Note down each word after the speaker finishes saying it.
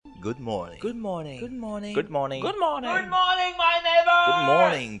Good morning. Good morning. Good morning. Good morning. Good morning. Good morning, my neighbor. Good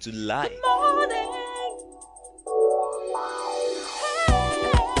morning to life. Good morning.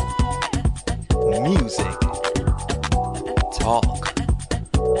 Music. Talk.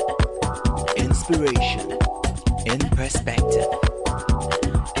 Inspiration. In perspective.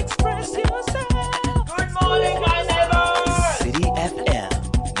 Express yourself. Good morning, my neighbor. City FM,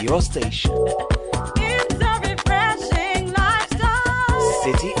 your station. It's a refreshing lifestyle.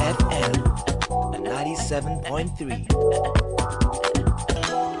 City FM 97.3.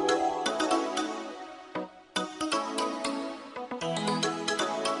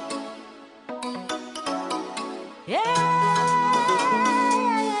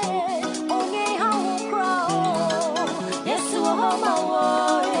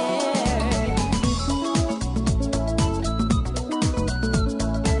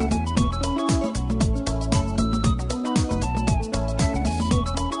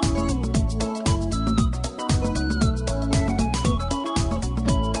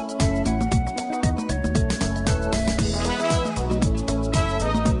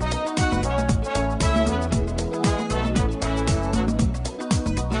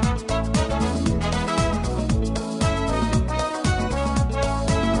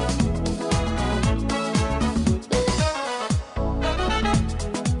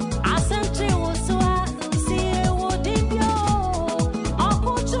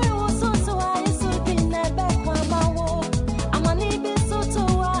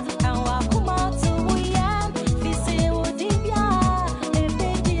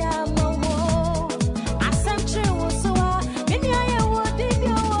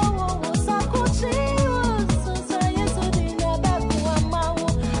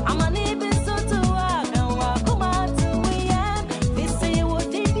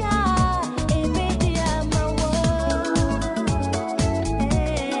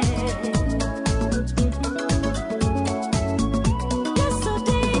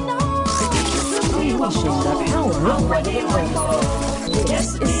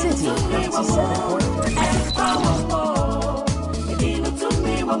 This is City 97.3.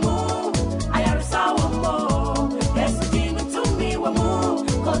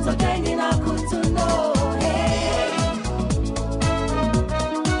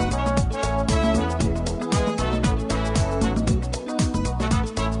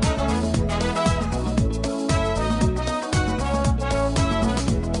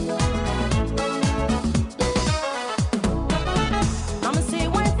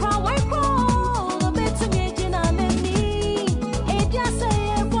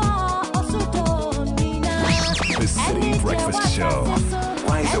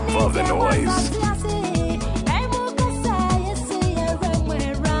 Rise above the noise.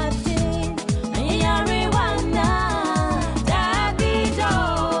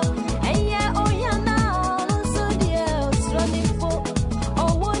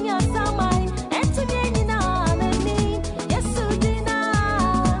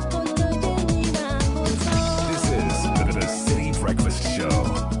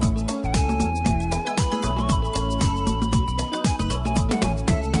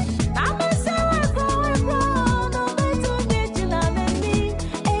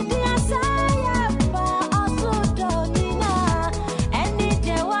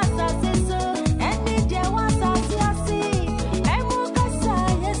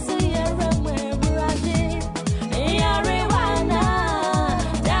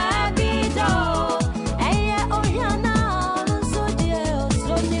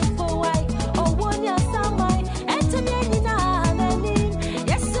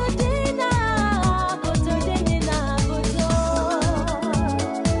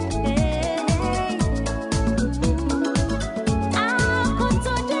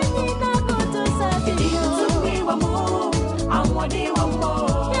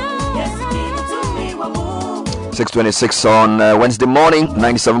 .26 on Wednesday morning,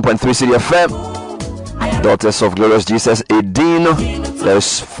 97.3 City FM. Daughters of Glorious Jesus, Edino. There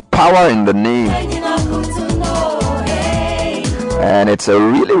is power in the name. And it's a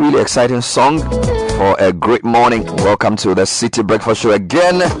really, really exciting song for a great morning. Welcome to the City Breakfast Show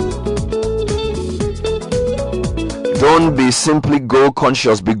again. Don't be simply goal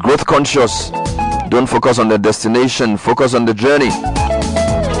conscious, be growth conscious. Don't focus on the destination, focus on the journey.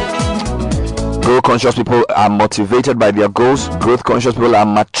 Growth conscious people are motivated by their goals. Growth conscious people are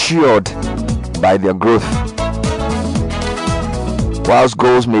matured by their growth. Whilst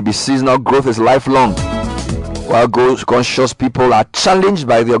goals may be seasonal, growth is lifelong. While growth conscious people are challenged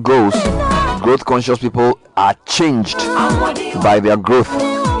by their goals, growth conscious people are changed by their growth.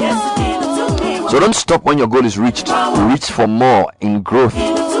 So don't stop when your goal is reached. Reach for more in growth.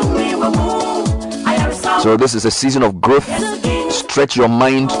 So this is a season of growth. Stretch your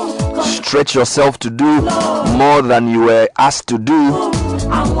mind, stretch yourself to do more than you were asked to do.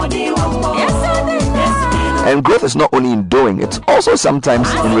 And growth is not only in doing, it's also sometimes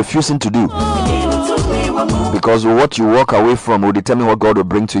in refusing to do. Because what you walk away from will determine what God will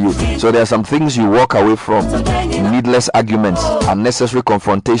bring to you. So there are some things you walk away from: needless arguments, unnecessary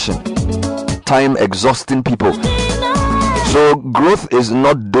confrontation, time exhausting people. So growth is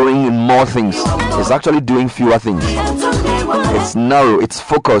not doing more things, it's actually doing fewer things. It's narrow, it's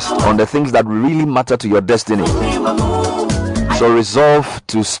focused on the things that really matter to your destiny. So resolve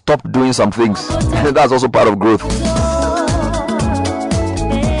to stop doing some things. That's also part of growth.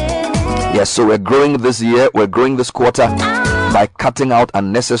 Yes, so we're growing this year, we're growing this quarter by cutting out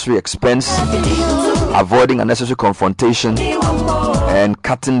unnecessary expense, avoiding unnecessary confrontation, and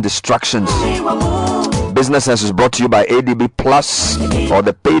cutting distractions. Business Sense is brought to you by ADB Plus, or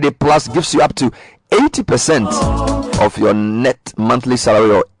the Payday Plus gives you up to 80% of your net monthly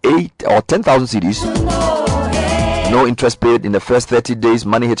salary, or 10,000 cedis. No interest paid in the first 30 days.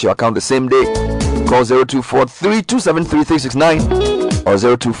 Money hits your account the same day. Call 0243273369 or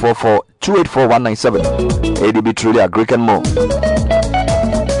 0244284197. ADB, truly a Greek and more.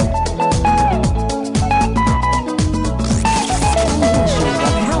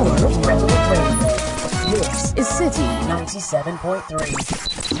 This is City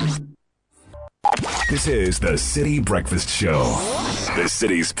 97.3. This is the City Breakfast Show, the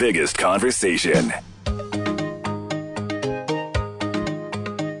city's biggest conversation.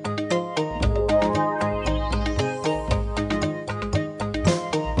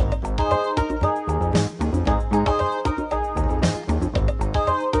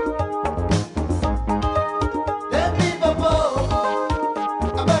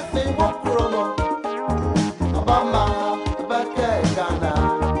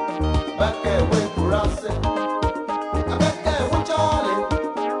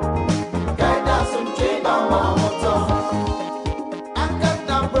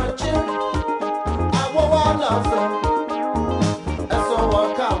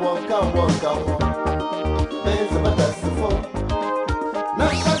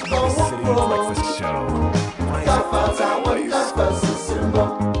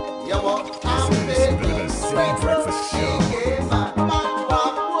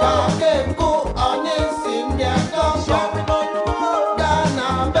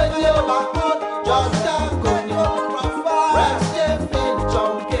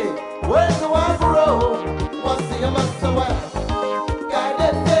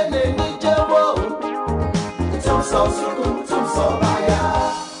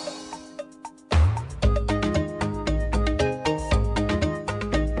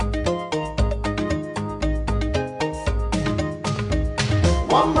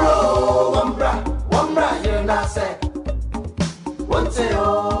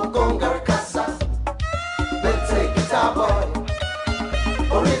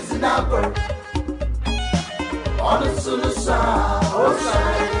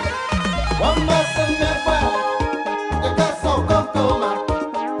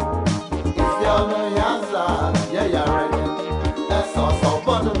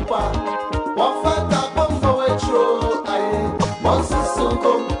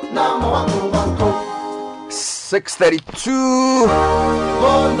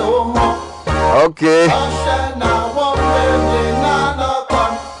 Okay.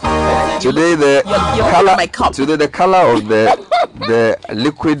 Today the color. Today the color of the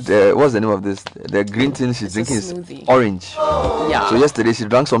liquid. What's the name of this? The green thing she's drinking is orange. Yeah. So yesterday she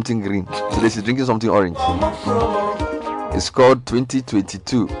drank something green. Today she's drinking something orange. It's called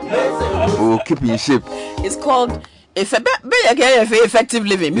 2022. We'll keep in shape. It's called effective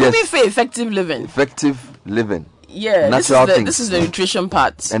living. Yes. Effective living. Effective living. Yeah, natural things. This is the nutrition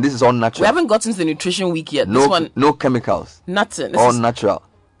part. And this is all natural. We haven't gotten to the nutrition week yet. No chemicals. Nothing. All natural.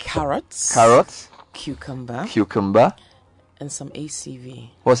 Carrots, cucumber, and some ACV.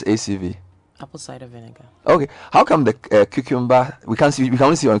 What's ACV? Apple cider vinegar. Okay. How come the cucumber we can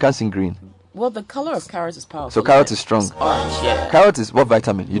only see one, we can't see green? Well, the color of carrot is powerful. So carrot is strong. It's orange, yeah. Carrot is what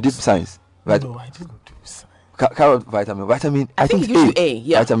vitamin? You did science. No, I didn't do science. Carrot vitamin. I think it gives you A.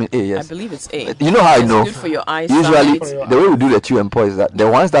 Yeah. Vitamin A. Yes. I believe it's A. You know how it's I know? Good for your eyes. Usually, the way we do the chew and pour is that the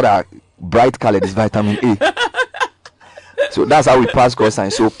ones that are bright colored is vitamin A. So that's how we pass core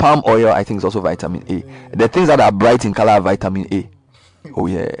science. So palm oil, I think, is also vitamin A. The things that are bright in color are vitamin A. Oh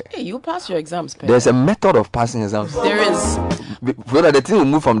yeah. Hey, you pass your exams, Pep. There's a method of passing exams. There is. So that the thing will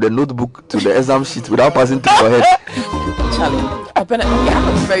move from the notebook to the exam sheet without passing through your head. Charlie, I have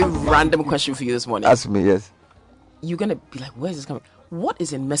a very random question for you this morning. Ask me, yes. You're gonna be like, where's this coming? What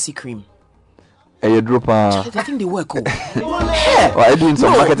is in messy cream? Hey, you drop I think they work. Oh. Or are you doing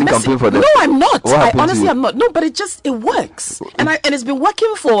some marketing Messi- campaign for them? No, I'm not. What I happened to honestly you? am not. No, but it works, and it's been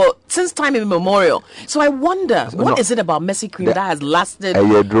working since time immemorial. So I wonder, what is it about Messi cream that has lasted? Hey,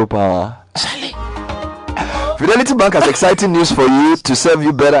 you drop Fidelity Bank has exciting news for you to serve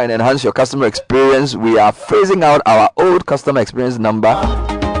you better and enhance your customer experience. We are phasing out our old customer experience number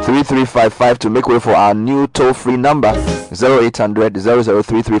 3355 to make way for our new toll-free number 0800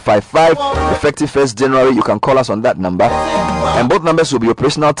 003355. Effective 1st January, you can call us on that number, and both numbers will be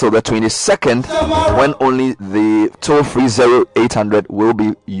operational till the 22nd, when only the toll-free 0800 will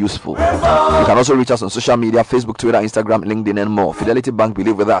be useful. You can also reach us on social media: Facebook, Twitter, Instagram, LinkedIn, and more. Fidelity Bank,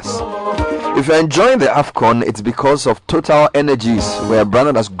 believe with us. If you're enjoying the AFCON, it's because of Total Energies, where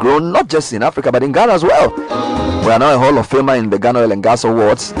Brandon has grown not just in Africa but in Ghana as well. We are now a Hall of Famer in the Ghana Oil and Gas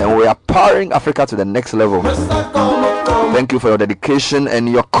Awards, and we are powering Africa to the next level. Thank you for your dedication and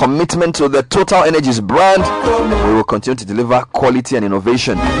your commitment to the Total Energies brand. We will continue to deliver quality and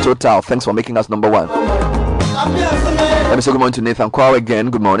innovation. Total, thanks for making us number one. Let me say good morning to Nathan Kwao again.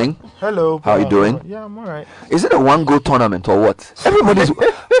 Good morning. Hello. How are you doing? Yeah, I'm alright. Is it a one-goal tournament or what? Everybody's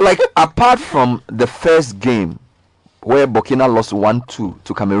like, apart from the first game where Burkina lost 1-2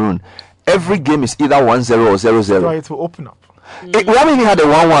 to Cameroon, every game is either 1-0 or 0-0. Right, it will open up. We haven't even had a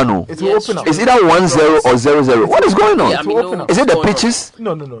 1-1. No. It will open up. It's either 1-0 or 0-0. What is going on? Yeah, I mean, open no, up. Is it the no. pitches?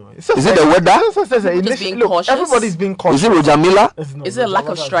 No. It's just Is it the weather? being Look, cautious? everybody's being Is cautious. it Roger Miller? Is there a lack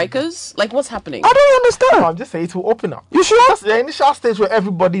of strikers? Like, what's happening? I don't understand. I'm just saying it will open up. You sure? That's the initial stage where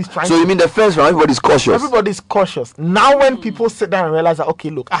everybody's trying So you mean the first round, everybody's cautious? everybody's cautious. Now when people sit down and realize that, okay,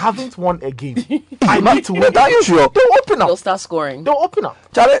 look, I haven't won a game. I need to win. Are you sure? They'll open They'll up. start scoring. They'll open up.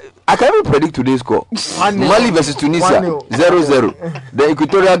 Charlie, I can even predict today's score. 1-0. Mali versus Tunisia, 1-0. 0-0. Then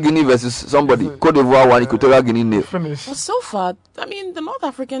Equatorial Guinea versus somebody. Cote d'Ivoire 1, Equatorial Guinea 0. Finish. But so far, I mean, the North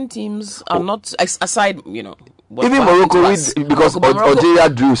African teams are not, aside, what Even happened Morocco, to us. because Morocco- Algeria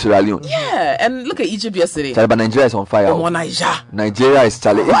drew Sierra Leone. Yeah, and look at Egypt yesterday. Charlie, but Nigeria is on fire. Omo Niger. Nigeria is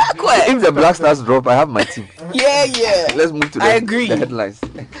Charlie. If the Black Stars drop, I have my team. Yeah. Let's move to I agree. the headlines.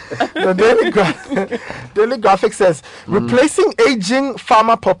 The Daily Graphic says, replacing aging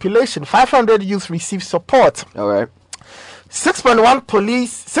farmer population, 500 youth receive support. All right.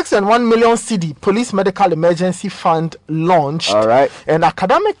 6.1 million CD police medical emergency fund launched. All right. An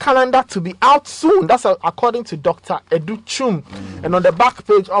academic calendar to be out soon. That's according to Dr. Edu Chum. And on the back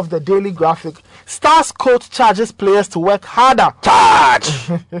page of the Daily Graphic, Stars coach charges players to work harder. Charge!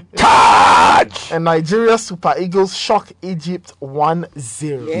 And Nigeria Super Eagles shock Egypt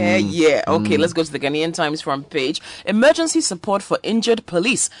 1-0. Yeah. Okay, let's go to the Ghanaian Times front page. Emergency support for injured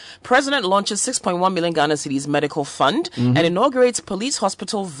police. President launches 6.1 million Ghana cedis medical fund and inaugurates police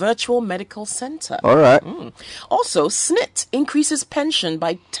hospital virtual medical center. All right. Also, SNIT increases pension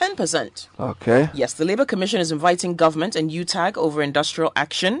by 10%. Okay. Yes, the Labour Commission is inviting government and UTAG over industrial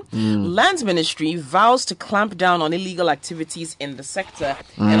action. Lands Ministry vows to clamp down on illegal activities in the sector.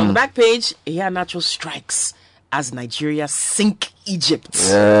 And on the back page, here are natural strikes as Nigeria sink Egypt.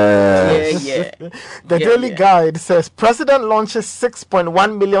 Yeah. Yeah. The Daily Guide says President launches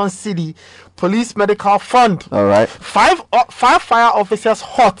 6.1 million CD police medical fund. All right. Five fire officers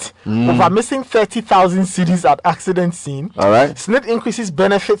hot over missing 30,000 CDs at accident scene. All right. SNIT increases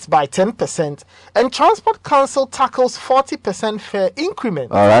benefits by 10%, and Transport Council tackles 40% fare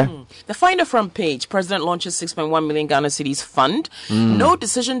increment. All right. The Finder front page, President launches 6.1 million Ghana cedis fund. No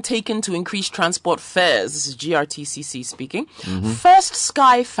decision taken to increase transport fares. This is GRTCC speaking. First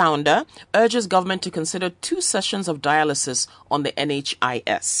Sky founder urges government to consider 2 sessions of dialysis on the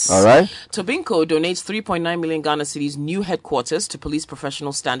NHIS. All right. Tobinco donates 3.9 million Ghana cedis new headquarters to Police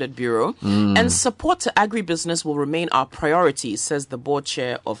Professional Standard Bureau. And support to agribusiness will remain our priority, says the board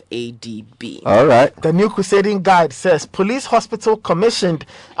chair of ADB. All right. The New Crusading Guide says police hospital commissioned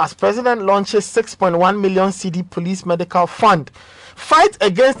as president launches 6.1 million CD police medical fund. Fight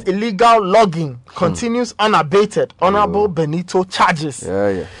against illegal logging continues unabated. Honorable Benito charges.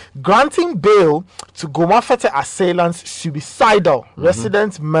 Yeah. Granting bail to Gomafete assailants suicidal.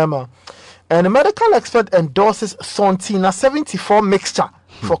 Resident memo. And a medical expert endorses Sontina 74 mixture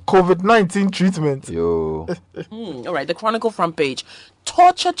for COVID-19 treatment. Yo. All right, the Chronicle front page.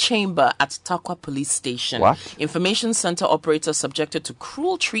 Torture chamber at Takwa police station. What? Information center operator subjected to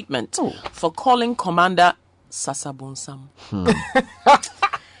cruel treatment for calling Commander Sasabonsam.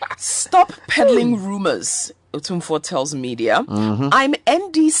 Stop peddling rumors, Otumfo tells media. I'm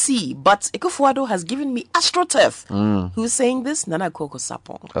NDC, but Ekufuado has given me AstroTurf. Who's saying this? Nana Koko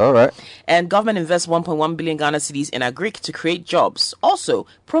Sapong. All right. And government invests 1.1 billion Ghana cedis in agric to create jobs. Also,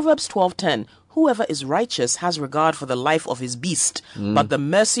 Proverbs 12:10. whoever is righteous has regard for the life of his beast, but the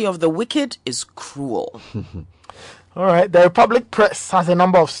mercy of the wicked is cruel. All right, the Republic Press has a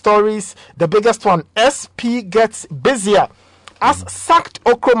number of stories. The biggest one, SP gets busier as sacked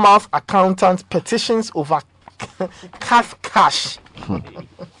Okromouth accountant petitions over cash.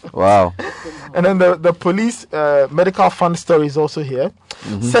 Wow. And then the police medical fund story is also here.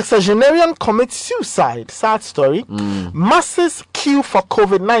 Sexagenarian commits suicide. Sad story. Masses queue for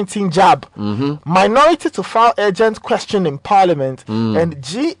COVID-19 jab. Minority to file urgent question in Parliament. And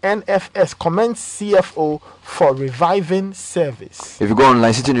GNFS commends CFO for reviving service. If you go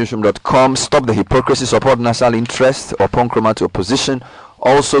online, citynewsroom.com, stop the hypocrisy, support national interest, upon Nkrumah to opposition.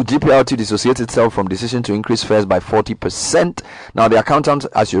 Also, GPRT dissociates itself from decision to increase fares by 40%. Now, the accountant,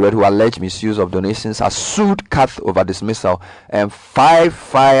 as you read, who alleged misuse of donations, has sued Cath over dismissal, and 5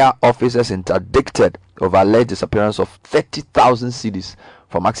 fire officers interdicted over alleged disappearance of 30,000 cedis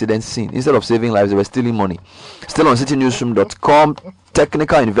from accident scene. Instead of saving lives, they were stealing money. Still on citynewsroom.com,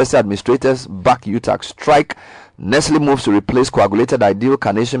 technical university administrators back UTAC strike. Nestle moves to replace coagulated ideal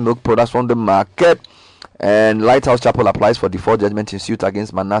carnation milk products from the market. And Lighthouse Chapel applies for default judgment in suit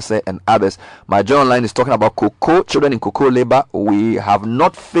against Manasseh and others. My journal line is talking about cocoa, children in cocoa labor. We have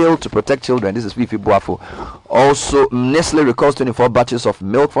not failed to protect children. This is Fifi Buafo. Also, Nestle recalls 24 batches of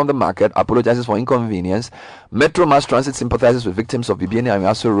milk from the market, apologizes for inconvenience. Metro Mass Transit sympathizes with victims of Bibiani and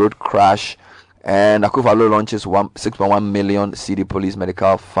Yasu Road crash. And Akufo-Addo launches 6.1 million CD police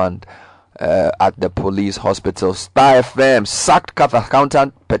medical fund at the police hospital. Star FM sacked Cath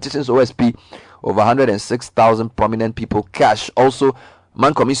accountant, petitions OSP. Over 106,000 prominent people cash. Also,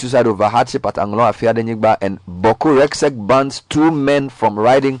 man commits suicide over hardship at Anglon Afiadenyigba, and Boko Rexec bans 2 men from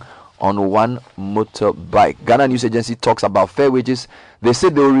riding on 1 motorbike. Ghana News Agency talks about fair wages. They say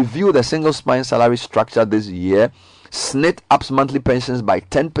they will review the single spine salary structure this year. SNIT ups monthly pensions by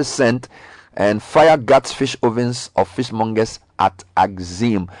 10%, and fire guts fish ovens of fishmongers at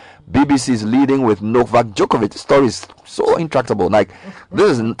Axim. BBC is leading with Novak Djokovic. Stories so intractable. Like,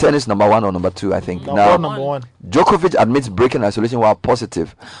 this is tennis number 1 or number 2, I think. Number one. Djokovic admits breaking isolation while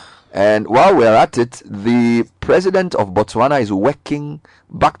positive. And while we're at it, the president of Botswana is working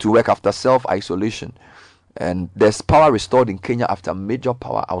back to work after self-isolation. And there's power restored in Kenya after major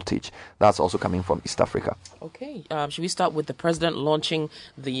power outage. That's also coming from East Africa. Okay, should we start with the president launching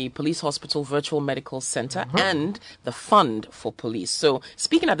the police hospital virtual medical center and the fund for police? So,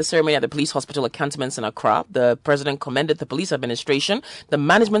 speaking at the ceremony at the police hospital at Cantonments in Accra, the president commended the police administration, the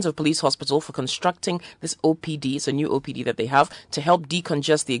management of police hospital for constructing this OPD. It's a new OPD that they have to help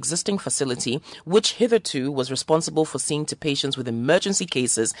decongest the existing facility, which hitherto was responsible for seeing to patients with emergency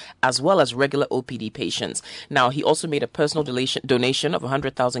cases as well as regular OPD patients. Now, he also made a personal donation of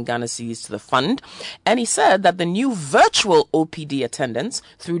 100,000 Ghana cedis to the fund, and he said that the new virtual OPD attendance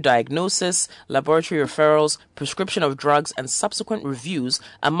through diagnosis, laboratory referrals, prescription of drugs, and subsequent reviews,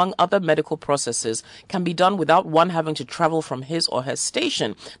 among other medical processes, can be done without one having to travel from his or her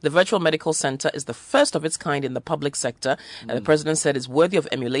station. The virtual medical center is the first of its kind in the public sector, and the president said it's worthy of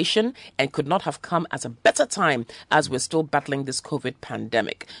emulation and could not have come at a better time as we're still battling this COVID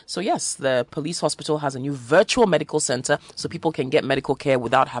pandemic. So yes, the police hospital has a new virtual medical center so people can get medical care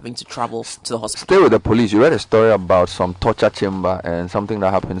without having to travel to the hospital. Stay with the police. You read a story about some torture chamber and something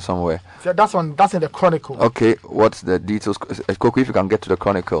that happened somewhere. So that's in the Chronicle. Okay, what's the details? Coco, if you can get to the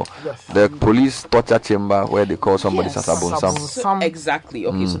Chronicle. Yes. The police torture chamber where they call somebody Yes. Sasabonsam. Exactly.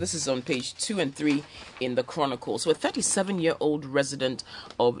 Okay, so this is on page 2 and 3 in the Chronicle. So a 37-year-old resident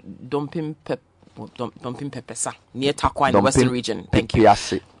of Dompim Pepesa near Takwa in the Western region. Thank you.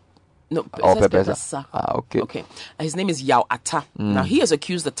 No, Oh, it says Pepesa. Pepesa. Okay. Okay. His name is Yao Atta. Now, he has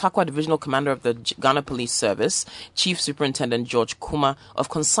accused the Takwa Divisional Commander of the Ghana Police Service, Chief Superintendent George Kuma, of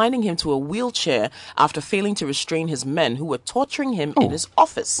consigning him to a wheelchair after failing to restrain his men who were torturing him in his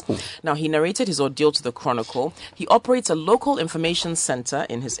office. Now, he narrated his ordeal to the Chronicle. He operates a local information center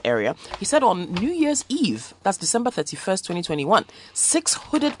in his area. He said on New Year's Eve, that's December 31st, 2021, 6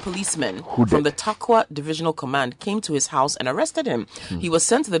 hooded policemen from the Takwa Divisional Command came to his house and arrested him. He was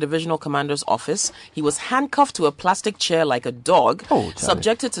sent to the Divisional Commander's office. He was handcuffed to a plastic chair like a dog,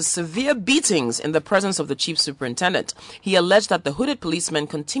 subjected to severe beatings in the presence of the chief superintendent. He alleged that the hooded policeman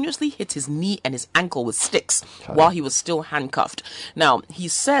continuously hit his knee and his ankle with sticks while he was still handcuffed. Now, he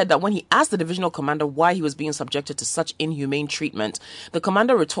said that when he asked the divisional commander why he was being subjected to such inhumane treatment, the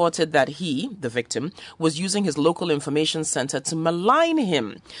commander retorted that he, the victim, was using his local information center to malign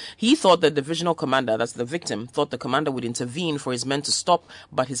him. He thought the divisional commander, that's the victim, thought the commander would intervene for his men to stop,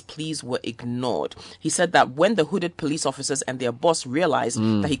 but his pleas pleas were ignored. He said that when the hooded police officers and their boss realized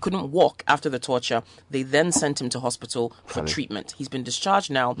that he couldn't walk after the torture, they then sent him to hospital for treatment. He's been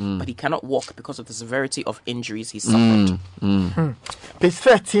discharged now, but he cannot walk because of the severity of injuries he suffered. Page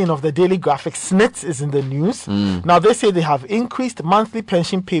 13 of the Daily Graphic, SNIT is in the news. Now, they say they have increased monthly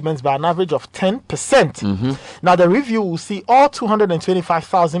pension payments by an average of 10%. Now, the review will see all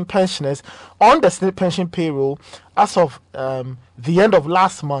 225,000 pensioners on the SNIT pension payroll as of the end of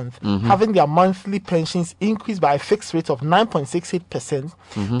last month, having their monthly pensions increased by a fixed rate of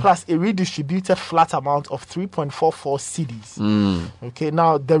 9.68%, plus a redistributed flat amount of 3.44 cedis. Okay,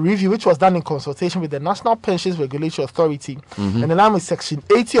 now the review, which was done in consultation with the National Pensions Regulatory Authority, and in line with Section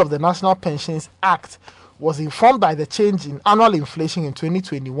 80 of the National Pensions Act, was informed by the change in annual inflation in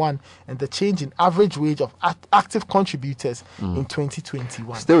 2021 and the change in average wage of active contributors in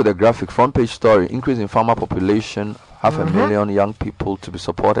 2021. Stay with the graphic. Front page story. Increase in farmer population. 500,000 young people to be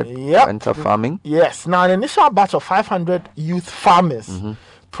supported to enter farming. Yes. Now, an initial batch of 500 youth farmers,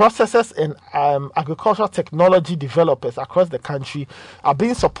 processors and agricultural technology developers across the country are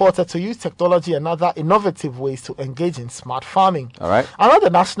being supported to use technology and other innovative ways to engage in smart farming. All right. Under the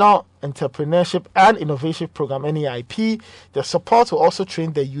National Entrepreneurship and Innovation Program, NEIP, the support will also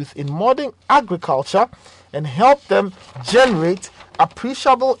train the youth in modern agriculture and help them generate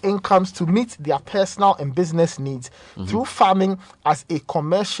appreciable incomes to meet their personal and business needs through farming as a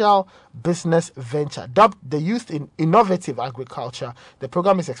commercial business venture. Dubbed the Youth in Innovative Agriculture, the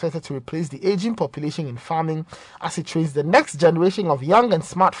program is expected to replace the aging population in farming as it trains the next generation of young and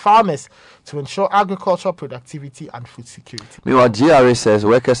smart farmers to ensure agricultural productivity and food security. Meanwhile, GRA says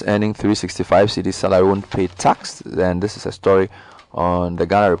workers earning 365 cedis salary won't pay tax. And this is a story on the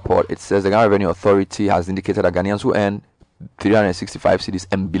Ghana report. It says the Ghana Revenue Authority has indicated that Ghanaians who earn 365 cedis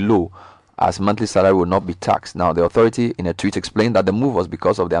and below as monthly salary will not be taxed. Now, the authority in a tweet explained that the move was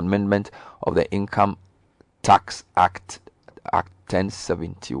because of the amendment of the Income Tax Act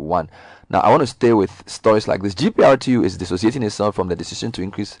 1071. Now, I want to stay with stories like this. GPRTU is dissociating itself from the decision to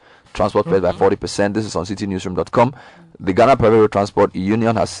increase transport fares by 40%. This is on citynewsroom.com. The Ghana Private Road Transport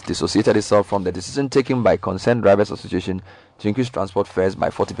Union has dissociated itself from the decision taken by Concerned Drivers Association to increase transport fares by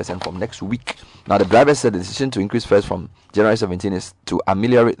 40% from next week. Now, the drivers said the decision to increase fares from January 17 is to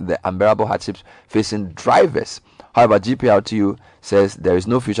ameliorate the unbearable hardships facing drivers. However, GPRTU says there is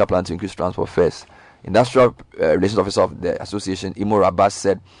no future plan to increase transport fares. Industrial Relations Officer of the association, Imo Rabas,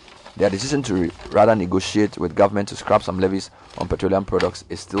 said their decision to rather negotiate with government to scrap some levies on petroleum products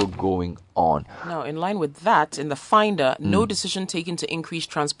is still going on. Now, in line with that, in the Finder, no decision taken to increase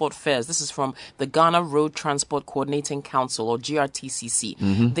transport fares. This is from the Ghana Road Transport Coordinating Council, or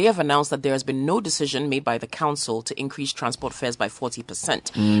GRTCC. They have announced that there has been no decision made by the council to increase transport fares by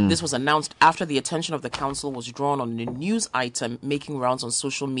 40%. This was announced after the attention of the council was drawn on a news item making rounds on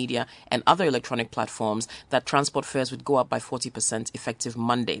social media and other electronic platforms that transport fares would go up by 40% effective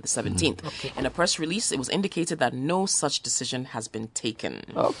Monday, the 17th. In a press release, it was indicated that no such decision has been taken.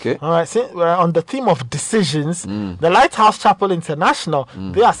 Okay. All right, so we're on the theme of decisions. The Lighthouse Chapel International,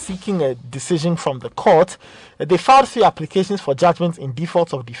 they are seeking a decision from the court. They filed 3 applications for judgment in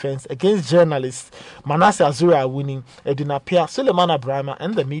default of defense against journalists Manasseh Azuri Awuni, Edwin Appiah, Suleiman Abrahama,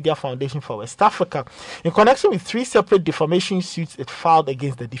 and the Media Foundation for West Africa in connection with 3 separate defamation suits it filed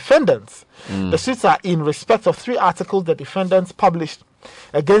against the defendants. The suits are in respect of 3 articles the defendants published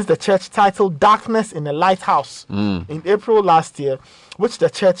against the church titled Darkness in a Lighthouse in April last year, which the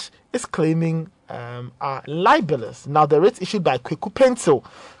church is claiming are libelous. Now, the writ issued by Kweku Pencil,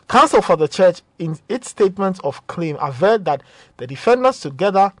 counsel for the church, in its statement of claim, averred that the defendants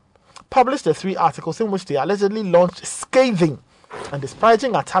together published the 3 articles in which they allegedly launched scathing and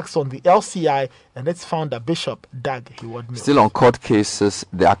disparaging attacks on the LCI and its founder, Bishop Dag Heward-Mills. Still on court cases,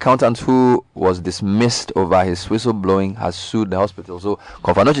 the accountant who was dismissed over his whistleblowing has sued the hospital. So,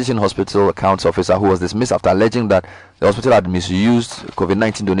 Komfano Teaching Hospital accounts officer who was dismissed after alleging that the hospital had misused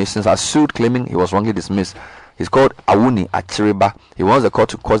COVID-19 donations has sued, claiming he was wrongly dismissed. He's called Awuni Achiriba. He wants the court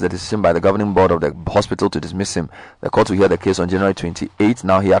to cause the decision by the governing board of the hospital to dismiss him. The court will hear the case on January 28.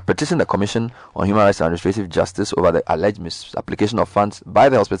 Now, he had petitioned the Commission on Human Rights and Administrative Justice over the alleged misapplication of funds by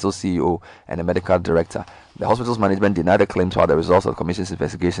the hospital CEO and the medical director. The hospital's management denied the claims, while the results of the Commission's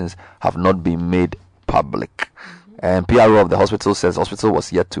investigations have not been made public. And PRO of the hospital says hospital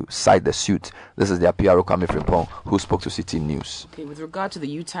was yet to cite the suit. This is their PRO, Kwame Frimpong, who spoke to City News. Okay, with regard to the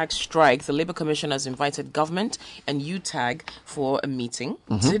UTAG strike, the Labour Commission has invited government and UTAG for a meeting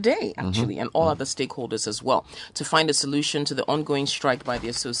today, actually, and all other stakeholders as well, to find a solution to the ongoing strike by the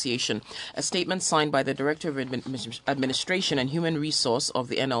association. A statement signed by the Director of Administration and Human Resource of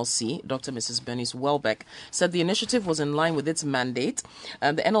the NLC, Dr. Mrs. Bernice Welbeck, said the initiative was in line with its mandate.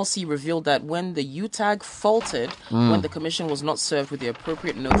 The NLC revealed that when the UTAG faltered, when the commission was not served with the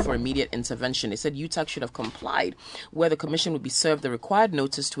appropriate note for immediate intervention, they said UTAG should have complied, where the commission would be served the required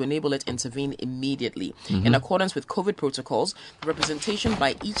notice to enable it intervene immediately. In accordance with COVID protocols, the representation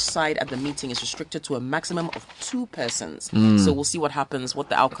by each side at the meeting is restricted to a maximum of 2 persons. So we'll see what happens, what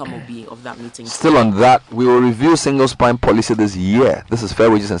the outcome will be of that meeting. Still on that, we will review single spine policy this year. This is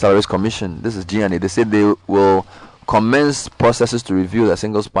Fair Wages and Salaries Commission. This is GNA. They said they will commence processes to review the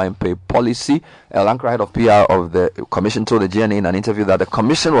single spine pay policy. El Ankara, head of PR of the commission, told the GNA in an interview that the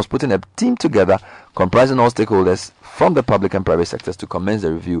commission was putting a team together comprising all stakeholders from the public and private sectors to commence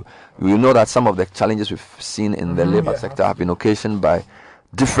the review. We know that some of the challenges we've seen in the labor sector have been occasioned by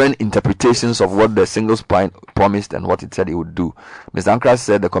different interpretations of what the single spine promised and what it said it would do. Mr. Ankara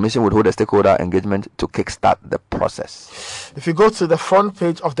said the commission would hold a stakeholder engagement to kickstart the process. If you go to the front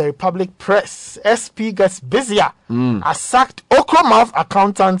page of the Republic Press, SP gets busier. Has sacked Okromouth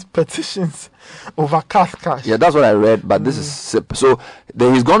accountant petitions over cash. Yeah, that's what I read, but this is so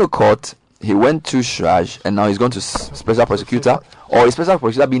he's gone to court. He went to Shraj and now he's gone to special prosecutor, or is special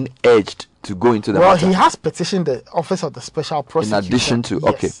prosecutor being urged to go into the matter? He has petitioned the office of the special prosecutor. In addition to,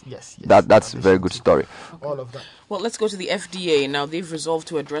 yes, that's a very good story. All of that. Well, let's go to the FDA. Now, they've resolved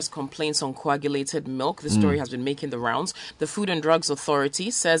to address complaints on coagulated milk. The story has been making the rounds. The Food and Drugs Authority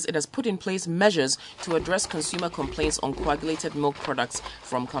says it has put in place measures to address consumer complaints on coagulated milk products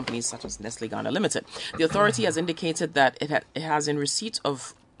from companies such as Nestle Ghana Limited. The authority has indicated that it has, in receipt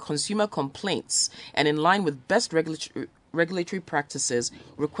of consumer complaints and in line with best regulatory practices,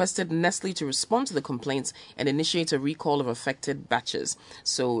 requested Nestle to respond to the complaints and initiate a recall of affected batches.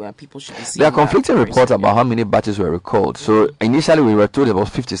 So people should be seeing. There are conflicting reports about how many batches were recalled. So initially we were told about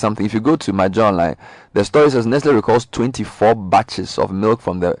 50 something. If you go to my journal line, the story says Nestle recalls 24 batches of milk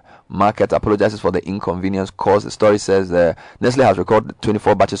from the market, apologizes for the inconvenience caused. The story says Nestle has recorded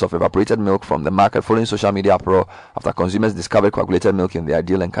 24 batches of evaporated milk from the market following social media uproar after consumers discovered coagulated milk in the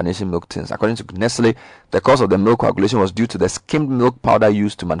Ideal and Carnation milk tins. According to Nestle, the cause of the milk coagulation was due to the skimmed milk powder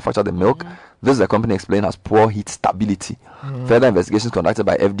used to manufacture the milk. This, the company explained, has poor heat stability. Further investigations conducted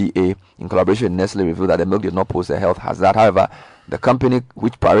by FDA in collaboration with Nestle revealed that the milk did not pose a health hazard. However, the company,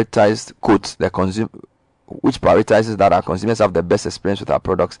 which prioritizes that our consumers have the best experience with our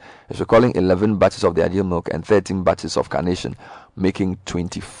products, is recalling 11 batches of the Ideal milk and 13 batches of Carnation, making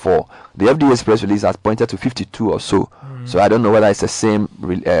 24. The FDA's press release has pointed to 52 or so. So I don't know whether it's the same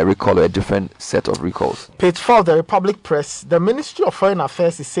recall or a different set of recalls. Page 4 of the Republic Press, the Ministry of Foreign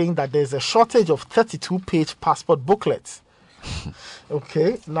Affairs is saying that there's a shortage of 32-page passport booklets.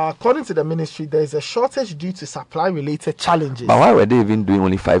 Okay, now according to the ministry, there is a shortage due to supply-related challenges. But why were they even doing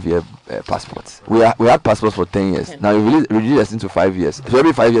only 5-year passports? We had passports for 10 years. Now we reduced this into 5 years. So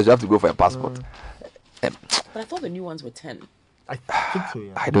every 5 years you have to go for a passport. But I thought the new ones were 10. I think so,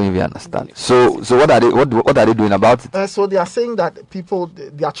 yeah. I don't even understand. So what are they doing about it? So they are saying that people,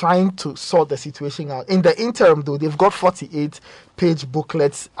 they are trying to sort the situation out. In the interim, though, they've got 48-page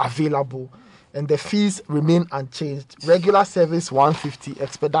booklets available, and the fees remain unchanged. Regular service 150,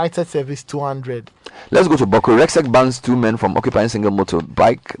 expedited service 200. Let's go to Boko. Rexec bans 2 men from occupying single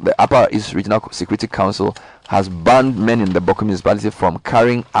motorbike. The Upper East Regional Security Council has banned men in the Boko municipality from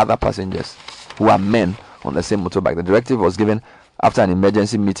carrying other passengers who are men on the same motorbike. The directive was given after an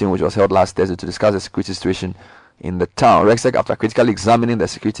emergency meeting which was held last Thursday to discuss the security situation in the town. Rexec, after critically examining the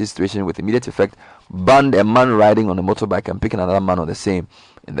security situation with immediate effect, banned a man riding on a motorbike and picking another man on the same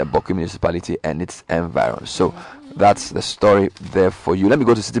in the Boku municipality and its environs. So that's the story there for you. Let me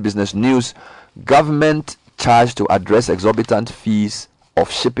go to City Business News. Government charged to address exorbitant fees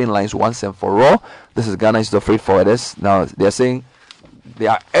of shipping lines once and for all. This is Ghana Institute of Freight Forwarders. Now they are saying they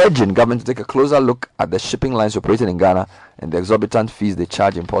are urging government to take a closer look at the shipping lines operating in Ghana and the exorbitant fees they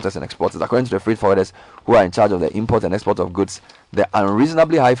charge importers and exporters. According to the freight forwarders who are in charge of the import and export of goods, the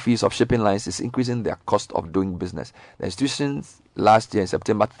unreasonably high fees of shipping lines is increasing their cost of doing business. The institutions last year in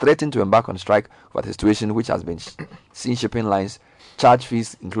September threatened to embark on strike over the situation which has been seen shipping lines charge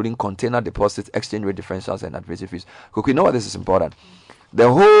fees including container deposits, exchange rate differentials and administrative fees. You know why this is important? The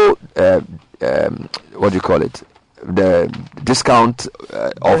whole the discount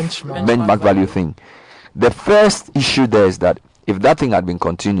of benchmark value thing. The first issue there is that if that thing had been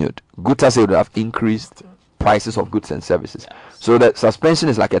continued, Guta would have increased prices of goods and services. So the suspension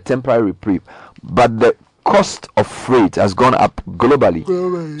is like a temporary reprieve, but the cost of freight has gone up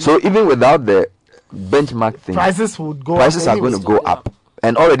globally. So even without the benchmark thing, prices would go. Prices up are going to go up,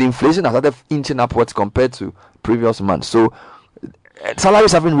 and already inflation has started inching upwards compared to previous months. So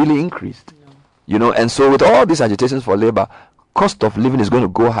salaries haven't really increased, and so with all these agitations for labor, cost of living is going to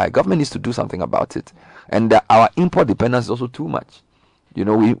go high. Government needs to do something about it, and our import dependence is also too much.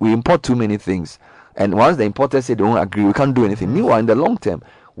 We import too many things, and once the importers say they don't agree, we can't do anything. Meanwhile, in the long term,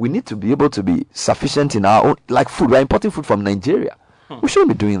 we need to be able to be sufficient in our own, like food. We're importing food from Nigeria. We shouldn't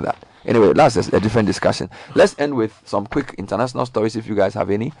be doing that. Anyway, that's a different discussion. Let's end with some quick international stories if you guys have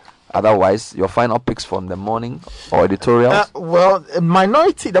any. Otherwise, your final picks from the morning or editorials. The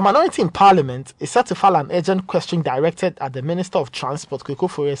minority in Parliament is set to file an urgent question directed at the Minister of Transport, Kweku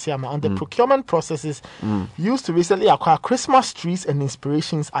Fore-Siama, on the procurement processes used to recently acquire Christmas trees and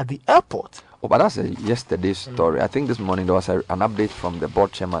inspirations at the airport. Oh, but that's yesterday's story. I think this morning there was an update from the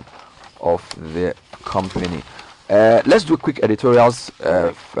board chairman of the company. Let's do quick editorials.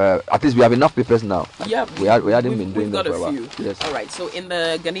 At least we have enough papers now. Yeah, we hadn't been doing that for a while. few. Yes. All right. So in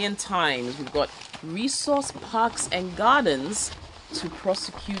the Ghanaian Times, we've got resource parks and gardens to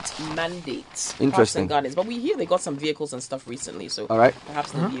prosecute mandates. Parks Interesting. and gardens, but we hear they got some vehicles and stuff recently, so All right.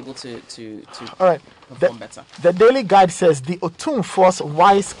 perhaps they'll be able to All right. perform better. The Daily Guide says the Otum Force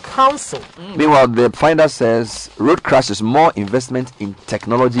wise counsel. Meanwhile, the Finder says road crashes, more investment in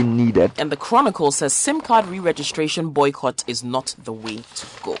technology needed. And the Chronicle says SIM card re-registration boycott is not the way to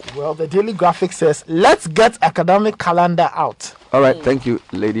go. Well, the Daily Graphic says let's get academic calendar out. All right. Thank you,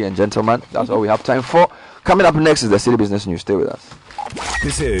 ladies and gentlemen. That's all we have time for. Coming up next is the City Business News. Stay with us.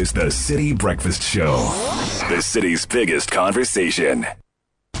 This is the City Breakfast Show, the city's biggest conversation.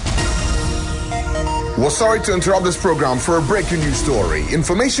 We're sorry to interrupt this program for a breaking news story.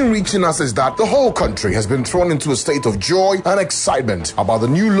 Information reaching us is that the whole country has been thrown into a state of joy and excitement about the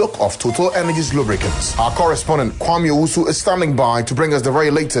new look of Total Energies lubricants. Our correspondent Kwame Owusu is standing by to bring us the very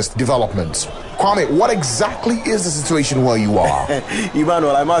latest developments. Kwame, what exactly is the situation where you are?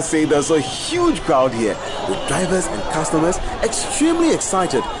 Emmanuel, I must say there's a huge crowd here with drivers and customers extremely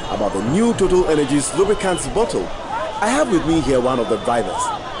excited about the new Total Energies lubricants bottle. I have with me here one of the drivers.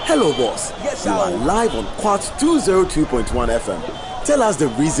 Hello, boss. Yes, you are live on Quartz 202.1 FM. Tell us the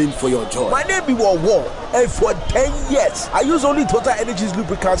reason for your joy. My name is War, and for 10 years, I use only Total Energies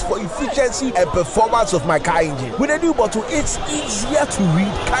lubricants for efficiency and performance of my car engine. With a new bottle, it's easier to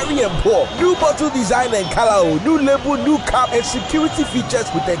read, carry, and pour. New bottle design and color, new label, new cap, and security features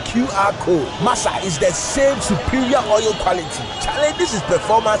with a QR code. Massa is the same superior oil quality. Challenge, this is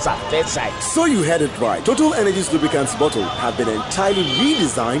performance at bedside. So you heard it right. Total Energies lubricants bottle have been entirely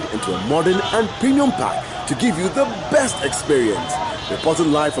redesigned into a modern and premium pack to give you the best experience.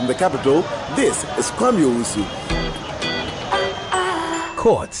 Reporting live from the capital, this is Kwame Owusu.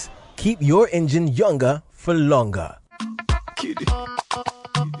 Quartz, keep your engine younger for longer.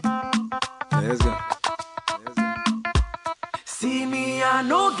 Let's go. See me, I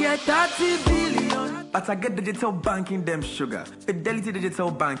no get 30 billion, but I get digital banking, them sugar. Fidelity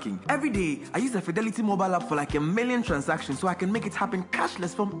Digital Banking. Every day, I use the Fidelity mobile app for like 1 million transactions so I can make it happen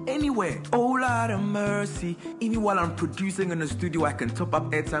cashless from anywhere. Oh, Lord of mercy. Even while I'm producing in the studio, I can top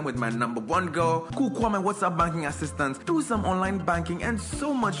up airtime with my number one girl, call my WhatsApp banking assistant, do some online banking, and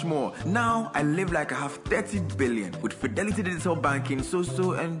so much more. Now, I live like I have 30 billion with Fidelity Digital Banking. So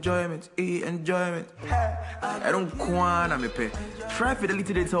enjoyment, enjoyment. I don't want to pay. Try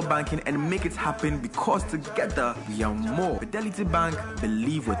Fidelity Digital Banking and make it happen because together we are more. Fidelity Bank,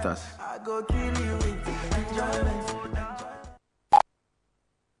 believe with us.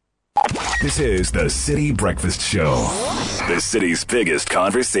 This is the City Breakfast Show, the city's biggest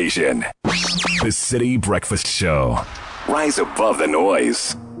conversation. The City Breakfast Show. Rise above the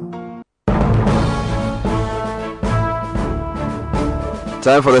noise.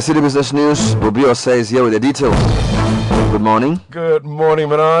 Time for the City Business News. Bobio says here with the details. Good morning. Good morning,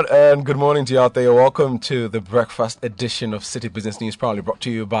 Bernard, and good morning to you out there. Welcome to the breakfast edition of City Business News, proudly brought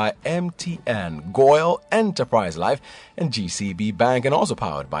to you by MTN, Goyle Enterprise Life, and GCB Bank, and also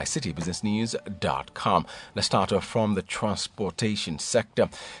powered by citybusinessnews.com. Let's start off from the transportation sector.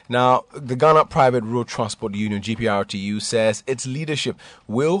 Now, the Ghana Private Road Transport Union, GPRTU, says its leadership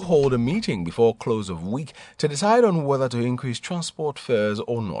will hold a meeting before close of week to decide on whether to increase transport fares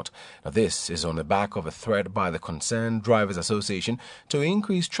or not. Now, this is on the back of a threat by the concerned driver Drivers Association to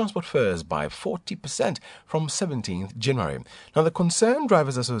increase transport fares by 40% from 17th January. Now, the Concerned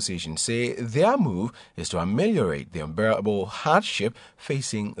Drivers Association say their move is to ameliorate the unbearable hardship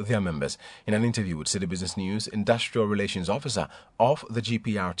facing their members. In an interview with City Business News, Industrial Relations Officer of the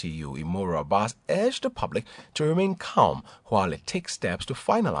GPRTU, Imoro Abbas, urged the public to remain calm while it takes steps to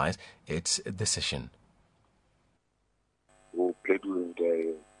finalize its decision. We'll plead with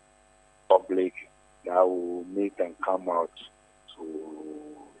the public that will meet and come out to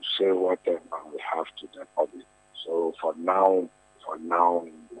say whatever we have to the public. So for now,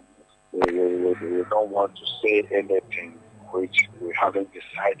 we don't want to say anything which we haven't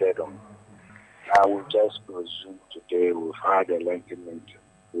decided on. I will just presume today we've had a lengthy meeting.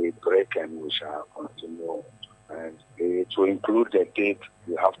 We break and we shall continue. And it will include the date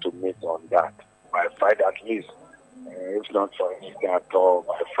we have to meet on that by Friday at least. If not for anything at all,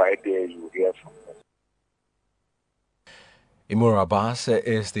 by Friday you hear from us. Imura Abbas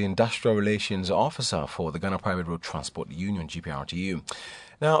is the Industrial Relations Officer for the Ghana Private Road Transport Union, GPRTU.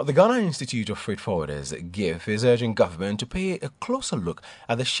 Now, the Ghana Institute of Freight Forwarders, GIF, is urging government to pay a closer look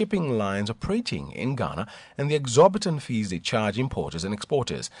at the shipping lines operating in Ghana and the exorbitant fees they charge importers and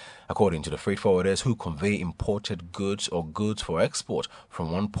exporters. According to the freight forwarders who convey imported goods or goods for export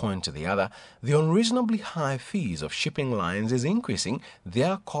from one point to the other, the unreasonably high fees of shipping lines is increasing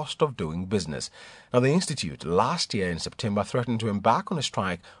their cost of doing business. Now, the Institute last year in September threatened to embark on a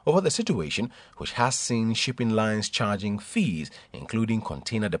strike over the situation, which has seen shipping lines charging fees, including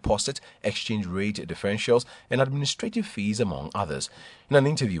container deposit, exchange rate differentials, and administrative fees, among others. In an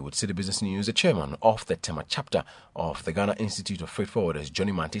interview with City Business News, the chairman of the Tema chapter of the Ghana Institute of Freight Forwarders,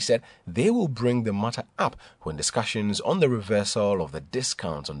 Johnny Mante, said they will bring the matter up when discussions on the reversal of the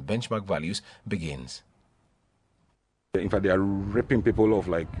discounts on benchmark values begins. In fact, they are ripping people off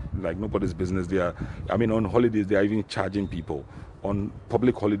like nobody's business. On holidays, they are even charging people. On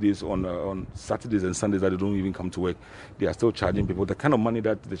public holidays, on Saturdays and Sundays that they don't even come to work, they are still charging people. The kind of money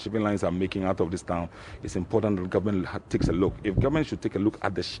that the shipping lines are making out of this town, it's important that the government takes a look. If government should take a look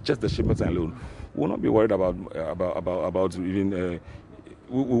at just the shipments alone, we will not be worried about even.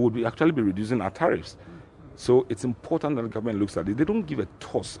 We would actually be reducing our tariffs. So it's important that the government looks at it. They don't give a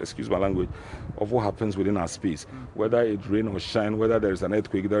toss, excuse my language, of what happens within our space. Whether it rain or shine, whether there is an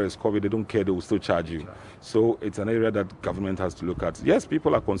earthquake, there is COVID, they don't care, they will still charge you. So it's an area that government has to look at. Yes,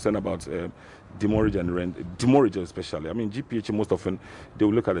 people are concerned about demurrage and rent, demurrage especially. I mean, GPH most often, they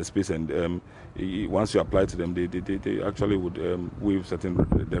will look at the space and once you apply to them, they actually would waive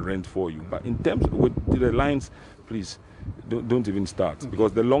the rent for you. But in terms with the lines, please, don't even start.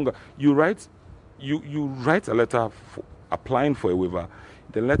 Because the longer you write, you write a letter applying for a waiver.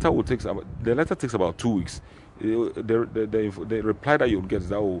 The letter takes about 2 weeks. The reply that you'll get is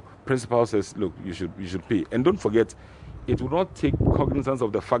that principal says, look, you should pay. And don't forget, it will not take cognizance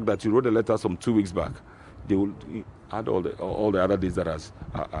of the fact that you wrote a letter some 2 weeks back. They will add all the other days that are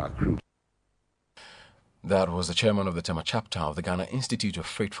accrued. That was the chairman of the Tema chapter of the Ghana Institute of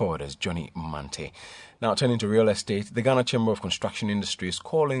Freight Forwarders, Johnny Mante. Now, turning to real estate, the Ghana Chamber of Construction Industry is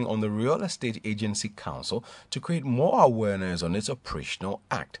calling on the Real Estate Agency Council to create more awareness on its operational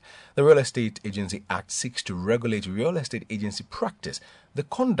act. The Real Estate Agency Act seeks to regulate real estate agency practice, the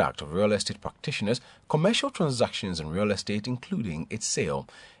conduct of real estate practitioners, commercial transactions in real estate, including its sale.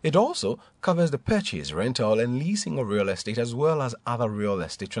 It also covers the purchase, rental, and leasing of real estate, as well as other real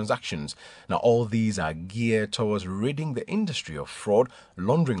estate transactions. Now, all these are geared towards ridding the industry of fraud,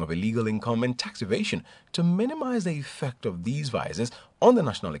 laundering of illegal income, and tax evasion to minimize the effect of these vices on the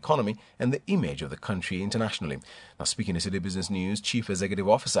national economy and the image of the country internationally. Now, speaking to City Business News, Chief Executive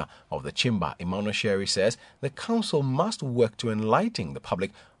Officer of the Chamber, Emmanuel Sherry, says the council must work to enlighten the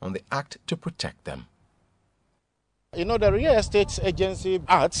public on the act to protect them. You know, the Real Estate Agency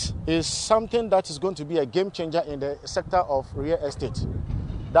Act is something that is going to be a game changer in the sector of real estate.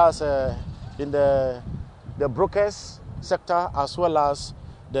 That's in the brokers sector as well as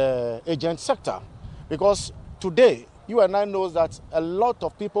the agent sector. Because today, you and I know that a lot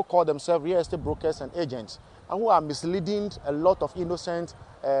of people call themselves real estate brokers and agents and who are misleading a lot of innocent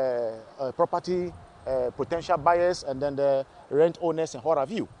property potential buyers and then the rent owners and what have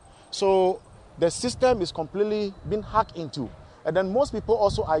you. So the system is completely been hacked into. And then most people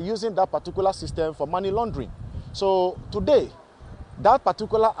also are using that particular system for money laundering. So today, that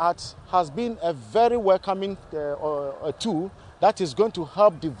particular act has been a very welcoming tool that is going to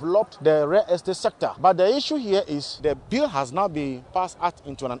help develop the real estate sector. But the issue here is the bill has now been passed out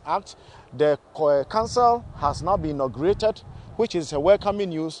into an act. The council has now been inaugurated, which is a welcoming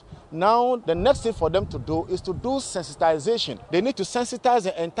news. Now, the next thing for them to do is to do sensitization. They need to sensitize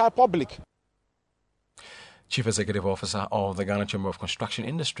the entire public. Chief Executive Officer of the Ghana Chamber of Construction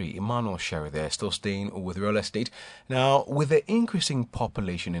Industry, Emmanuel Sherry, there, still staying with real estate. Now, with the increasing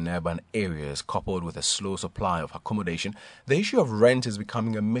population in urban areas coupled with a slow supply of accommodation, the issue of rent is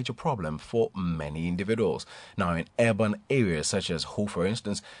becoming a major problem for many individuals. Now, in urban areas such as Ho, for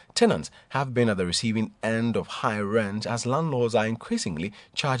instance, tenants have been at the receiving end of high rent as landlords are increasingly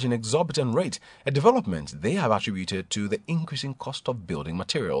charging exorbitant rates, a development they have attributed to the increasing cost of building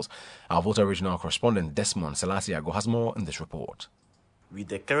materials. Our Volta Regional Correspondent Desmond Selasiago has more in this report. With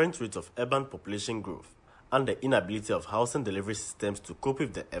the current rate of urban population growth and the inability of housing delivery systems to cope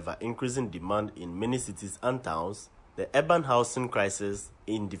with the ever-increasing demand in many cities and towns, the urban housing crisis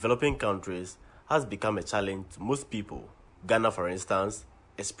in developing countries has become a challenge to most people. Ghana, for instance,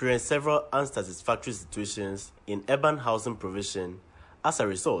 experienced several unsatisfactory situations in urban housing provision as a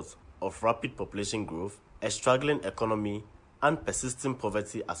result of rapid population growth, a struggling economy, and persistent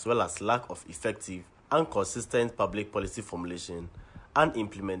poverty, as well as lack of effective and consistent public policy formulation and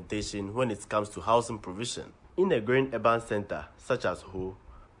implementation when it comes to housing provision. In a growing urban center such as Ho,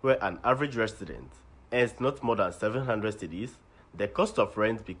 where an average resident earns not more than 700 cedis, the cost of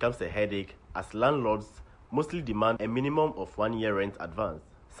rent becomes a headache as landlords mostly demand a minimum of 1 year rent advance.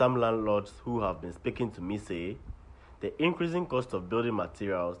 Some landlords who have been speaking to me say the increasing cost of building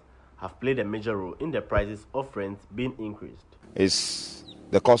materials have played a major role in the prices of rent being increased. It's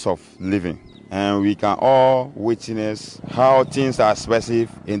the cost of living. And we can all witness how things are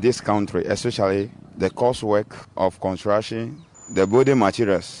expensive in this country, especially the cost work of construction, the building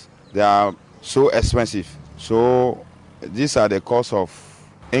materials. They are so expensive. So these are the costs of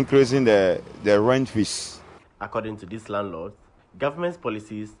increasing the rent fees. According to these landlords, government's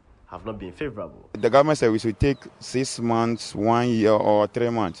policies have not been favorable. The government said we should take 6 months, 1 year, or 3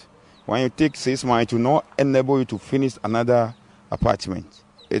 months. When you take 6 months, it will not enable you to finish another apartment.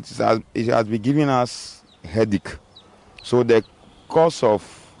 It has been giving us headache. So the cost of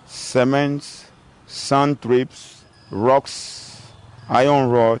cement, sand trips, rocks, iron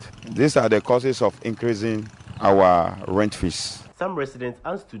rod, these are the causes of increasing our rent fees. Some residents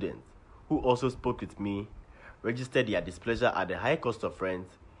and students who also spoke with me registered their displeasure at the high cost of rent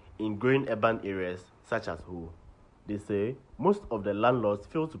in growing urban areas such as Ho. They say most of the landlords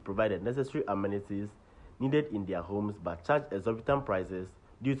fail to provide the necessary amenities needed in their homes but charge exorbitant prices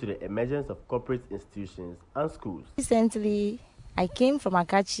due to the emergence of corporate institutions and schools. Recently, I came from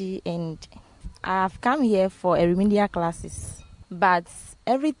Akachi and I have come here for a remedial classes. But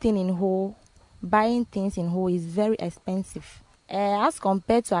everything in Ho, buying things in Ho is very expensive. As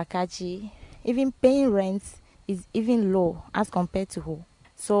compared to Akachi, even paying rent is even low as compared to Ho.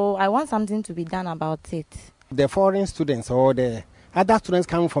 So I want something to be done about it. The foreign students or the other students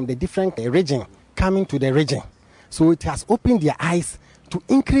coming from the different region coming to the region. So it has opened their eyes to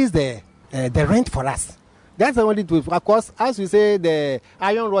increase the rent for us. That's the only truth. Of course, as we say, the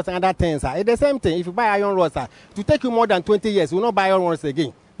iron rods and other things are the same thing. If you buy iron rods, it will take you more than 20 years. You will not buy iron rods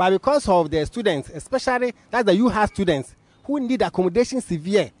again. But because of the students, especially that's the UHA students who need accommodation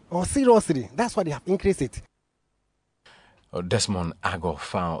severe or seriously, that's why they have increased it. Desmond Ago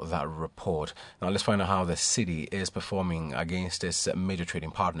filed that report. Now let's find out how the city is performing against its major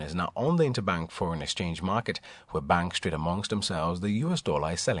trading partners. Now on the interbank foreign exchange market, where banks trade amongst themselves, the US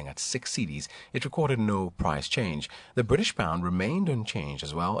dollar is selling at 6 cedis. It recorded no price change. The British pound remained unchanged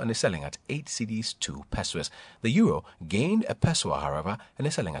as well and is selling at 8 cedis 2 pesos. The euro gained a peso, however, and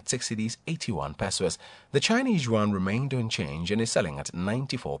is selling at 6 cedis 81 pesos. The Chinese yuan remained unchanged and is selling at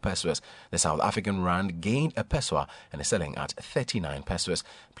 94 pesos. The South African rand gained a peso and is selling at 39 pesos.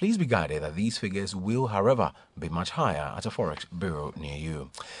 Please be guided that these figures will, however, be much higher at a forex bureau near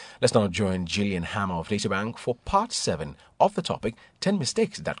you. Let's now join Gillian Hammer of DataBank for part 7 of the topic 10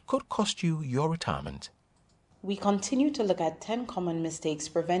 mistakes that could cost you your retirement. We continue to look at 10 common mistakes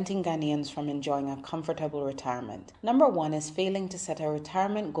preventing Ghanaians from enjoying a comfortable retirement. Number 1 is failing to set a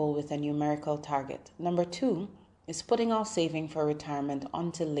retirement goal with a numerical target. Number 2 is putting off saving for retirement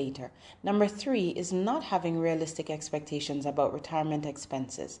until later. Number 3 is not having realistic expectations about retirement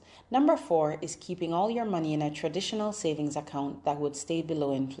expenses. Number 4 is keeping all your money in a traditional savings account that would stay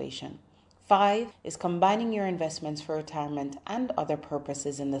below inflation. 5 is combining your investments for retirement and other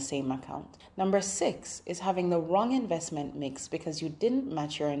purposes in the same account. Number 6 is having the wrong investment mix because you didn't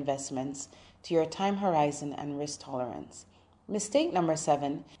match your investments to your time horizon and risk tolerance. Mistake number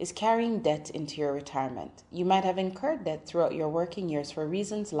 7 is carrying debt into your retirement. You might have incurred debt throughout your working years for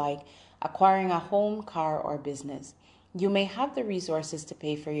reasons like acquiring a home, car, or business. You may have the resources to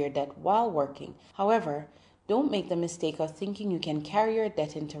pay for your debt while working. However, don't make the mistake of thinking you can carry your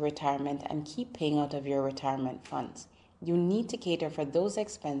debt into retirement and keep paying out of your retirement funds. You need to cater for those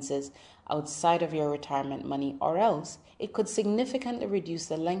expenses outside of your retirement money, or else it could significantly reduce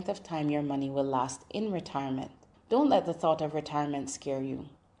the length of time your money will last in retirement. Don't let the thought of retirement scare you.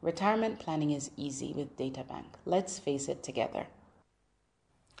 Retirement planning is easy with DataBank. Let's face it together.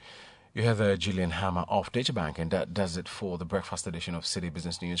 You have Gillian Hammer of DataBank, and that does it for the breakfast edition of City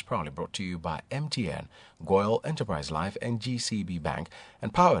Business News, proudly brought to you by MTN, Goyle Enterprise Life, and GCB Bank,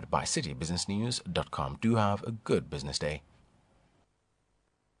 and powered by citybusinessnews.com. Do have a good business day.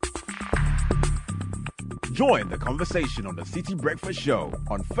 Join the conversation on the City Breakfast Show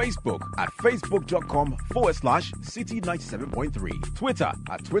on Facebook at facebook.com/City97.3, Twitter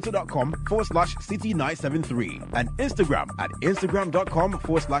at twitter.com/City973, and Instagram at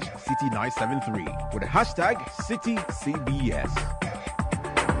instagram.com/City973 with the hashtag CityCBS.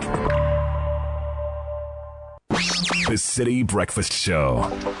 The City Breakfast Show.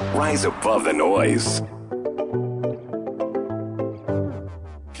 Rise above the noise.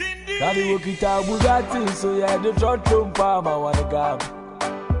 Daddy Wokita Bugatti, so yeah, the front room palm, I wanna go.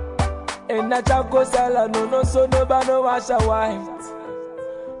 And that Chaco Sala, no, so nobody no wash a white.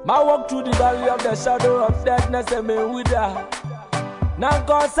 My walk through the valley of the shadow of darkness, and me with her. Now,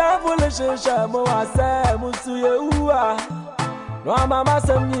 cause I'm foolish, Shamo, I say, Musuye, no, I'm a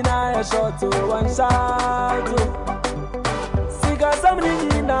Massamina, a short to one shot. Sika, somebody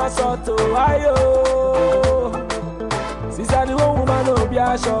in a short to Ayo.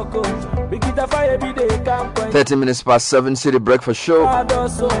 30 minutes past 7, City Breakfast Show.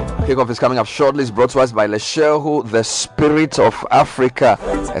 Kickoff is coming up shortly. It's brought to us by Leshehu, the spirit of Africa,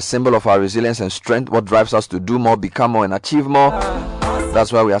 a symbol of our resilience and strength. What drives us to do more, become more, and achieve more.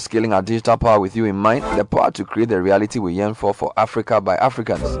 That's why we are scaling our digital power with you in mind. The power to create the reality we yearn for Africa by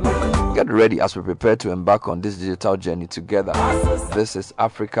Africans. Get ready as we prepare to embark on this digital journey together. This is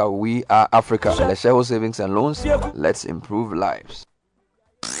Africa. We are Africa. Leshehu Savings and Loans. Let's improve lives.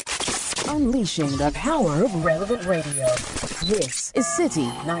 Unleashing the power of relevant radio. This is City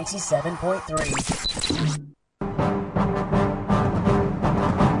 97.3.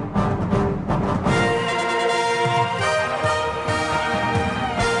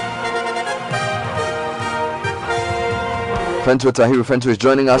 Fentu Tahiru Fentu is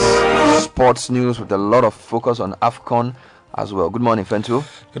joining us. Sports news with a lot of focus on AFCON as well. Good morning, Fentu.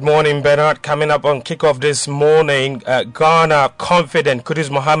 Good morning, Bernard. Coming up on kickoff this morning, Ghana confident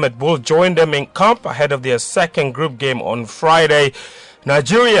Kudus Mohammed will join them in camp ahead of their second group game on Friday.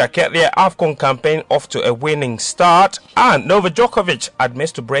 Nigeria get their AFCON campaign off to a winning start, and Novak Djokovic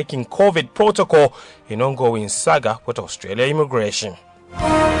admits to breaking COVID protocol in ongoing saga with Australia immigration.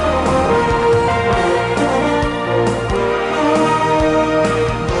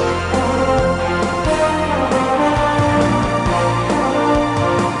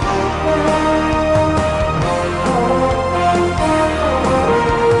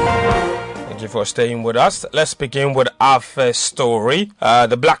 For staying with us. Let's begin with our first story.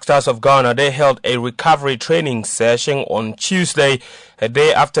 The Black Stars of Ghana, they held a recovery training session on Tuesday, a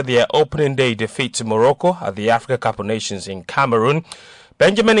day after their opening day defeat to Morocco at the Africa Cup of Nations in Cameroon.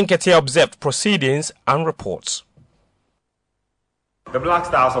 Benjamin Nketiah observed proceedings and reports. The Black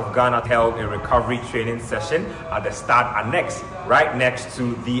Stars of Ghana held a recovery training session at the Stade Annex, right next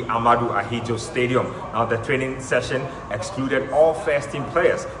to the Amadou Ahidjo Stadium. Now, the training session excluded all first-team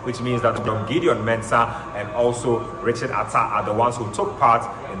players, which means that Gideon Mensah and also Richard Atta are the ones who took part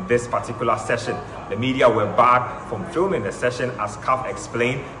in this particular session. The media were barred from filming the session, as CAF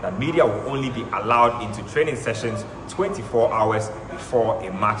explained that media will only be allowed into training sessions 24 hours before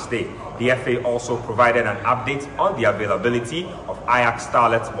a match day. The FA also provided an update on the availability of Ajax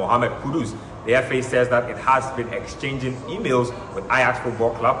starlet Mohamed Kudus. The FA says that it has been exchanging emails with Ajax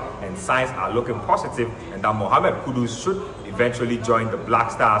Football Club and signs are looking positive, and that Mohamed Kudus should eventually join the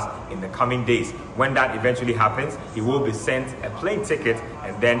Black Stars in the coming days. When that eventually happens, he will be sent a plane ticket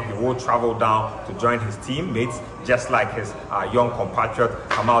and then he will travel down to join his teammates, just like his young compatriot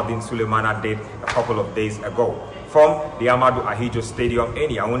Kamaldeen Sulemana did a couple of days ago. From the Amadou Ahidjo Stadium in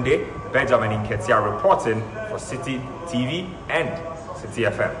Yaoundé, Benjamin Nketiah reporting for City TV and City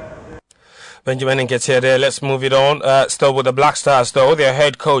FM. Benjamin Nketiah there. Let's move it on. Still with the Black Stars, though, their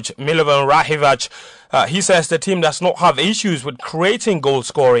head coach Milovan Rahivac, he says the team does not have issues with creating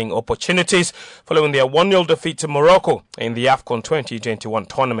goal-scoring opportunities following their 1-0 defeat to Morocco in the AFCON 2021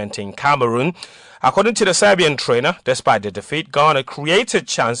 tournament in Cameroon. According to the Serbian trainer, despite the defeat, Ghana created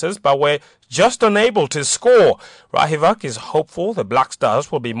chances but were just unable to score. Rahivac is hopeful the Black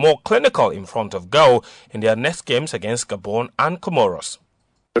Stars will be more clinical in front of goal in their next games against Gabon and Comoros.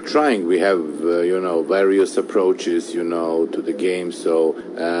 We're trying. We have, various approaches, to the game. So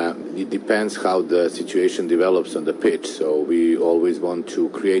it depends how the situation develops on the pitch. So we always want to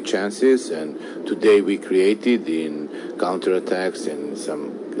create chances, and today we created in counterattacks and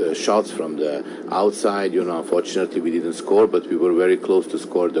some shots from the outside. Unfortunately we didn't score, but we were very close to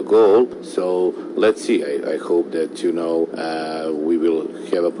score the goal. So let's see. I hope that we will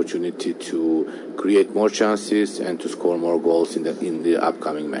have opportunity to create more chances and to score more goals in the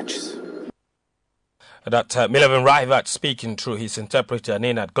upcoming matches. That Milovan Rahivac speaking through his interpreter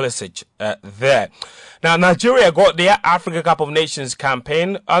Nenad Glisic there. Now, Nigeria got their Africa Cup of Nations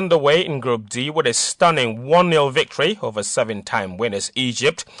campaign underway in Group D with a stunning 1-0 victory over 7-time winners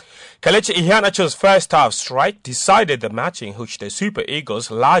Egypt. Kelechi Iheanacho's first half strike decided the match, in which the Super Eagles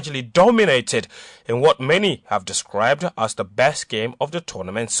largely dominated in what many have described as the best game of the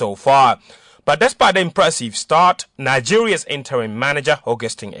tournament so far. But despite the impressive start, Nigeria's interim manager,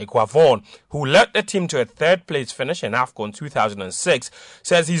 Augustine Eguavoen, who led the team to a third-place finish in AFCON 2006,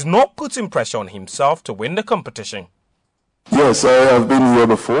 says he's not putting pressure on himself to win the competition. Yes, I have been here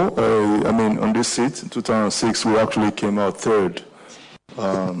before. On this seat, in 2006, we actually came out third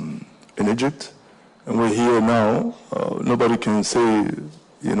in Egypt. And we're here now. Nobody can say,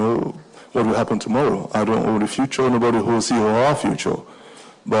 what will happen tomorrow. I don't own the future. Nobody will see our future.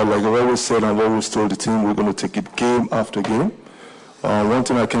 But like I've always said, I've always told the team, we're going to take it game after game. One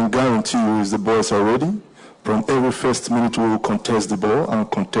thing I can guarantee you is the boys are ready. From every first minute, we will contest the ball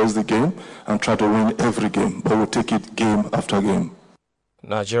and contest the game and try to win every game. But we'll take it game after game.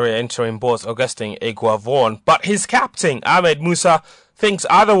 Nigeria interim boss Augustine Eguavoen, but his captain, Ahmed Musa, thinks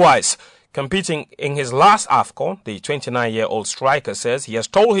otherwise. Competing in his last AFCON, the 29-year-old striker says he has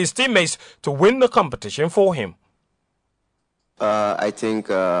told his teammates to win the competition for him. I think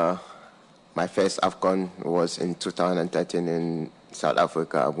my first AFCON was in 2013 in South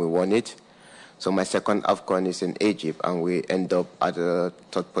Africa. We won it. So my second AFCON is in Egypt, and we end up at the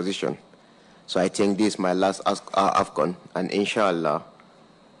third position. So I think this is my last AFCON, and inshallah,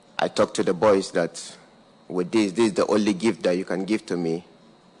 I talked to the boys that with this is the only gift that you can give to me,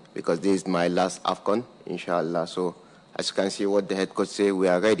 because this is my last AFCON, inshallah. So as you can see what the head coach say, we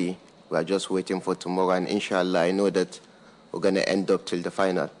are ready. We are just waiting for tomorrow, and inshallah, I know that we're going to end up till the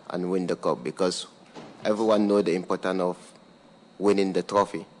final and win the cup, because everyone knows the importance of winning the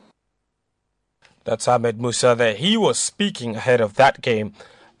trophy. That's Ahmed Musa there. He was speaking ahead of that game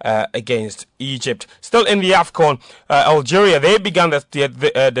against Egypt. Still in the AFCON, Algeria, they began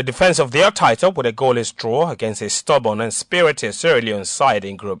the defense of their title with a goalless draw against a stubborn and spirited Sierra Leone side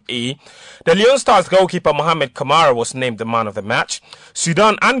in Group E. The Leone Stars goalkeeper Mohamed Kamara was named the man of the match.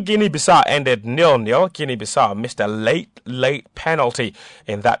 Sudan and Guinea-Bissau ended 0-0. Guinea-Bissau missed a late penalty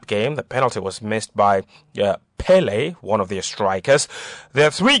in that game. The penalty was missed by Pele, one of their strikers. There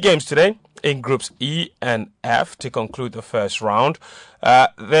are 3 games today in Groups E and F to conclude the first round.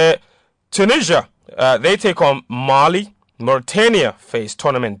 Tunisia, they take on Mali. Mauritania face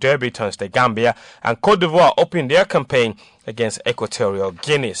tournament debutants the Gambia, and Cote d'Ivoire open their campaign against Equatorial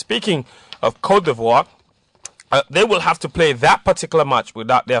Guinea. Speaking of Cote d'Ivoire, they will have to play that particular match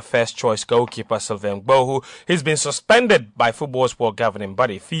without their first choice goalkeeper Sylvain Gbagbo. He's been suspended by football's world governing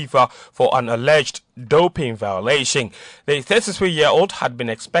body FIFA for an alleged doping violation. The 33-year-old had been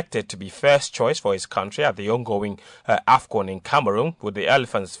expected to be first choice for his country at the ongoing AFCON in Cameroon, with the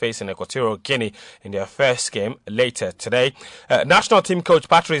Elephants facing Equatorial Guinea in their first game later today. National team coach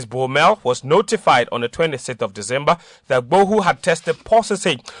Patrice Baumel was notified on the 26th of December that Gbagbo had tested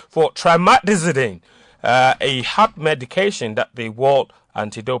positive for trimetazidine, a heart medication that the World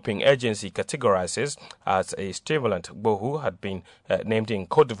Anti-Doping Agency categorizes as a stimulant. Gbagbo had been named in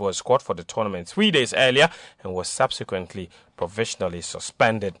Cote d'Ivoire squad for the tournament 3 days earlier and was subsequently provisionally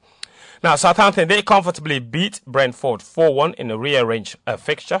suspended. Now, Southampton, they comfortably beat Brentford 4-1 in a rearranged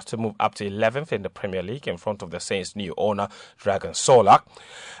fixture to move up to 11th in the Premier League in front of the Saints' new owner, Dragan Solak.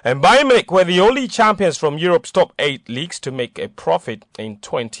 And Bayern Munich were the only champions from Europe's top 8 leagues to make a profit in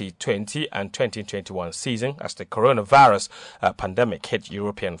 2020 and 2021 season as the coronavirus pandemic hit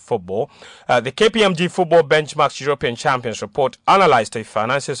European football. The KPMG Football Benchmark's European Champions Report analyzed the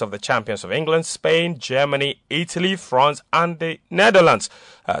finances of the champions of England, Spain, Germany, Italy, France, and the Netherlands.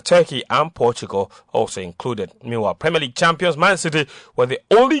 Turkey and Portugal also included. Meanwhile, Premier League champions Man City were the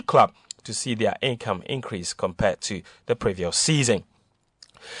only club to see their income increase compared to the previous season.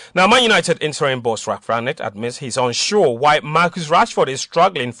 Now, Man United interim boss Ralf Rangnick admits he's unsure why Marcus Rashford is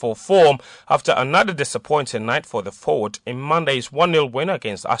struggling for form after another disappointing night for the forward in Monday's 1-0 win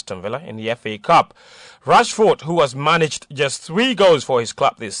against Aston Villa in the FA Cup. Rashford, who has managed just 3 goals for his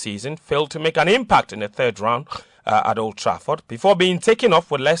club this season, failed to make an impact in the third round at Old Trafford before being taken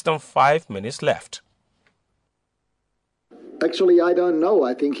off with less than 5 minutes left. Actually, I don't know.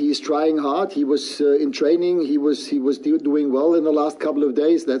 I think he's trying hard. He was in training. He was doing well in the last couple of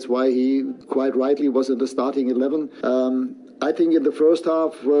days. That's why he quite rightly was in the starting 11. I think in the first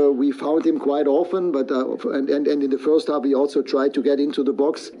half we found him quite often, but and in the first half he also tried to get into the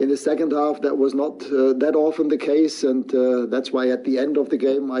box. In the second half that was not that often the case, and that's why at the end of the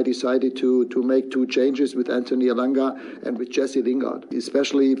game I decided to make 2 changes with Anthony Elanga and with Jesse Lingard.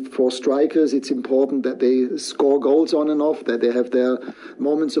 Especially for strikers, it's important that they score goals on and off, that they have their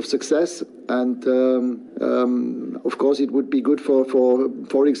moments of success, and of course it would be good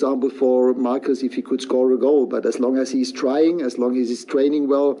for example for Marcus if he could score a goal, but as long as he's trying, as long as he's training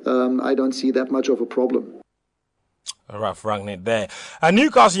well, I don't see that much of a problem. Ralph Rangnick there. A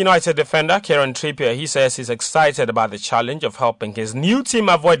Newcastle United defender, Kieran Trippier, he says he's excited about the challenge of helping his new team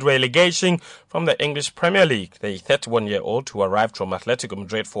avoid relegation from the English Premier League. The 31-year-old, who arrived from Atletico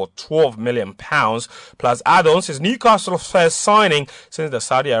Madrid for £12 million plus add-ons, is Newcastle's first signing since the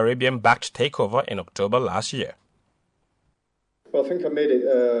Saudi Arabian-backed takeover in October last year. Well, I think I made it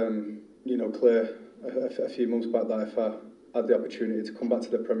clear a few months back that if I had the opportunity to come back to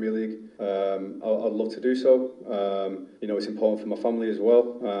the Premier League, I'd love to do so. It's important for my family as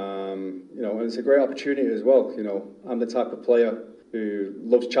well. And it's a great opportunity as well. I'm the type of player who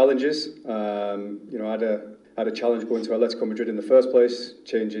loves challenges. I had a challenge going to Atletico Madrid in the first place,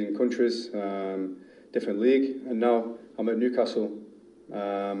 changing countries, different league, and now I'm at Newcastle.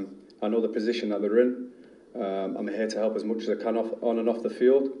 I know the position that they're in. I'm here to help as much as I can on and off the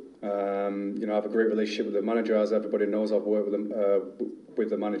field. I have a great relationship with the manager, as everybody knows. I've worked with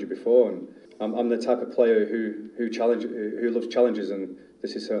the manager before, and I'm the type of player who loves challenges, and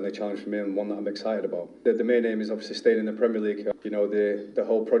this is certainly a challenge for me and one that I'm excited about. The main aim is obviously staying in the Premier League. The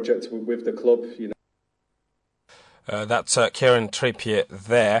whole project with the club. That's Kieran Trippier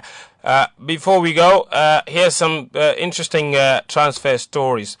there. Before we go, here's some interesting transfer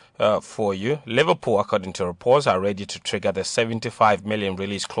stories for you. Liverpool, according to reports, are ready to trigger the 75 million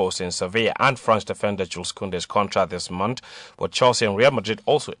release clause in Sevilla and French defender Jules Koundé's contract this month. But Chelsea and Real Madrid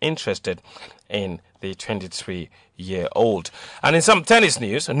also interested in the 23-year-old. And in some tennis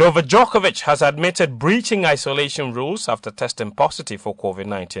news, Novak Djokovic has admitted breaching isolation rules after testing positive for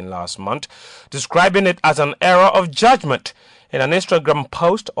COVID-19 last month, describing it as an error of judgment. In an Instagram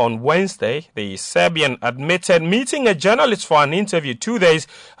post on Wednesday, the Serbian admitted meeting a journalist for an interview 2 days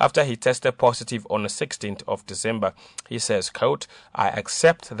after he tested positive on the 16th of December. He says, quote, "I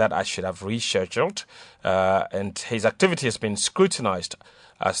accept that I should have rescheduled," and his activity has been scrutinized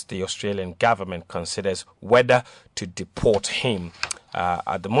as the Australian government considers whether to deport him.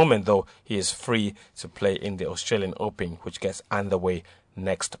 At the moment, though, he is free to play in the Australian Open, which gets underway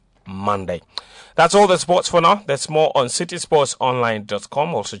next Monday. That's all the sports for now. There's more on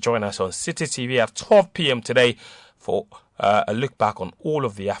citysportsonline.com. Also join us on City TV at 12 p.m. today for a look back on all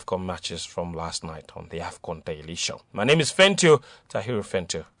of the AFCON matches from last night on the AFCON Daily Show. My name is Fentio, Tahiru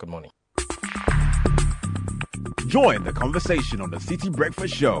Fentio. Good morning. Join the conversation on the City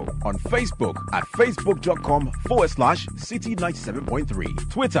Breakfast Show on Facebook at facebook.com/City97.3,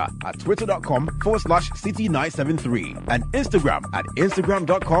 Twitter at twitter.com/City973, and Instagram at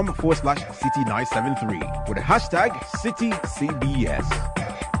instagram.com/City973 with the hashtag CityCBS.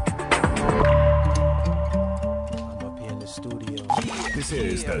 This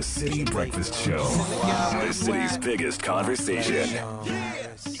is the City Breakfast Show, the city's biggest conversation.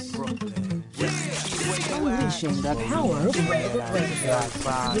 Unleashing the power of relevant radio.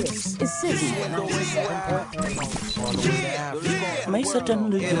 This is City 97.3. May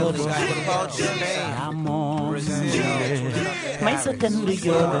certainly go to May certainly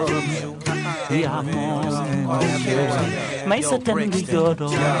go to May certainly go to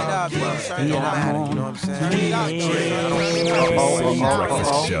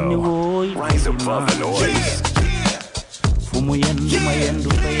Rise above the noise. Mayendo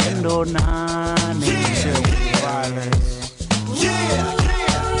nane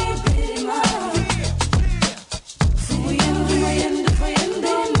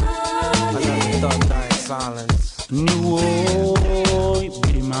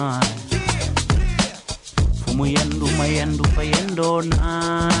Mayendo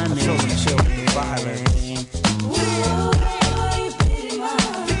nane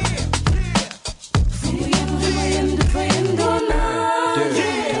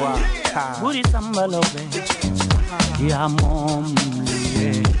Buri sambalobe, ya mom.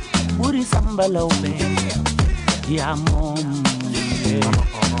 Buri sambalobe, ya mom.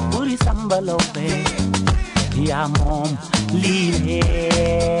 Buri sambalobe, ya mom. Lile.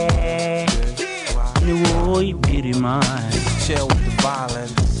 Chill with the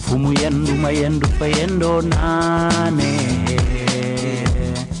violence.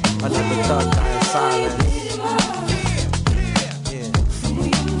 Another thug dying silent.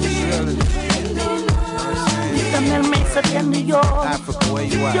 Africa, where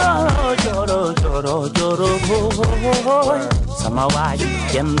you at? Samawati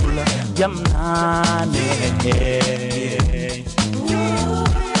Kendula Jamnane.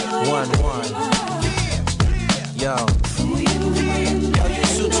 One. Yo, you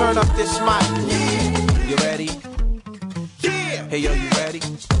should turn up this mic. You ready? Hey, yo, you ready?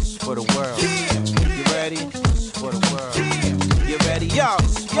 It's for the world. You ready? It's for the world. You ready? Yo,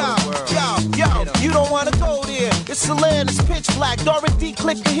 you don't wanna go there. It's the land, it's pitch black. Dorothy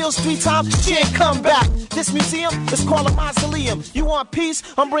clicked the Hill Street time, she ain't come back. This museum is called a mausoleum. You want peace?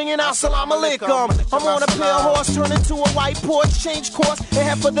 I'm bringing out salam alaikum. I'm on a pale horse, turn into a white Porsche, change course, and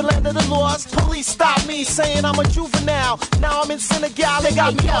head for the land of the laws. Police stop me, saying I'm a juvenile. Now I'm in Senegal, they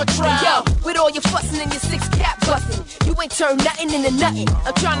got me on trial. Yo, with all your fussing and your 6-cap busting, you ain't turned nothing into nothing.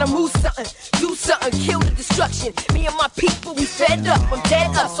 I'm trying to move something, do something, kill the destruction. Me and my people, we fed up, I'm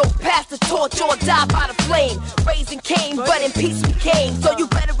dead up. So pass the torch or die by the flame. Raising Cain, but in peace we came. So you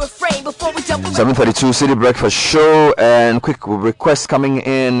better refrain before we jump around. 7:32 City Breakfast Show, and quick request coming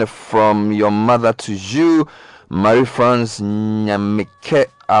in from your mother to you, Marie-France Nyamike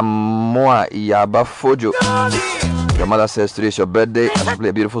Amoa Yaba Fojo. Your mother says today is your birthday. I should play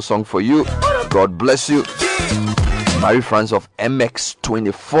a beautiful song for you. God bless you. Marie-France of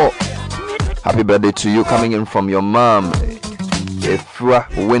MX24. Happy birthday to you, coming in from your mom, Efra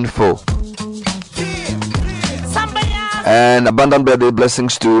Winfo. And abundant birthday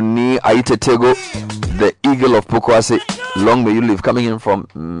blessings to Ni Aite Tego, the eagle of Pokwase. Long may you live, coming in from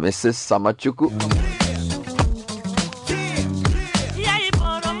Mrs. Samachuku.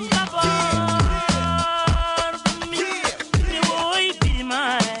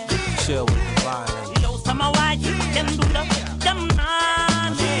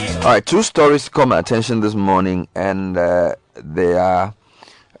 All right, two stories caught my attention this morning, and they are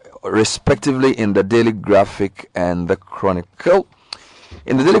respectively in the Daily Graphic and the Chronicle.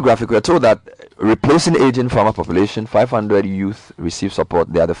 In the Daily Graphic, we are told that replacing aging farmer population, 500 youth receive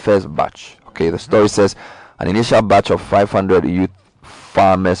support. They are the first batch. Okay, the story says an initial batch of 500 youth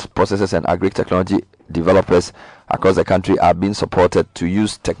farmers, processors, and agri-technology developers across the country are being supported to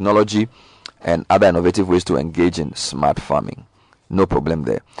use technology and other innovative ways to engage in smart farming. No problem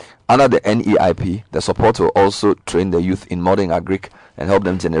there. Under the NEIP, the support will also train the youth in modern agric and help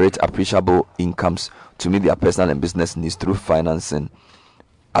them generate appreciable incomes to meet their personal and business needs through financing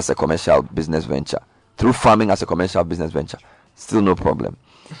as a commercial business venture, through farming as a commercial business venture. Still no problem.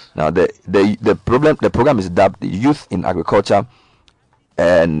 Now the program is dubbed the Youth in Agriculture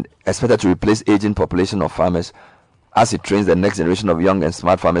and expected to replace aging population of farmers as it trains the next generation of young and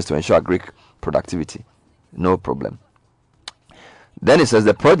smart farmers to ensure agric productivity. No problem. Then it says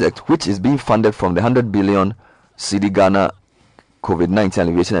the project, which is being funded from the 100 billion CD Ghana COVID-19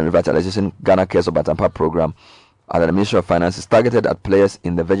 Alleviation and Revitalization Ghana Cares of Batampa program under the Ministry of Finance, is targeted at players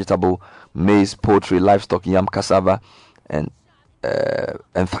in the vegetable, maize, poultry, livestock, yam, cassava, and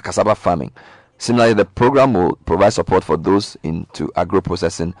cassava farming. Similarly, the program will provide support for those into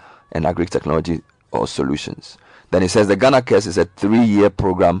agro-processing and agri-technology or solutions. Then it says the Ghana Cares is a 3-year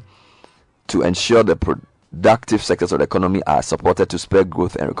program to ensure the productive sectors of the economy are supported to spur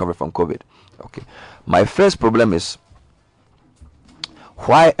growth and recovery from COVID. Okay. My first problem is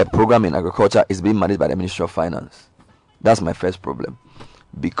why a program in agriculture is being managed by the Ministry of Finance. That's my first problem.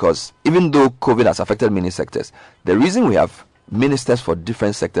 Because even though COVID has affected many sectors, the reason we have ministers for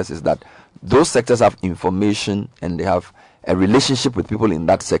different sectors is that those sectors have information and they have a relationship with people in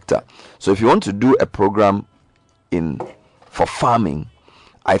that sector. So if you want to do a program for farming,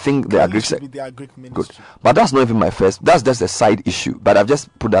 I think the agri sector. Good. But that's not even my first. That's just a side issue. But I've just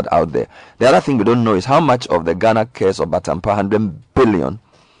put that out there. The other thing we don't know is how much of the Ghana Cares of Batampa 100 billion.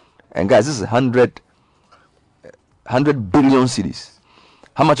 And guys, this is 100 billion cedis.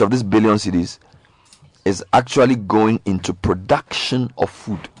 How much of this billion cedis is actually going into production of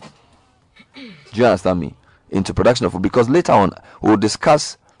food? Do you understand me? Into production of food. Because later on, we'll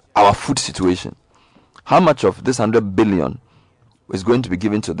discuss our food situation. How much of this 100 billion is going to be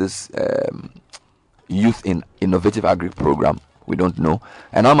given to this youth in innovative agri program? We don't know.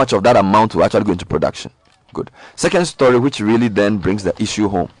 And how much of that amount will actually go into production? Good. Second story, which really then brings the issue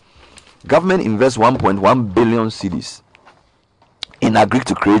home. Government invests 1.1 billion cedis in agri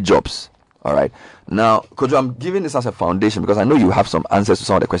to create jobs. All right. Now, Kojo, I'm giving this as a foundation because I know you have some answers to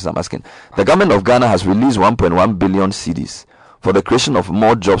some of the questions I'm asking. The government of Ghana has released 1.1 billion cedis for the creation of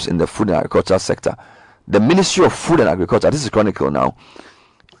more jobs in the food and agriculture sector. The Ministry of Food and Agriculture, this is Chronicle now,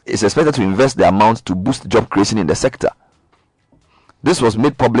 is expected to invest the amount to boost job creation in the sector. This was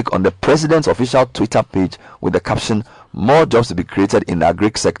made public on the President's official Twitter page with the caption, "More jobs to be created in the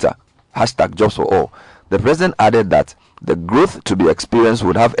agri sector. #jobs for all." The President added that the growth to be experienced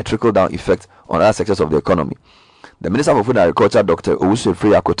would have a trickle-down effect on other sectors of the economy. The Minister for Food and Agriculture, Dr. Owusu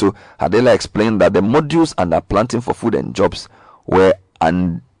Akoto, had earlier explained that the modules under Planting for Food and Jobs were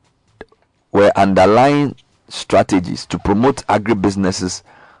underlying strategies to promote agribusinesses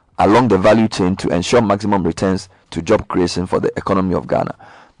along the value chain to ensure maximum returns to job creation for the economy of Ghana.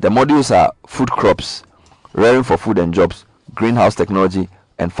 The modules are food crops, rearing for food and jobs, greenhouse technology,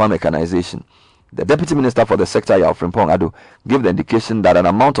 and farm mechanization. The Deputy Minister for the sector, Yaw Frimpong Ado, gave the indication that an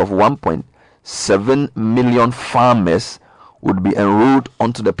amount of 1.7 million farmers would be enrolled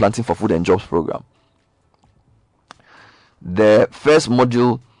onto the Planting for Food and Jobs program. The first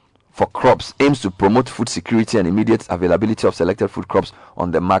module for crops aims to promote food security and immediate availability of selected food crops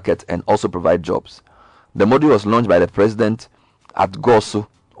on the market and also provide jobs. The module was launched by the President at Goso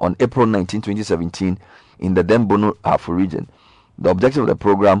on April 19, 2017 in the Dembono Afo region. The objective of the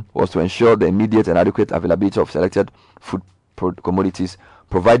program was to ensure the immediate and adequate availability of selected food commodities,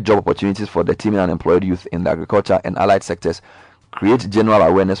 provide job opportunities for the teeming unemployed youth in the agriculture and allied sectors, create general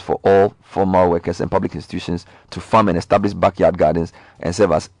awareness for all formal workers and public institutions to farm and establish backyard gardens and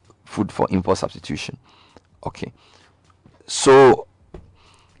serve as food for import substitution. Okay. So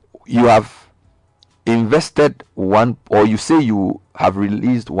you have invested you say you have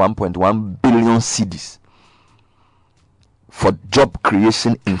released 1.1 billion cedis for job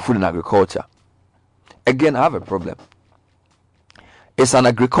creation in food and agriculture. Again, I have a problem. It's an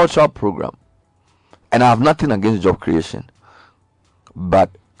agricultural program, and I have nothing against job creation. But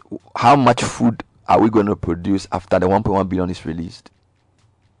how much food are we going to produce after the 1.1 billion is released?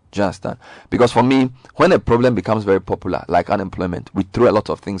 Do you understand? Because for me, when a problem becomes very popular, like unemployment, we throw a lot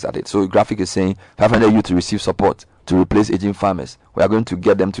of things at it. So graphic is saying 500 youth to receive support to replace aging farmers. We are going to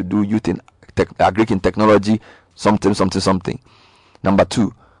get them to do youth in agri in technology, something. Number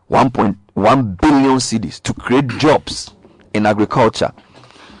 2, 1.1 billion cedis to create jobs in agriculture.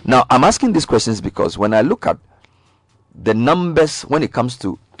 Now, I'm asking these questions because when I look at the numbers when it comes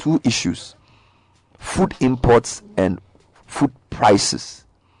to two issues, food imports and food prices,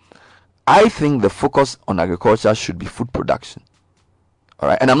 I think the focus on agriculture should be food production. All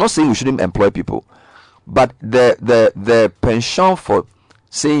right, and I'm not saying we shouldn't employ people, but the pension for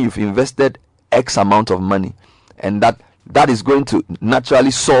saying you've invested X amount of money and that is going to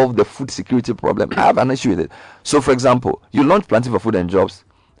naturally solve the food security problem, I have an issue with it. So, for example, you launched Planting for Food and Jobs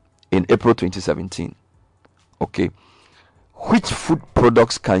in April 2017. Okay, which food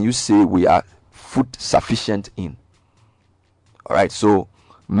products can you say we are food sufficient in? All right, so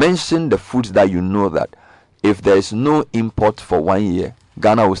mention the foods that you know that if there is no import for 1 year,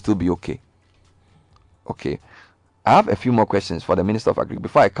 Ghana will still be okay. Okay, I have a few more questions for the Minister of Agriculture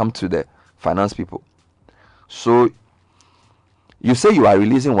before I come to the finance people. So you say you are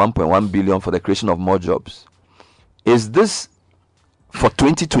releasing 1.1 billion for the creation of more jobs. Is this for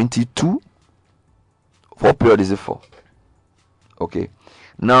 2022? What period is it for? Okay.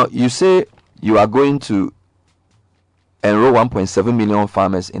 Now you say you are going to enroll 1.7 million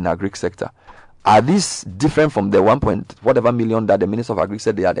farmers in the agri sector. Are these different from the 1 million that the Minister of Agri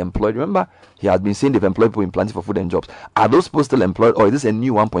said they had employed? Remember, he had been saying they've employed people in Planting for Food and Jobs. Are those people still employed, or is this a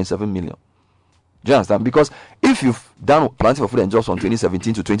new 1.7 million? Do you understand? Because if you've done Planting for Food and Jobs from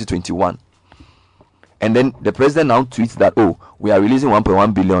 2017 to 2021, and then the President now tweets that, oh, we are releasing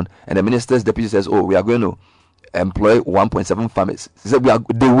 1.1 billion, and the Minister's deputy says, oh, we are going to employ 1.7 farmers. He said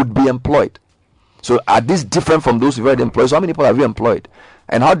they would be employed. So are these different from those who've already employed? So how many people have you employed?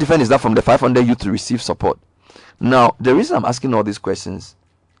 And how different is that from the 500 youth to receive support? Now, the reason I'm asking all these questions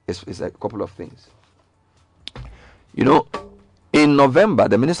is a couple of things. You know, in November,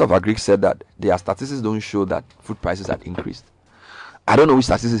 the Minister of Agri said that their statistics don't show that food prices had increased. I don't know which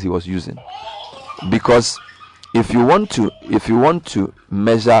statistics he was using, because if you want to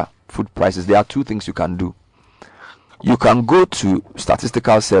measure food prices, there are two things you can do. You can go to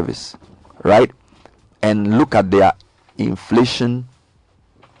Statistical Service, right, and look at their inflation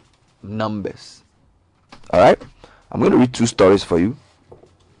numbers. All right, I'm going to read two stories for you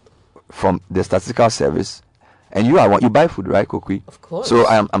from the Statistical Service. And you buy food, right, Kokui? Of course. So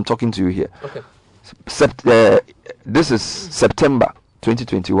I'm talking to you here. Okay. This is September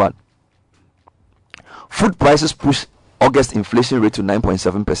 2021. Food prices push August inflation rate to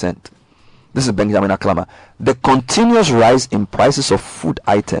 9.7%. This is Benjamin Aklama. The continuous rise in prices of food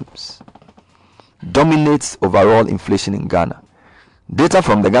items dominates overall inflation in Ghana. Data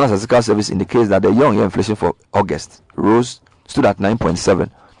from the Ghana Statistical Service indicates that the year-on-year inflation for August stood at 9.7.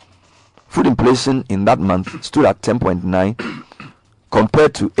 Food inflation in that month stood at 10.9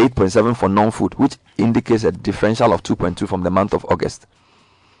 compared to 8.7 for non-food, which indicates a differential of 2.2 from the month of August.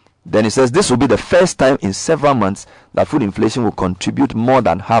 Then it says this will be the first time in several months that food inflation will contribute more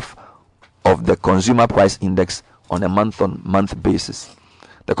than half of the consumer price index on a month-on-month basis.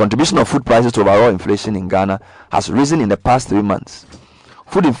 The contribution of food prices to overall inflation in Ghana has risen in the past 3 months.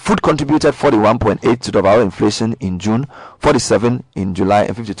 Food contributed 41.8 to the overall inflation in June, 47 in July,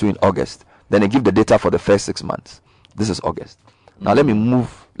 and 52 in August. Then they give the data for the first 6 months. This is August. Now let me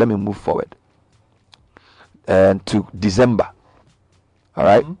move forward to December. All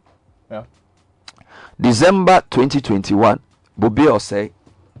right. Yeah. December 2021. Bobio say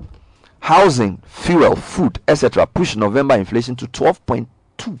housing, fuel, food, etc. push November inflation to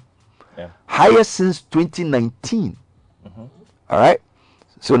 12.2, highest since 2019. All right.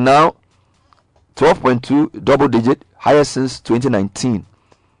 So now 12.2, double digit, highest since 2019.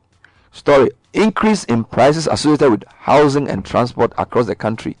 Story: increase in prices associated with housing and transport across the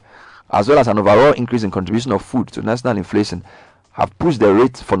country, as well as an overall increase in contribution of food to national inflation, have pushed the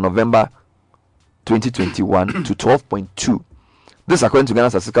rate for November 2021 to 12.2. This, according to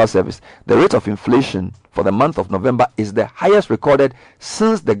Ghana Statistical Service. The rate of inflation for the month of November is the highest recorded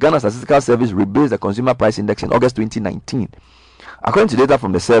since the Ghana Statistical Service rebased the Consumer Price Index in August 2019. According to data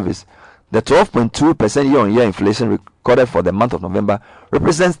from the service, the 12.2% year-on-year inflation recorded for the month of November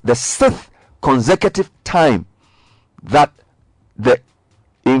represents the 6th consecutive time that the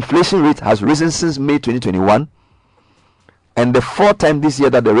inflation rate has risen since May 2021, and the 4th time this year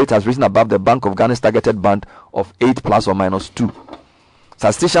that the rate has risen above the Bank of Ghana's targeted band of 8 plus or minus 2.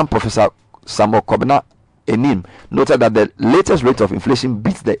 Statistician Professor Samuel Kobina Enim noted that the latest rate of inflation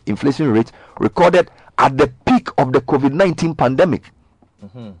beats the inflation rate recorded at the peak of the COVID-19 pandemic.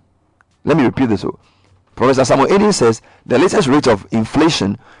 Let me repeat this. Professor Samuel Enim says the latest rate of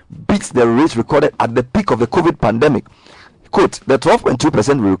inflation beats the rate recorded at the peak of the COVID pandemic. Quote, the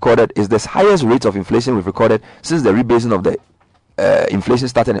 12.2% we recorded is the highest rate of inflation we've recorded since the rebasing of the inflation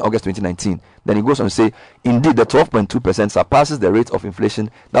started in August 2019. Then he goes on to say, indeed, the 12.2% surpasses the rate of inflation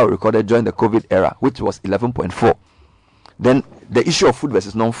that we recorded during the COVID era, which was 11.4. Then the issue of food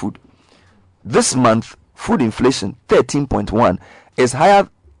versus non-food. This month, food inflation, 13.1, is higher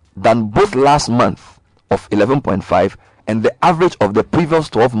than both last month of 11.5 and the average of the previous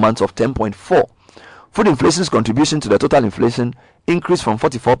 12 months of 10.4. Food inflation's contribution to the total inflation increased from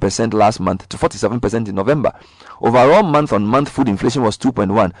 44% last month to 47% in November. Overall month-on-month food inflation was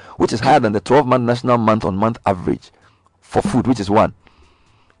 2.1, which is higher than the 12-month national month-on-month average for food, which is 1.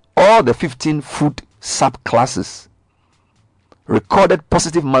 All the 15 food subclasses recorded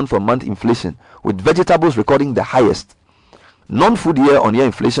positive month-on-month inflation, with vegetables recording the highest. Non-food year-on-year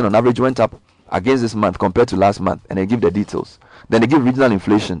inflation on average went up against this month compared to last month, and they give the details. Then they give regional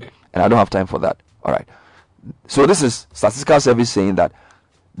inflation, and I don't have time for that. All right. So this is Statistical Service saying that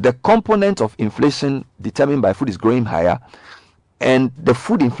the component of inflation determined by food is growing higher, and the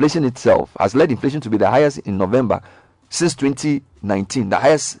food inflation itself has led inflation to be the highest in November since 2019, the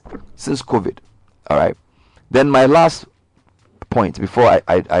highest since COVID. All right. Then my last point before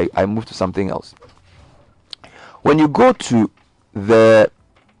I move to something else. When you go to the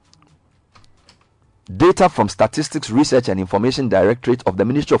data from Statistics Research and Information Directorate of the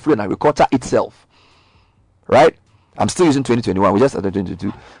Ministry of Food and Agriculture itself, right? I'm still using 2021. We just started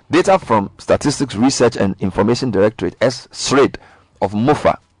 2022. Data from Statistics Research and Information Directorate (SRID) of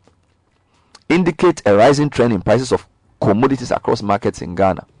MOFA indicate a rising trend in prices of commodities across markets in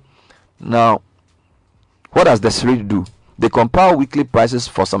Ghana. Now, what does the SRID do? They compile weekly prices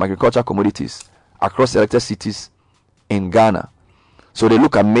for some agricultural commodities across selected cities in Ghana. So they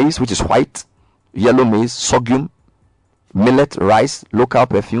look at maize, which is white, yellow maize, sorghum, millet, rice, local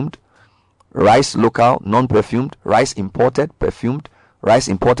perfumed, rice local, non-perfumed, rice imported, perfumed, rice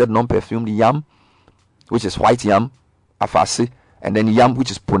imported, non-perfumed, yam, which is white yam, afasi, and then yam,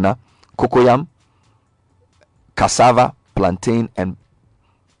 which is puna, cocoyam, cassava, plantain, and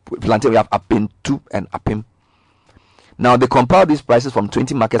plantain we have apintu and apim. Now they compile these prices from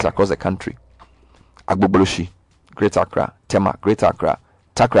 20 markets across the country: Agboboloshi, Greater Accra; Tema, Greater Accra;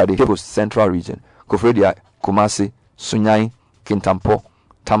 Takrady, Cape Coast Central Region; Kofredia, Kumasi, Sunyani, Kintampo,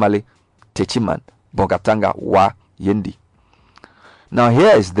 Tamale, Techiman, Bogatanga, Wa, Yendi. Now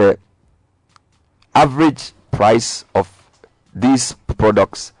here is the average price of these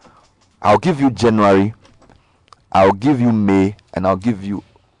products. I'll give you January, I'll give you May, and I'll give you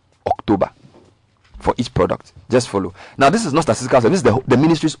October for each product. Just follow. Now this is not statistical, this is the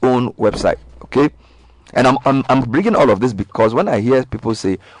ministry's own website. Okay, And I'm bringing all of this because when I hear people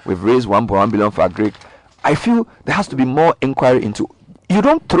say we've raised 1.1 billion for agri, I feel there has to be more inquiry into. You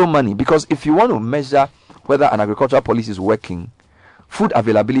don't throw money, because if you want to measure whether an agricultural policy is working, food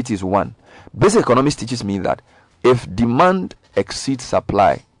availability is one. Basic economics teaches me that if demand exceeds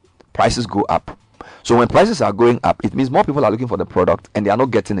supply, prices go up. So when prices are going up, it means more people are looking for the product and they are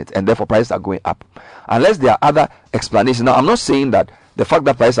not getting it, and therefore prices are going up. Unless there are other explanations. Now, I'm not saying that the fact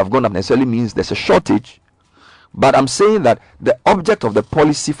that prices have gone up necessarily means there's a shortage, but I'm saying that the object of the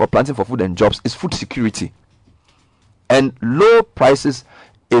policy for planting for food and jobs is food security. And low prices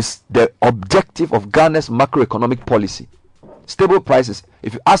is the objective of Ghana's macroeconomic policy. Stable prices.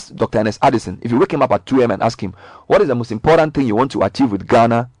 If you ask Dr. Ernest Addison, if you wake him up at 2 a.m. and ask him, what is the most important thing you want to achieve with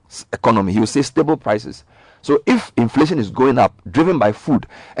Ghana's economy? He will say stable prices. So if inflation is going up, driven by food,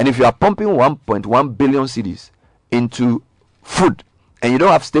 and if you are pumping 1.1 billion cedis into food, and you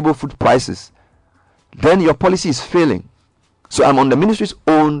don't have stable food prices, then your policy is failing. So I'm on the ministry's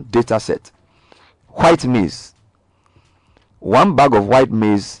own data set. White maize. 1 bag of white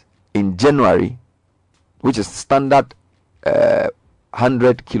maize in January, which is standard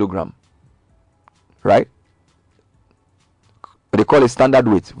 100 kilogram, right? They call it standard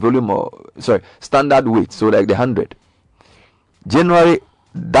weight, standard weight. So like the 100. January,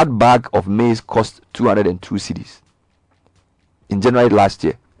 that bag of maize cost 202 cedis. In January last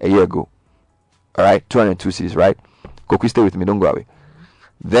year, a year ago. All right, 202 cedis, right? Koku, stay with me, don't go away.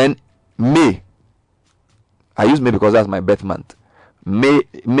 Then May, I use May because that's my birth month. May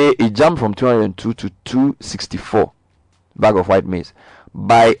it jumped from 202 to 264 bag of white maize.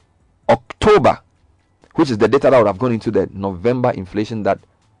 By October, which is the data that would have gone into the November inflation that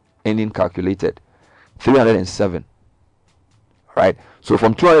ending calculated, 307. Right? So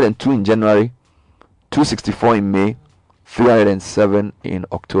from 202 in January, 264 in May, 307 in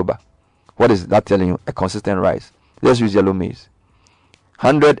October. What is that telling you? A consistent rise. Let's use yellow maize.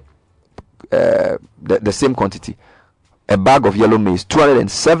 100, the same quantity. A bag of yellow maize,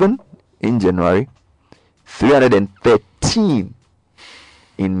 207 in January, 313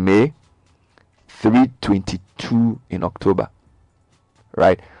 in May, 322 in October.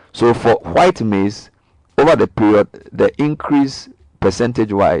 Right? So for white maize, over the period, the increase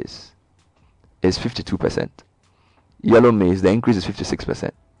percentage-wise is 52%. Yellow maize, the increase is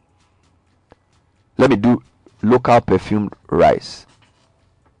 56%. Let me do local perfumed rice.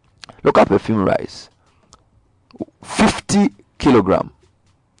 Local perfumed rice, 50 kilogram.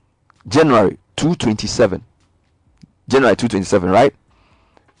 January 227. January 227, right?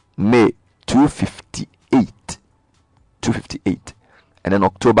 May 258. 258. And then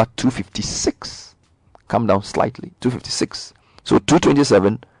October 256. Come down slightly. 256. So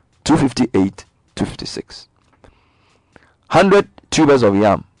 227, 258, 256. 100 tubers of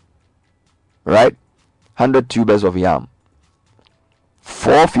yam. Right? 100 tubers of yam.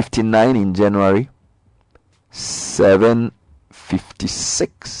 459 in January.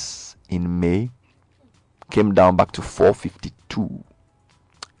 756 in May. Came down back to 452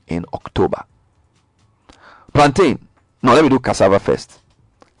 in October. Plantain. No, let me do cassava first.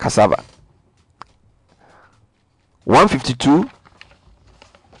 Cassava. 152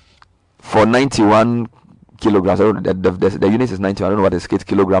 for 91 kilograms. The unit is 91. I don't know what it's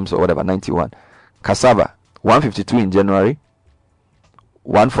kilograms or whatever. 91. Cassava. 152 in January.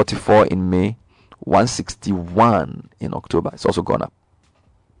 144 in May. 161 in October. It's also gone up.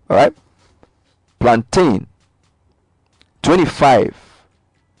 All right. Plantain. 25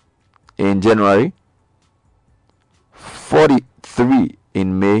 in January. 43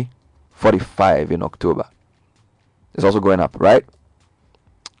 in May. 45 in October. It's also going up, right?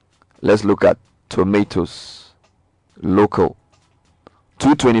 Let's look at tomatoes. Local.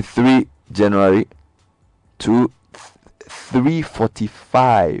 223 January to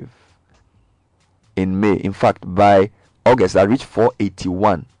 345 in May. In fact, by August, I reached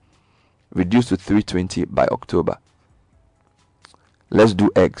 481, reduced to 320 by October. Let's do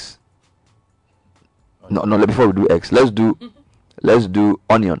eggs. No, before we do eggs, let's do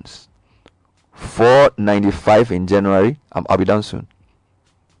onions. 495 in January. I'll be done soon.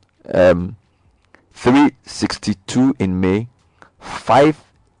 362 in May.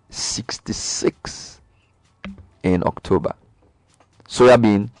 566 in October. Soya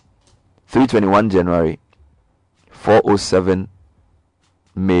bean. 321 January. 407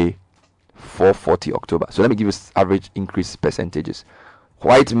 May. 440 October. So let me give you average increase percentages.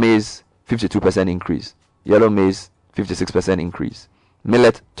 White maize, 52% increase. Yellow maize, 56% increase.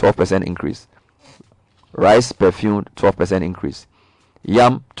 Millet, 12% increase. Rice perfumed, 12% increase.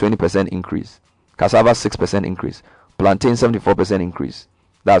 Yam, 20% increase. Cassava, 6% increase. Plantain, 74% increase.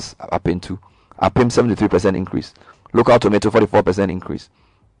 That's up into Apim 73% increase. Local tomato 44% increase.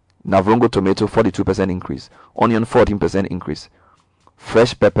 Navrongo tomato 42% increase. Onion 14% increase.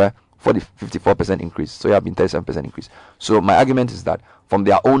 Fresh pepper 54% increase. Soya bean 37% increase. So my argument is that from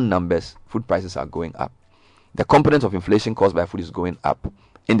their own numbers, food prices are going up. The component of inflation caused by food is going up.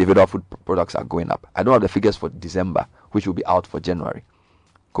 Individual food products are going up. I don't have the figures for December, which will be out for January.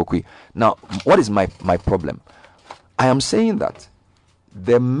 Kokui. Now, what is my problem? I am saying that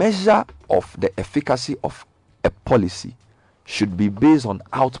the measure of the efficacy of a policy should be based on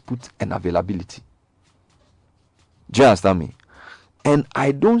output and availability. Do you understand me? And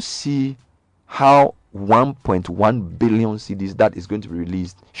I don't see how 1.1 billion cedis that is going to be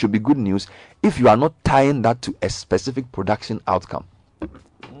released should be good news if you are not tying that to a specific production outcome.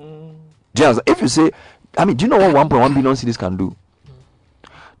 Do you understand? If you say, do you know what 1.1 billion cedis can do?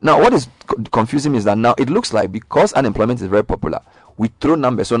 Now, what is confusing me is that now it looks like because unemployment is very popular, we throw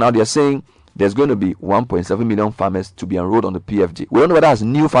numbers. So now they're saying there's going to be 1.7 million farmers to be enrolled on the PFG. We don't know whether that's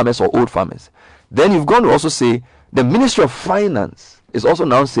new farmers or old farmers. Then you've gone to also say the Ministry of Finance is also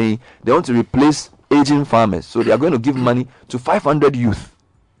now saying they want to replace aging farmers. So they are going to give money to 500 youth.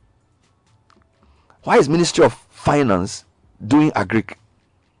 Why is Ministry of Finance doing agric?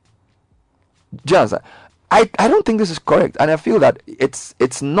 Just, I don't think this is correct, and I feel that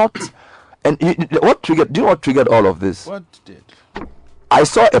it's not. And what triggered? Do you know what triggered all of this? What did? I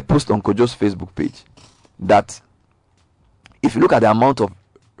saw a post on Kojo's Facebook page that if you look at the amount of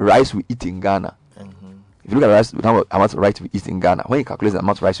rice we eat in Ghana, if you look at the amount of rice we eat in Ghana, when you calculate the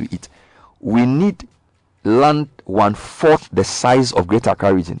amount of rice we eat, we need land 1/4 the size of Greater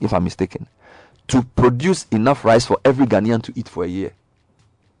Accra region, if I'm mistaken, to produce enough rice for every Ghanaian to eat for a year.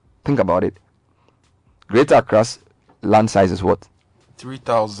 Think about it. Greater Accra's land size is what?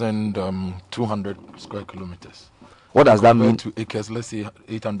 3,200 square kilometers. What does that mean? To acres, let's say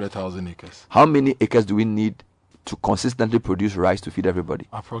 800,000 acres. How many acres do we need to consistently produce rice to feed everybody?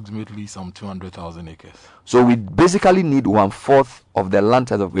 Approximately some 200,000 acres. So we basically need 1/4 of the land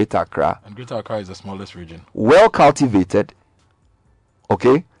size of Greater Accra. And Greater Accra is the smallest region. Well cultivated,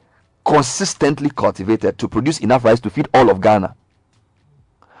 okay, consistently cultivated to produce enough rice to feed all of Ghana.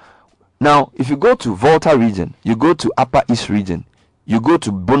 Now, if you go to Volta region, you go to Upper East region, you go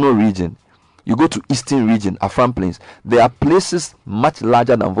to Bono region, you go to Eastern region, Afram Plains, there are places much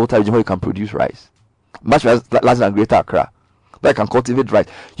larger than Volta region where you can produce rice. Much larger than Greater Accra, where you can cultivate rice.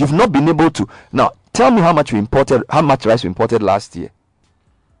 You've not been able to. Now, tell me how much rice we imported last year.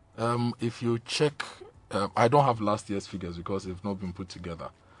 If you check, I don't have last year's figures because they've not been put together.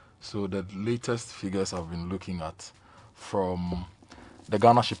 So the latest figures I've been looking at from the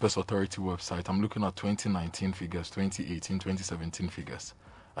Ghana Shippers Authority website, I'm looking at 2019 figures, 2018, 2017 figures.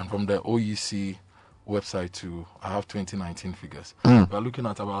 And from the OEC website too, I have 2019 figures. We're looking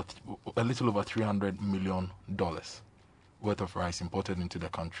at about a little over $300 million worth of rice imported into the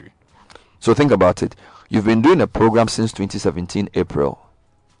country. So think about it. You've been doing a program since 2017 April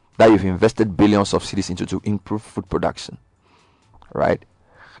that you've invested billions of cedis into to improve food production, right?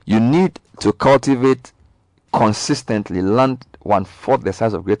 You need to cultivate consistently land 1/4 the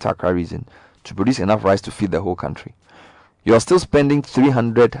size of Greater Accra region to produce enough rice to feed the whole country. You're still spending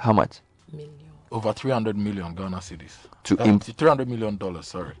 300, how much? Over 300 million Ghana cedis. $300 million,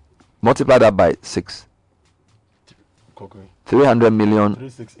 sorry. Multiply that by 6. 300 million.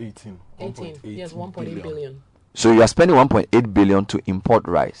 3618. 18. Yes, 1.8 billion. So you are spending 1.8 billion to import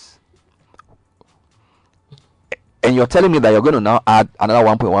rice. And you're telling me that you're going to now add another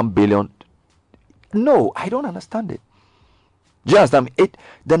 1.1 billion. No, I don't understand it. Do you understand me?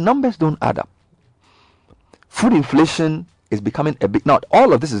 The numbers don't add up. Food inflation is becoming a bit. Now,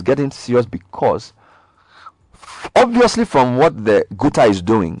 all of this is getting serious because, obviously, from what the Guta is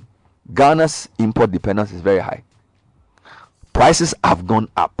doing, Ghana's import dependence is very high. Prices have gone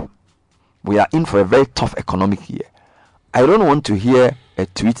up. We are in for a very tough economic year. I don't want to hear a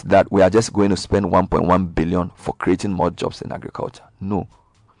tweet that we are just going to spend 1.1 billion for creating more jobs in agriculture. No.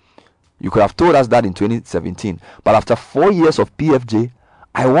 You could have told us that in 2017. But after 4 years of PFJ,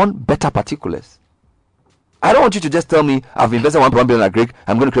 I want better particulars. I don't want you to just tell me I've invested 1.1 billion in agric,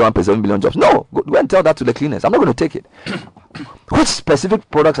 I'm going to create 1.7 billion jobs. No, go and tell that to the cleaners. I'm not going to take it. Which specific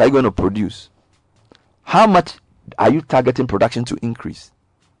products are you going to produce? How much are you targeting production to increase?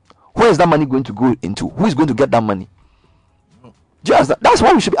 Where is that money going to go into? Who is going to get that money? That's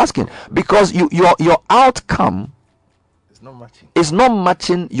what we should be asking. Because your outcome is not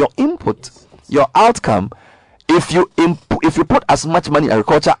matching your input. Your outcome, if you put as much money in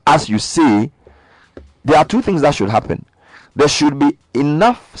agriculture as you say, there are two things that should happen. There should be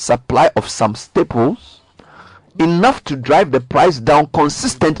enough supply of some staples, enough to drive the price down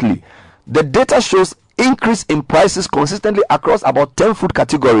consistently. the data shows increase in prices consistently across about 10 food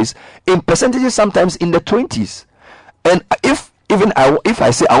categories, in percentages sometimes in the 20s. And if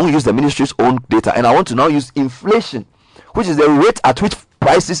I say I won't use the ministry's own data and I want to now use inflation, which is the rate at which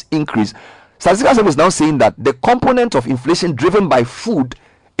prices increase, Statistical Service is now saying that the component of inflation driven by food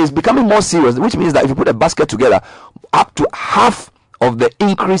is becoming more serious, which means that if you put a basket together, up to half of the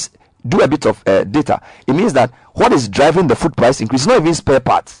increase, do a bit of data, it means that what is driving the food price increase is not even spare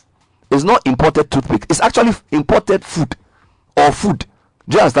parts. It's not imported toothpick. It's actually imported food or food.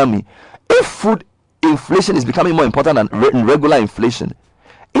 Do you understand me? If food inflation is becoming more important than regular inflation,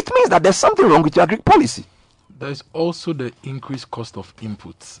 it means that there's something wrong with your agri policy. There's also the increased cost of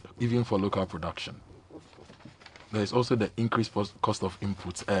inputs, even for local production. There's also the increased cost of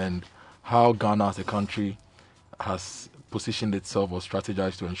inputs and how Ghana as a country has positioned itself or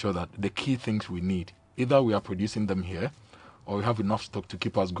strategized to ensure that the key things we need, either we are producing them here or we have enough stock to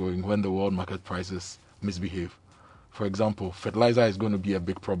keep us going when the world market prices misbehave. For example, fertilizer is going to be a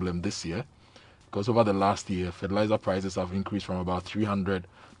big problem this year because over the last year, fertilizer prices have increased from about $300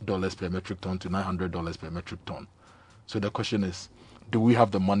 per metric ton to $900 per metric ton. So the question is, do we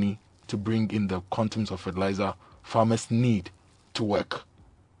have the money to bring in the quantums of fertilizer farmers need to work?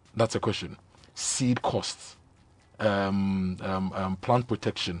 That's a question. Seed costs, plant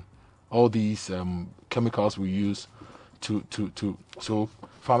protection, all these chemicals we use to so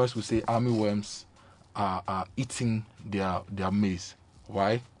farmers will say armyworms are eating their maize.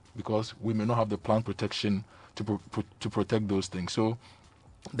 Why? Because we may not have the plant protection to protect those things. So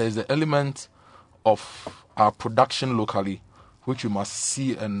there's the element of our production locally, which we must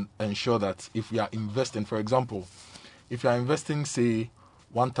see and ensure that if we are investing, for example, if you are investing, say,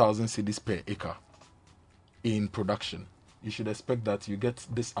 1,000 cedis per acre in production, you should expect that you get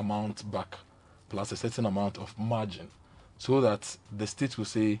this amount back plus a certain amount of margin, so that the state will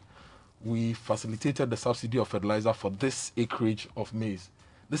say, we facilitated the subsidy of fertilizer for this acreage of maize.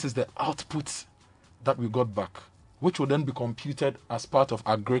 This is the output that we got back, which will then be computed as part of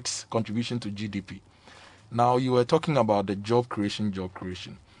Agric's contribution to GDP. Now, you were talking about the job creation.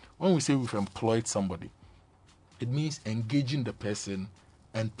 When we say we've employed somebody, it means engaging the person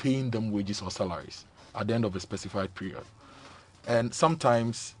and paying them wages or salaries at the end of a specified period. And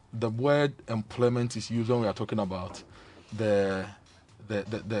sometimes the word employment is used when we are talking about the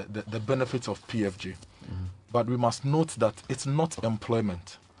benefits of PFJ. Mm-hmm. But we must note that it's not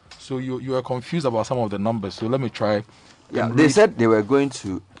employment. So you are confused about some of the numbers. So let me try. Yeah, they said they were going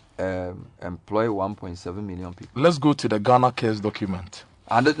to employ 1.7 million people. Let's go to the Ghana Cares document.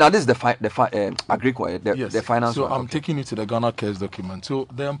 And now this is the finance. So one. I'm taking you to the Ghana Cares document. So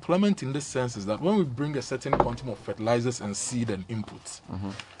the employment in this sense is that when we bring a certain quantum of fertilizers and seed and inputs,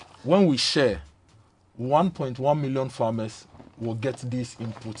 when we share, 1.1 million farmers will get these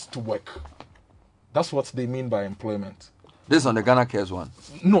inputs to work. That's what they mean by employment. This is on the Ghana Cares one?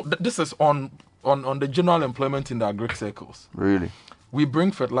 No, this is on the general employment in the agri circles. Really? We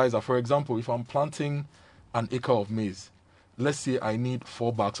bring fertilizer. For example, if I'm planting an acre of maize, let's say I need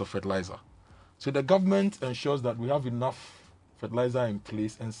 4 bags of fertilizer. So the government ensures that we have enough fertilizer in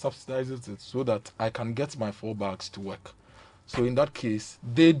place and subsidizes it so that I can get my 4 bags to work. So in that case,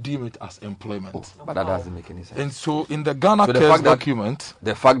 they deem it as employment. Oh, but that doesn't make any sense. And so in the Ghana Cares document...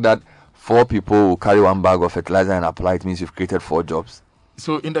 The fact that 4 people will carry 1 bag of fertilizer and apply it means you've created 4 jobs.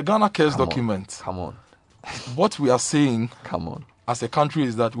 So in the Ghana Cares document... Come on. What we are saying as a country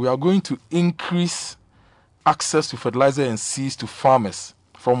is that we are going to increase access to fertilizer and seeds to farmers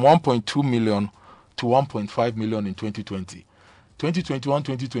from 1.2 million to 1.5 million in 2020. 2021,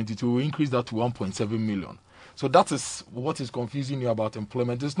 2022, we increase that to 1.7 million. So that is what is confusing you about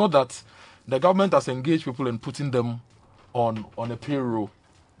employment. It's not that the government has engaged people and putting them on a payroll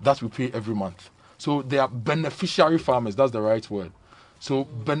that we pay every month. So they are beneficiary farmers, that's the right word. So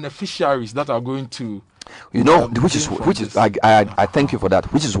beneficiaries that are going to... You know, which is I thank you for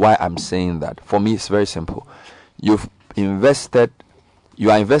that, which is why I'm saying that. For me, it's very simple. You are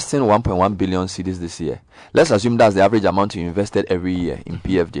investing 1.1 billion cedis this year. Let's assume that's the average amount you invested every year in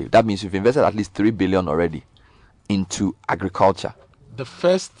PFJ. That means you've invested at least 3 billion already into agriculture. The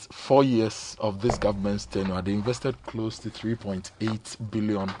first 4 years of this government's tenure, they invested close to 3.8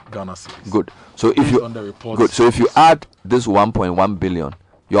 billion Ghana cedis. Good. So if you add this 1.1 billion,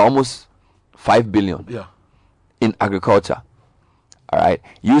 you're almost 5 billion in agriculture. All right.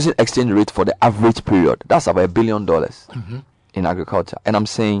 Using exchange rate for the average period, that's about $1 billion in agriculture. And I'm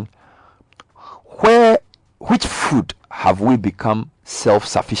saying, which food have we become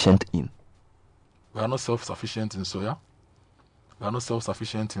self-sufficient in? We are not self-sufficient in soya. We are not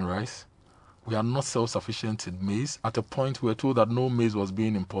self-sufficient in rice. we are not self-sufficient in maize. At a point, we were told that no maize was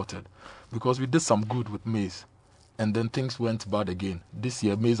being imported because we did some good with maize. And then things went bad again. This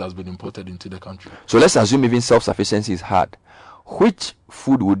year, maize has been imported into the country. So let's assume even self-sufficiency is hard. Which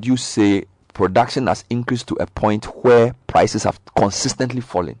food would you say production has increased to a point where prices have consistently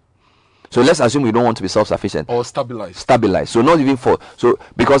fallen? So let's assume we don't want to be self-sufficient. Or stabilized. Stabilized. So not even for... So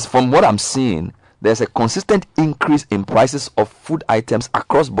because from what I'm seeing, there's a consistent increase in prices of food items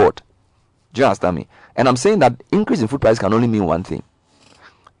across board. Do you understand me? And I'm saying that increase in food prices can only mean one thing.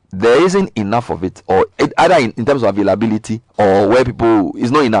 There isn't enough of it, or either in terms of availability or where people is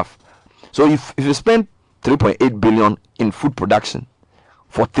not enough. So if you spend 3.8 billion in food production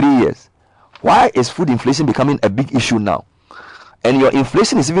for 3 years, why is food inflation becoming a big issue now? And your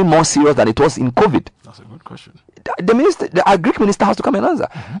inflation is even more serious than it was in COVID. That's a good question. The Agric minister has to come and answer.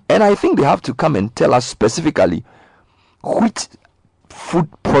 Mm-hmm. And I think they have to come and tell us specifically which food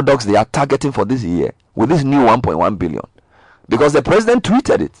products they are targeting for this year with this new 1.1 billion. Because the president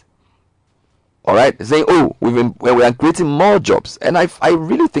tweeted it, all right, saying, "Oh, we are creating more jobs." And I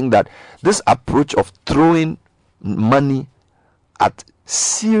really think that this approach of throwing money at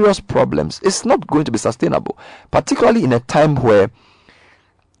serious problems is not going to be sustainable, particularly in a time where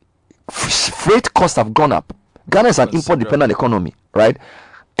freight costs have gone up. Ghana is an import-dependent economy, right?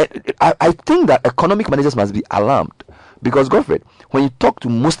 I think that economic managers must be alarmed. Because, Godfred, when you talk to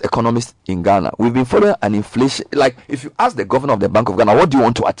most economists in Ghana, we've been following an inflation. Like, if you ask the governor of the Bank of Ghana, what do you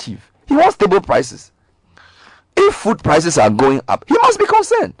want to achieve? He wants stable prices. If food prices are going up, he must be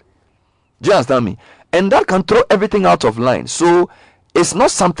concerned. Do you understand me? And that can throw everything out of line. So, it's not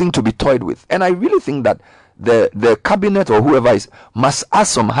something to be toyed with. And I really think that the cabinet or whoever is must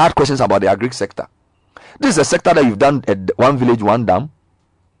ask some hard questions about the agri sector. This is a sector that you've done one village, one dam.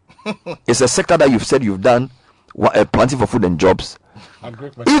 It's a sector that you've said you've done planting for food and jobs.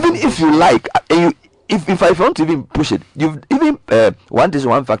 Even if you like, if I want to even push it, you've even one dish,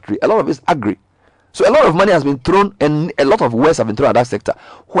 one factory. A lot of it's agri, so a lot of money has been thrown and a lot of waste have been thrown at that sector.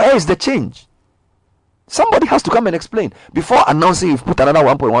 Where is the change? Somebody has to come and explain before announcing you've put another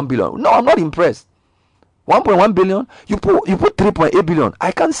 1.1 billion. No, I'm not impressed. 1.1 billion. You put 3.8 billion.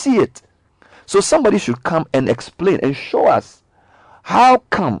 I can't see it. So somebody should come and explain and show us how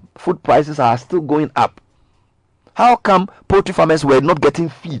come food prices are still going up. How come poultry farmers were not getting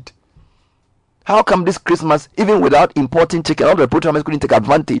feed? How come this Christmas, even without importing chicken, all the poultry farmers couldn't take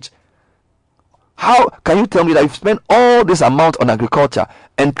advantage? How can you tell me that you've spent all this amount on agriculture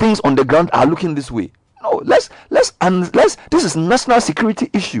and things on the ground are looking this way? No, let's this is national security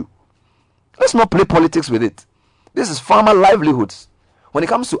issue. Let's not play politics with it. This is farmer livelihoods. When it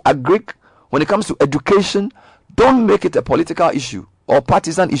comes to agric, when it comes to education, don't make it a political issue or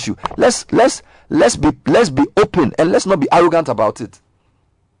partisan issue. Let's be open and let's not be arrogant about it.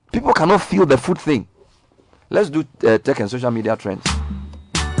 People cannot feel the food thing. Let's do tech and social media trends.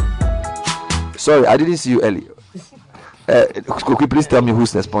 Sorry, I didn't see you earlier. Could you please tell me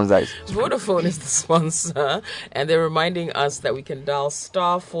who's the sponsor is? Vodafone is the sponsor, and they're reminding us that we can dial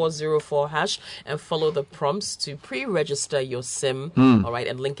 *404# and follow the prompts to pre-register your SIM, all right,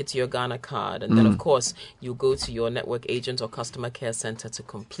 and link it to your Ghana card. And then, of course, you go to your network agent or customer care center to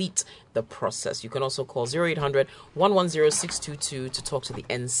complete the process. You can also call 0800-110-622 to talk to the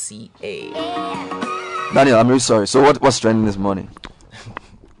NCA. Daniel, I'm really sorry. So what's trending this morning?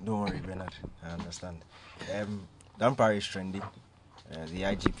 Don't worry, Bernard. I understand. Dampare is trending. The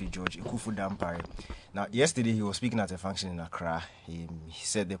IGP George Ekufu Dampare. Now, yesterday he was speaking at a function in Accra. He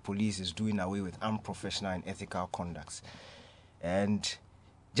said the police is doing away with unprofessional and ethical conduct. And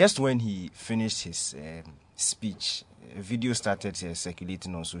just when he finished his speech, a video started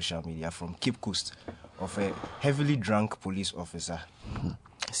circulating on social media from Cape Coast of a heavily drunk police officer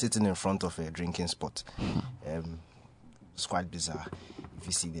sitting in front of a drinking spot. It's quite bizarre if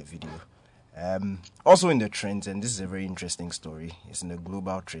you see the video. Also in the trends, and this is a very interesting story, it's in the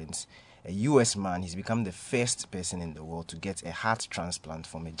global trends. A US man, he's become the first person in the world to get a heart transplant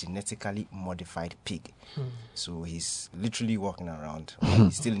from a genetically modified pig. So he's literally walking around.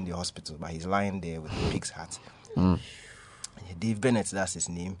 He's still in the hospital, but he's lying there with the pig's heart. Dave Bennett, that's his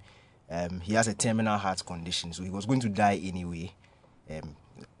name. He has a terminal heart condition, so he was going to die anyway.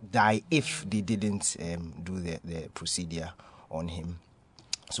 Die if they didn't do the procedure on him.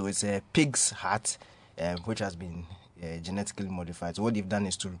 So it's a pig's heart, which has been genetically modified. So what they've done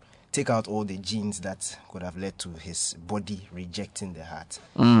is to take out all the genes that could have led to his body rejecting the heart.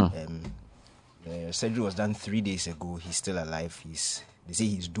 Surgery was done 3 days ago. He's still alive. They say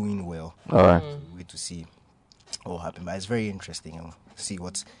he's doing well. All right. Wait to see what will happen. But it's very interesting and see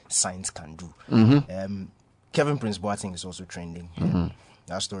what science can do. Kevin Prince Boateng is also trending.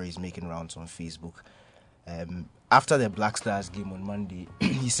 That story is making rounds on Facebook. After the Black Stars game on Monday,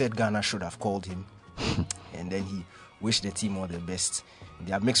 he said Ghana should have called him, and then he wished the team all the best.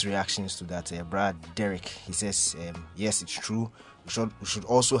 There are mixed reactions to that. Brad Derek, he says, yes, it's true. We should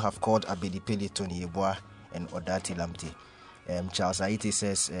also have called Abedi Pele, Tony Yeboah, and Odati Lamte. Charles Aite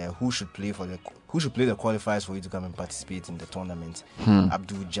says, who should play the qualifiers for you to come and participate in the tournament?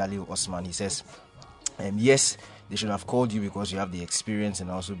 Abdul Jalil Osman, he says, yes, they should have called you because you have the experience, and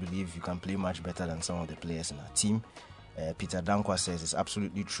I also believe you can play much better than some of the players in our team. Peter Dankwa says it's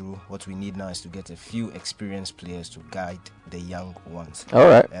absolutely true. What we need now is to get a few experienced players to guide the young ones. All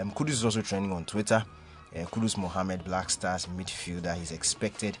right. Kudus is also trending on Twitter. Kudus Mohammed, Black Stars midfielder, he's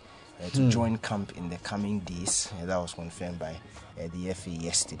expected to join camp in the coming days. That was confirmed by the FA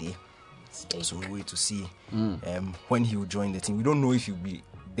yesterday. So we wait to see when he will join the team. We don't know if he'll be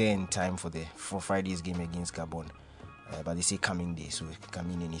there in time for Friday's game against Gabon, but they say coming day, so it can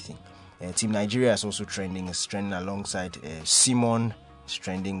mean anything. Team Nigeria is also trending. It's trending alongside Simon. It's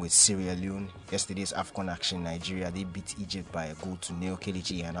trending with Sierra Leone. Yesterday's AFCON action, Nigeria, they beat Egypt by 1-0.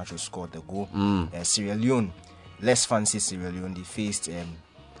 Kelechi Iheanacho scored the goal. Sierra Leone, less fancy Sierra Leone, they faced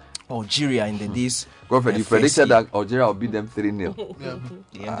Algeria in the days. Godfrey, you predicted that Algeria will beat them 3-0.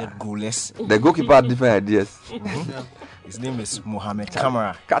 They ended goalless. The goalkeeper had different ideas. His name is Mohamed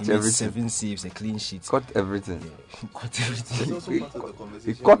Kamara. Cut he everything. 7 saves, a clean sheet. Cut everything. He cut everything.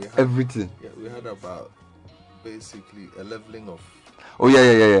 He cut everything. Yeah, we had about basically a leveling of. Oh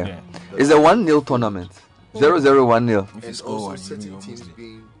yeah. It's a 1-0 tournament. 0-0, 1-0. And also certain teams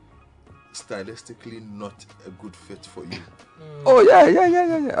being stylistically not a good fit for you. Oh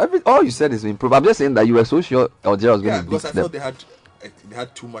yeah. All you said is improve. I'm just saying that you were so sure Algeria was going to beat them. Because I felt they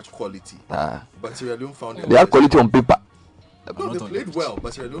had too much quality. But Sierra Leone found they had quality on paper. No, they played well,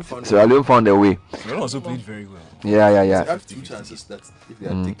 but Sierra Leone found their way. Sierra Leone also played very well. Yeah. They have 2 chances that if they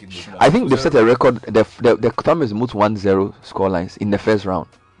had taken them. I think they've set a record. The tournament is most 1-0 scorelines in the first round.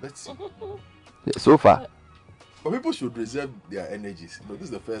 Let's see. So far. But people should reserve their energies. This is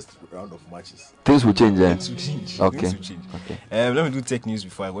the first round of matches. Things will change, Things will change. Okay. Things will change. Let me do tech news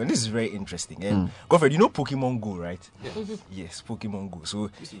before I go. And this is very interesting. Godfrey, you know Pokemon Go, right? Yes, Pokemon Go. So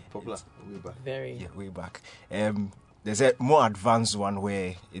this is popular way back. Very. Way back. There's a more advanced one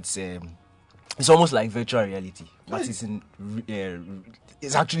where it's almost like virtual reality, but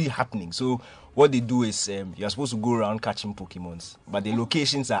it's actually happening. So what they do is you're supposed to go around catching Pokemons, but the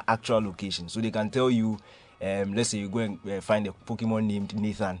locations are actual locations. So they can tell you, let's say you go and find a Pokemon named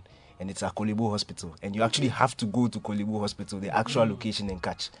Nathan, and it's at Kolebo Hospital, and you actually have to go to Kolebo Hospital, the actual location, and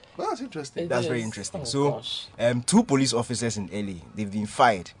catch. Well, that's interesting. That's very interesting. So 2 police officers in LA, they've been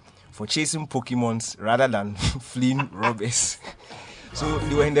fired for chasing Pokemons rather than fleeing robbers. So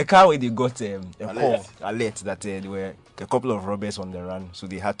they were in the car where they got a call, alert that there were a couple of robbers on the run, so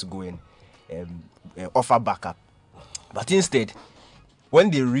they had to go and offer backup. But instead,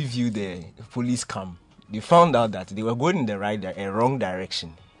 when they reviewed the police cam, they found out that they were going in the wrong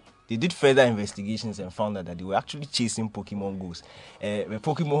direction. They did further investigations and found out that they were actually chasing Pokemon Go's.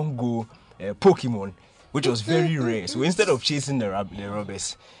 Pokemon, which was very rare. So instead of chasing the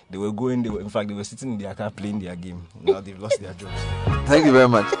robbers, they were sitting in their car playing their game. Now they've lost their jobs. Thank you very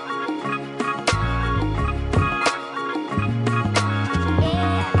much.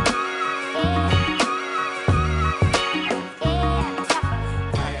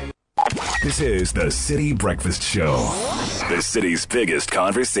 This is the City Breakfast Show, the city's biggest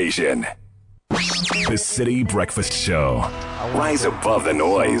conversation. The City Breakfast Show. Rise above the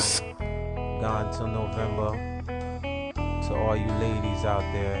noise. Gone till November. To all you ladies out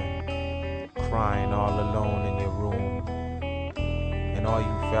there crying all alone in your room, and all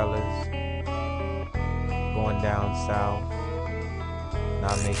you fellas going down south,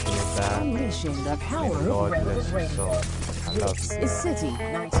 not making it back. Unleashing the power of Lord Rebel bless your soul. Radio. I love This you. is City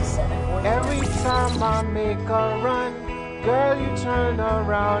 97. Every time I make a run, girl, you turn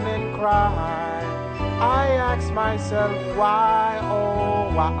around and cry. I ask myself why,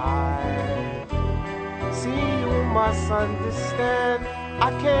 oh why? See, you must understand,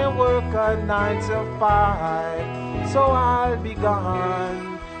 I can't work a 9 to 5, so I'll be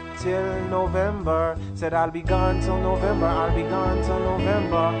gone till November. Said I'll be gone till November, I'll be gone till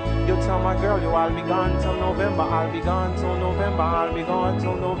November. You tell my girl, I'll be gone till November, I'll be gone till November, I'll be gone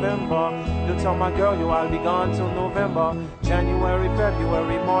till November. You tell my girl, I'll be gone till November. January,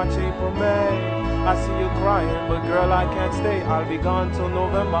 February, March, April, May. I see you crying, but girl, I can't stay. I'll be gone till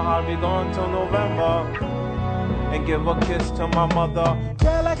November, I'll be gone till November. And give a kiss to my mother.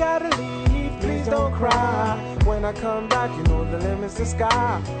 Girl, I gotta leave. please don't cry. When I come back, you know the limit's the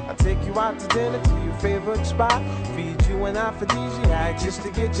sky. I take you out to dinner to your favorite spot. Feed you an aphrodisiac just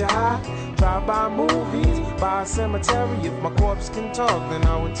to get you high. Drive by movies, by a cemetery. If my corpse can talk, then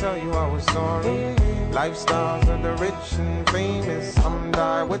I would tell you I was sorry. Lifestyles of the rich and famous. Some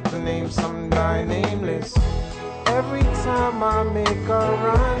die with the name, some die nameless. Every time I make a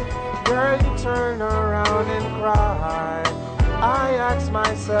run, girl, you turn around and cry. I ask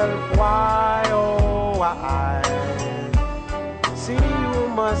myself why, oh why? See, you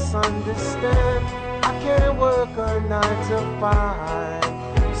must understand, I can't work a 9 to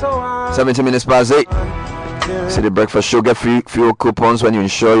 5. So I 17 minutes past 8. City Breakfast Show. Get free fuel coupons when you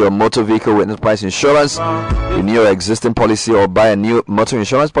insure your motor vehicle with Enterprise Insurance. Renew your existing policy or buy a new motor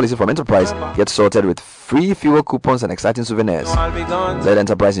insurance policy from Enterprise. Get sorted with free fuel coupons and exciting souvenirs. Let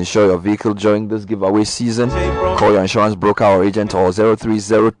Enterprise insure your vehicle during this giveaway season. Call your insurance broker or agent or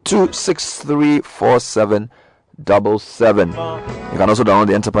 0302634777. You can also download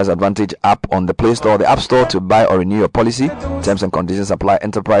the Enterprise Advantage app on the Play Store or the App Store to buy or renew your policy. Terms and conditions apply.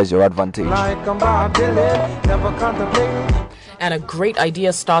 Enterprise, your advantage. And a great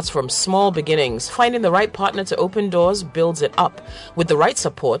idea starts from small beginnings. Finding the right partner to open doors builds it up. With the right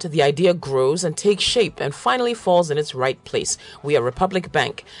support, the idea grows and takes shape and finally falls in its right place. We are Republic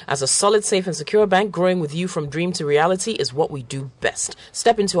Bank. As a solid, safe and secure bank, growing with you from dream to reality is what we do best.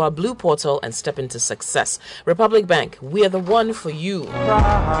 Step into our blue portal and step into success. Republic Bank, we are the one for you.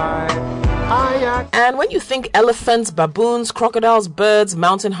 And when you think elephants, baboons, crocodiles, birds,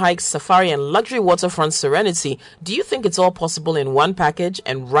 mountain hikes, safari and luxury waterfront serenity, do you think it's all possible in one package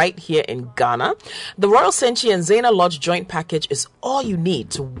and right here in Ghana? The Royal Senchi and Zena Lodge joint package is all you need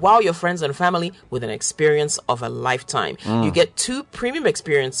to wow your friends and family with an experience of a lifetime. You get 2 premium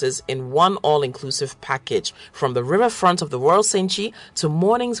experiences in one all-inclusive package, from the riverfront of the Royal Senchi to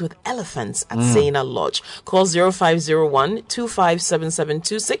mornings with elephants at Zena Lodge. Call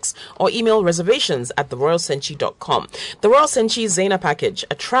 0501-257726 or email reservations at theroyalsenchi.com. The Royal Senchi Zena package,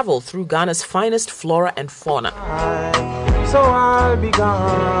 a travel through Ghana's finest flora and fauna. So I'll be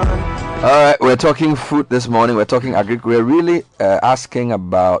gone. All right, we're talking food this morning. We're talking agriculture. We're really asking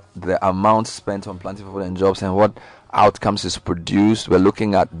about the amount spent on planting food and jobs and what outcomes is produced. We're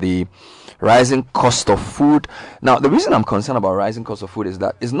looking at the rising cost of food. Now, the reason I'm concerned about rising cost of food is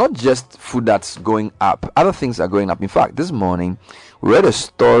that it's not just food that's going up. Other things are going up. In fact, this morning, we read a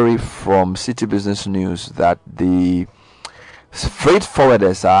story from City Business News that the freight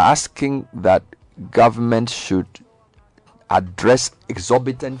forwarders are asking that government should address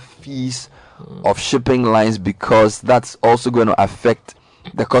exorbitant fees of shipping lines, because that's also going to affect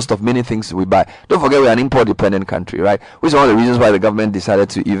the cost of many things we buy. Don't forget, we're an import-dependent country, right? Which is one of the reasons why the government decided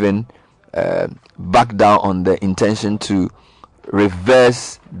to even back down on the intention to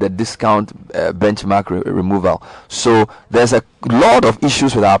reverse the discount benchmark removal. So there's a lot of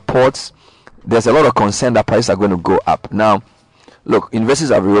issues with our ports. There's a lot of concern that prices are going to go up. Now, look, universities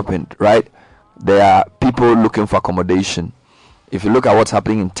have reopened, right? There are people looking for accommodation. If you look at what's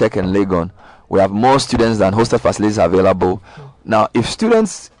happening in Tech and Legon, we have more students than hostel facilities available. Now, if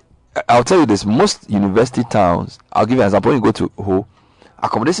students, I'll tell you this, most university towns, I'll give you an example. When you go to Ho,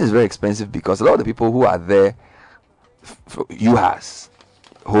 accommodation is very expensive because a lot of the people who are there, UHAS,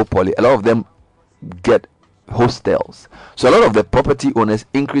 Ho Poly, a lot of them get hostels. So a lot of the property owners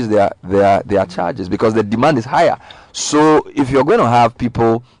increase their charges because the demand is higher. So if you're going to have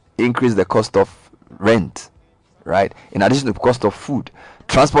people increase the cost of rent, right, in addition to the cost of food,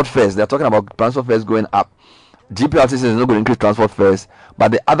 transport fares, they're talking about transport fares going up. GPRTC is not going to increase transport fares,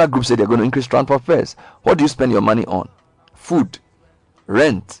 but the other groups say they're going to increase transport fares. What do you spend your money on? Food,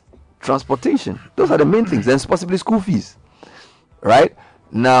 rent, transportation. Those are the main things. Then possibly school fees, right?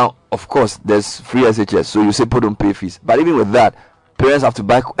 Now, of course, there's free SHS, so you say people don't pay fees. But even with that, parents have to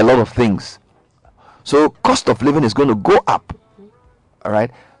buy a lot of things. So cost of living is going to go up, all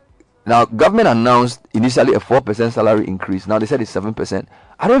right? Now, government announced initially a 4% salary increase. Now they said it's 7%.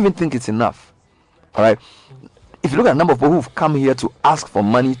 I don't even think it's enough. All right. If you look at the number of people who've come here to ask for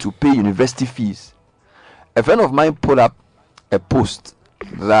money to pay university fees, a friend of mine put up a post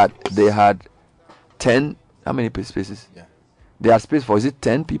that they had 10, how many spaces? Yeah. They had space for, is it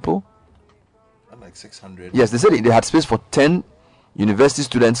 10 people? Like 600. Yes, they said they had space for 10 university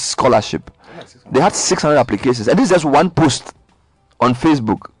students scholarship. They had 600 applications. And this is just one post on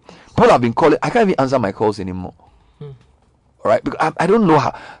Facebook. People have been calling. I can't even answer my calls anymore. All right, because I don't know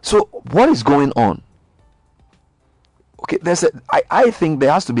how. So what is going on? Okay, I think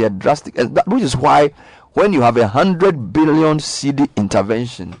there has to be a drastic, which is why when you have 100 billion CD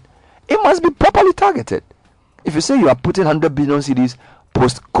intervention, it must be properly targeted. If you say you are putting 100 billion CDs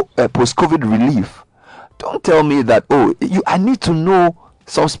post-COVID relief, don't tell me that, I need to know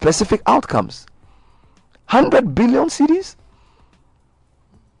some specific outcomes. 100 billion cedis?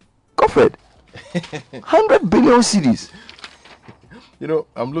 Godfred, 100 billion cedis. You know,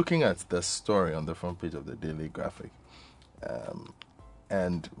 I'm looking at the story on the front page of the Daily Graphic.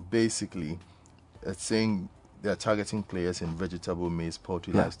 And basically, it's saying they're targeting players in vegetable, maize,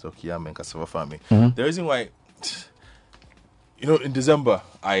 poultry, livestock, yam, and cassava farming. Mm-hmm. The reason why, you know, in December,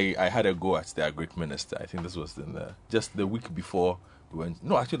 I had a go at the Agric Minister. I think this was just the week before we went.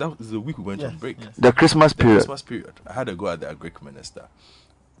 No, actually, that was the week we went on break. Yes. The Christmas period. I had a go at the Agric Minister,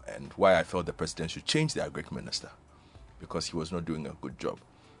 and why I felt the president should change the Agric Minister, because he was not doing a good job.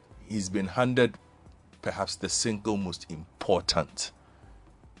 He's been handed perhaps the single most important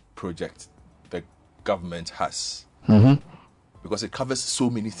project the government has, because it covers so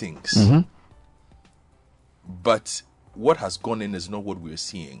many things. But what has gone in is not what we're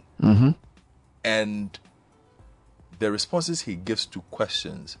seeing. And the responses he gives to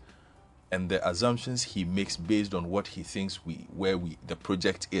questions and the assumptions he makes based on what he thinks the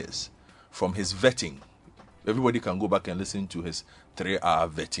project is, from his vetting. Everybody can go back and listen to his 3-hour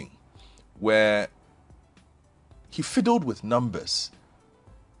vetting, where he fiddled with numbers.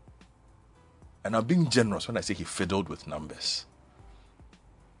 And I'm being generous when I say he fiddled with numbers.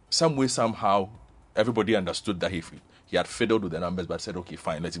 Some way, somehow, everybody understood that he had fiddled with the numbers, but said, okay,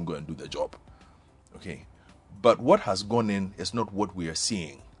 fine, let him go and do the job. Okay. But what has gone in is not what we are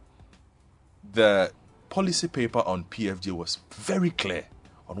seeing. The policy paper on PFJ was very clear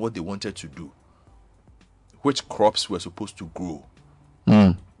on what they wanted to do, which crops were supposed to grow,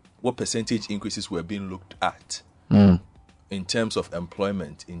 what percentage increases were being looked at in terms of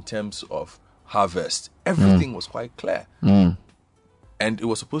employment, in terms of harvest. Everything was quite clear. And it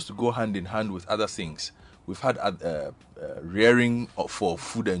was supposed to go hand in hand with other things. We've had rearing for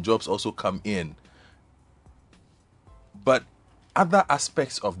food and jobs also come in. But other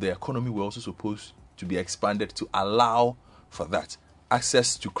aspects of the economy were also supposed to be expanded to allow for that.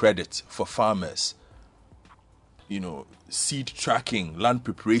 Access to credit for farmers, seed tracking, land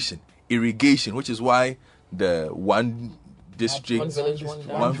preparation, irrigation, which is why the one district,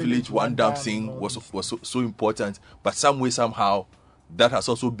 one village, one dam thing was so important. But some way, somehow, that has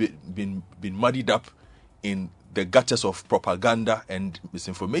also been muddied up in the gutters of propaganda and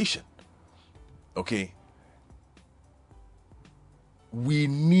misinformation. Okay. We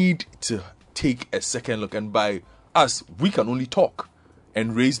need to take a second look, and by us, we can only talk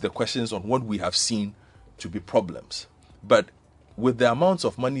and raise the questions on what we have seen to be problems. But with the amounts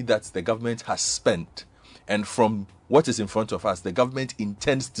of money that the government has spent, and from what is in front of us, the government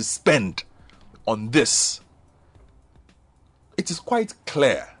intends to spend on this, it is quite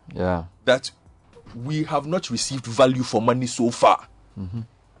clear that we have not received value for money so far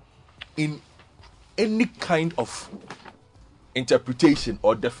in any kind of interpretation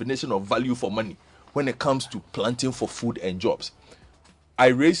or definition of value for money when it comes to planting for food and jobs. I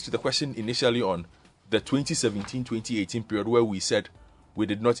raised the question initially on the 2017-2018 period where we said we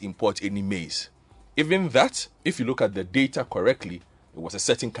did not import any maize. Even that, if you look at the data correctly, it was a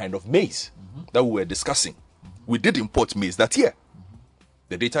certain kind of maize that we were discussing. We did import maize that year.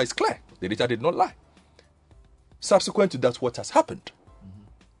 The data is clear. The data did not lie. Subsequent to that, what has happened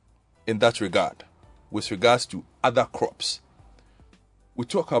in that regard, with regards to other crops? We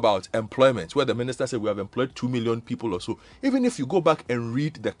talk about employment, where the minister said we have employed 2 million people or so. Even if you go back and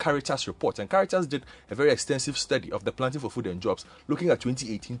read the Caritas report, and Caritas did a very extensive study of the planting for food and jobs, looking at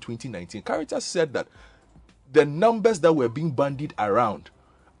 2018-2019, Caritas said that the numbers that were being bandied around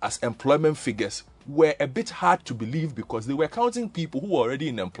as employment figures were a bit hard to believe, because they were counting people who were already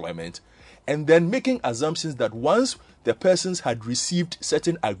in employment and then making assumptions that once the persons had received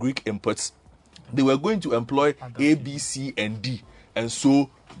certain agric inputs, they were going to employ A, B, C, and D. And so,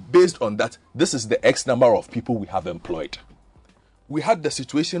 based on that, this is the X number of people we have employed. We had the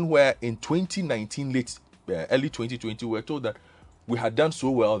situation where in 2019, early 2020, we were told that we had done so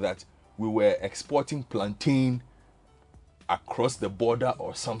well that we were exporting plantain across the border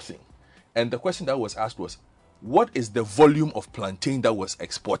or something. And the question that was asked was, what is the volume of plantain that was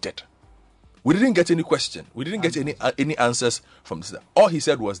exported? We didn't get any question. We didn't get any answers from this. All he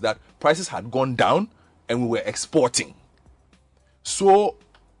said was that prices had gone down and we were exporting. So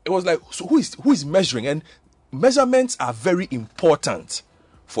it was like, so who is measuring? And measurements are very important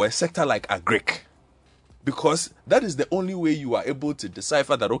for a sector like agric, because that is the only way you are able to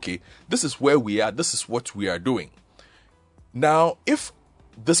decipher that, okay, this is where we are, this is what we are doing. Now, if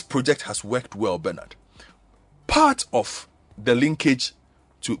this project has worked well, Bernard, part of the linkage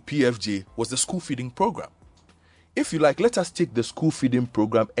to PFJ was the school feeding program. If you like, let us take the school feeding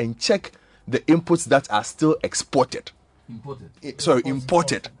program and check the inputs that are still exported.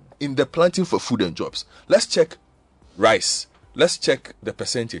 Imported in the planting for food and jobs. Let's check rice. Let's check the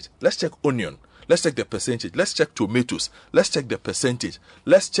percentage. Let's check onion. Let's check the percentage. Let's check tomatoes. Let's check the percentage.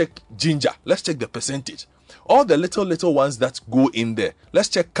 Let's check ginger. Let's check the percentage. All the little ones that go in there. Let's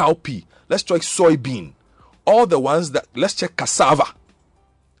check cowpea. Let's check soybean. All the ones that, let's check cassava.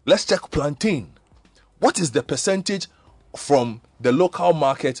 Let's check plantain. What is the percentage from the local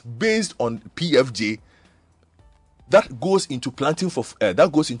market based on PFJ that goes into planting for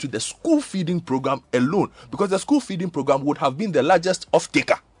that goes into the school feeding program alone? Because the school feeding program would have been the largest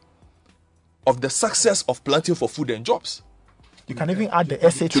off-taker of the success of planting for food and jobs. You can even add the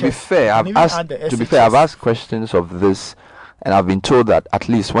SHS. To be fair, I've asked questions of this, and I've been told that at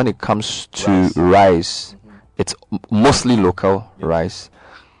least when it comes to rice, it's mostly local rice.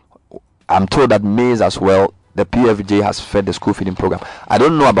 I'm told that maize as well, the PFJ has fed the school feeding program. I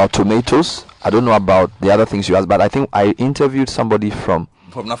don't know about tomatoes. I don't know about the other things you asked, but I think I interviewed somebody from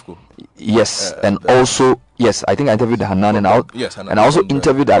NAFCO. Yes, and also, yes, I think I interviewed Hanan, and I also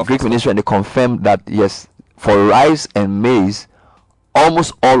interviewed the Agric Ministry, and they confirmed that, yes, for rice and maize,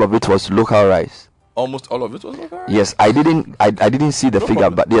 almost all of it was local rice. Almost all of it was local rice? Yes, I didn't see the figure,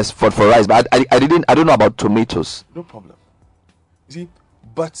 but yes, for rice, but I don't know about tomatoes. No problem. You see,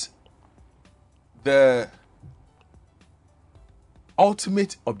 but the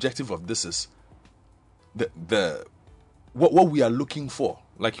ultimate objective of this is what we are looking for,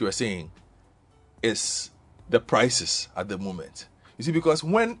 like you were saying, is the prices at the moment. You see, because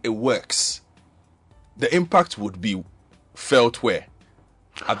when it works, the impact would be felt where?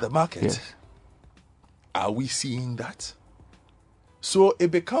 At the market. Yes. Are we seeing that? So it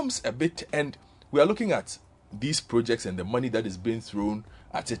becomes a bit, and we are looking at these projects and the money that is being thrown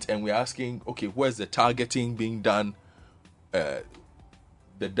at it, and we're asking, okay, where's the targeting being done?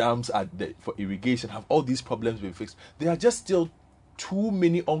 The dams for irrigation, have all these problems been fixed? There are just still too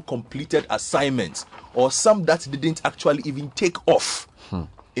many uncompleted assignments, or some that didn't actually even take off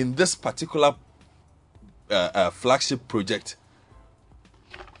in this particular flagship project,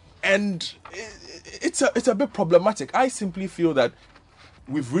 and it's a bit problematic. I simply feel that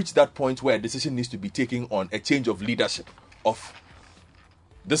we've reached that point where a decision needs to be taken on a change of leadership of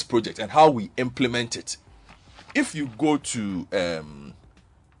this project and how we implement it. If you go to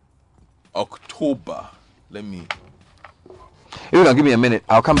October, if you can give me a minute,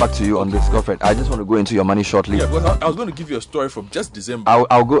 I'll come back to you on this, Godfred. I just want to go into your money shortly. Yeah, because I was going to give you a story from just December.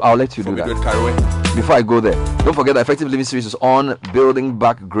 I'll let you do that. Before I go there, don't forget the Effective Living series is on. Building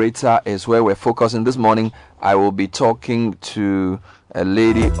Back Greater is where we're focusing this morning. I will be talking to a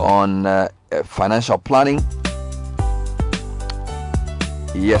lady on financial planning.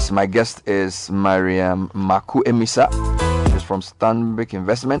 Yes, my guest is Mariam Maku Emisa. She's from Stanbic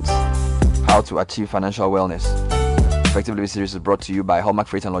Investments. How to achieve financial wellness. Effective Living series is brought to you by Hallmark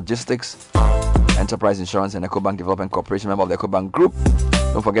Freight and Logistics, Enterprise Insurance, and EcoBank Development Corporation, member of the EcoBank Group.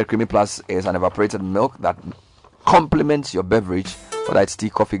 Don't forget, Creamy Plus is an evaporated milk that complements your beverage, whether it's tea,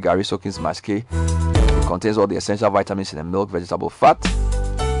 coffee, gari, soakings, masque. It contains all the essential vitamins in the milk, vegetable fat.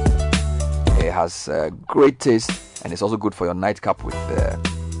 It has great taste, and it's also good for your nightcap with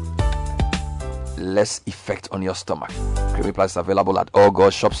less effect on your stomach. Creamy Plus is available at all Go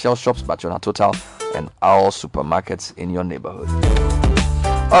shops, Shell shops, Bachona Total, and all supermarkets in your neighborhood.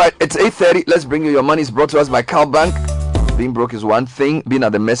 Alright, it's 8:30. Let's bring you your money. It's brought to us by CalBank. Being broke is one thing, being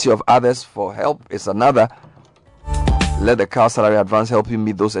at the mercy of others for help is another. Let the Cal Salary Advance help you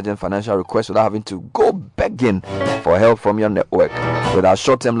meet those urgent financial requests without having to go begging for help from your network. With our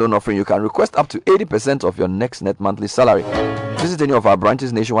short-term loan offering, you can request up to 80% of your next net monthly salary. Visit any of our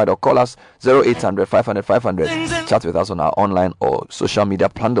branches nationwide or call us 0800 500 500. Chat with us on our online or social media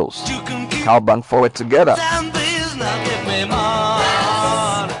handles. CalBank, forward together.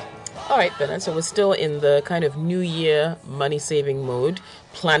 All right, then. And so we're still in the kind of New Year money-saving mode,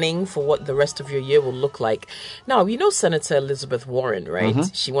 planning for what the rest of your year will look like. Now, you know Senator Elizabeth Warren, right?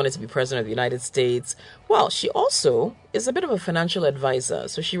 Mm-hmm. She wanted to be president of the United States. Well, she also is a bit of a financial advisor.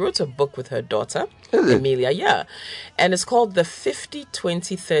 So she wrote a book with her daughter, Amelia, yeah. And it's called The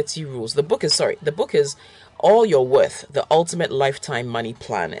 50-20-30 Rules. The book is All Your Worth, the Ultimate Lifetime Money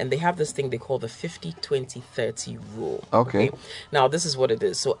Plan. And they have this thing they call the 50-20-30 Rule. Okay. Now, this is what it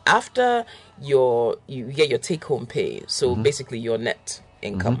is. So after you get your take-home pay, so basically your net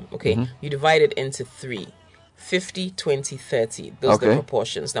income, you divide it into 3. 50, 20, 30. Those are the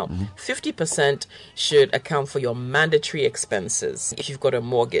proportions. Now, 50% should account for your mandatory expenses. If you've got a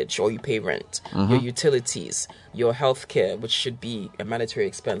mortgage or you pay rent, your utilities, your health care, which should be a mandatory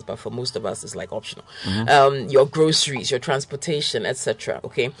expense, but for most of us it's like optional. Your groceries, your transportation, etc.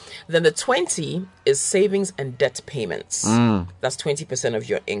 Okay. Then the 20 is savings and debt payments. That's 20% of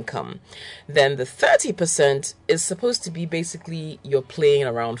your income. Then the 30% is supposed to be basically your playing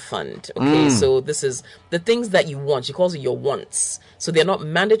around fund. Okay. So this is the things that you want. She calls it your wants. So they're not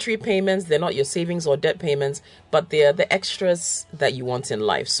mandatory payments, they're not your savings or debt payments, but they're the extras that you want in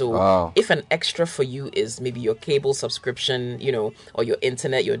life. So if an extra for you is maybe your cable subscription, you know, or your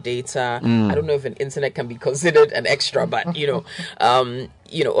internet, your data, I don't know if an internet can be considered an extra, but you know,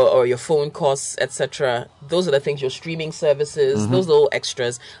 or your phone costs, etc. Those are the things, your streaming services, those little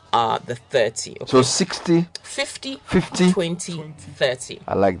extras are the 30. Okay? So 60, 50, 50, 20, 30.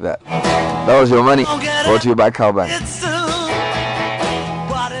 I like that. That was your money. Brought to you by Cowbank.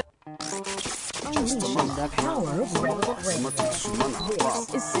 Unleashing the power of radio.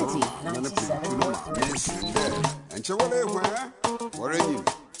 This is City 97.3.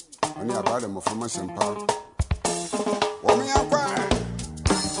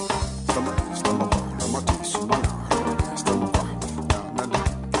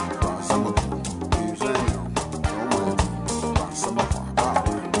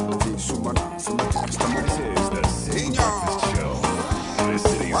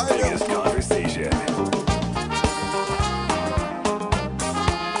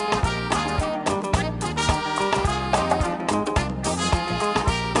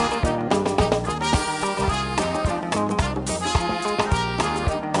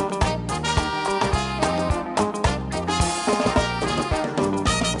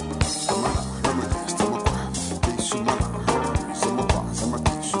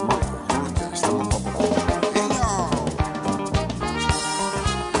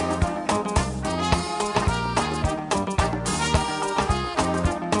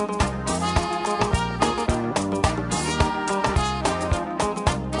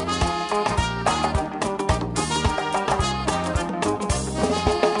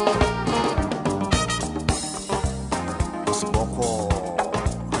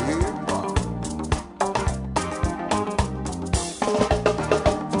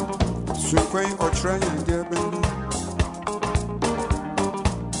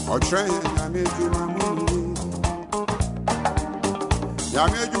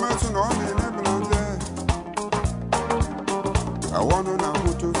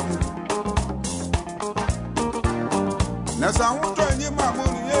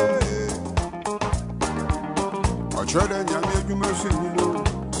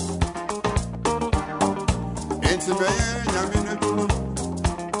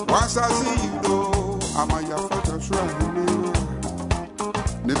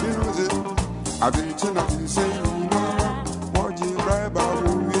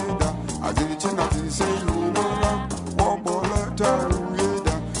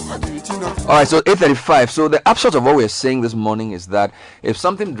 Alright, so 8:35. So the upshot of what we're saying this morning is that if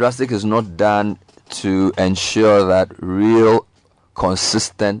something drastic is not done to ensure that real,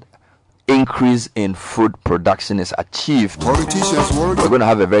 consistent increase in food production is achieved, we're going to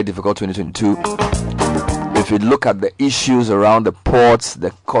have a very difficult 2022. If you look at the issues around the ports,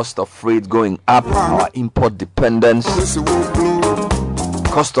 the cost of freight going up, our import dependence,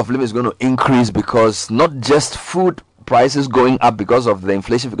 cost of living is going to increase because not just food prices going up because of the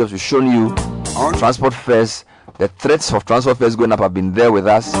inflation figures we've shown you, transport fares, the threats of transport fares going up have been there with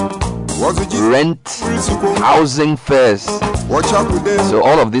us, rent, housing fares. So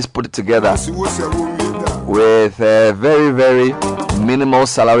all of this put it together with a very, very minimal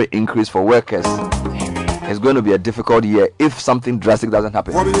salary increase for workers, it's going to be a difficult year if something drastic doesn't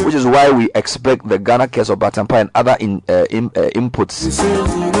happen, which is why we expect the Ghana Cares of Batampa and other inputs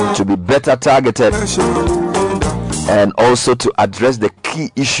to be better targeted and also to address the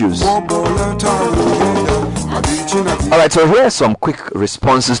key issues. Alright, so here are some quick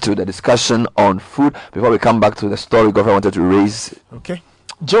responses to the discussion on food before we come back to the story Governor wanted to raise. Okay.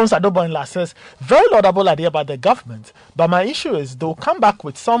 Jones Adobonla says, very laudable idea by the government, but my issue is they'll come back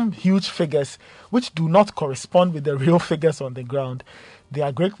with some huge figures which do not correspond with the real figures on the ground. The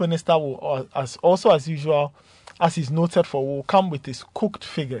Agric Minister will, as usual, as is noted for, will come with his cooked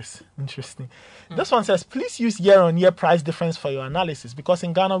figures. Interesting. This one says, please use year-on-year price difference for your analysis, because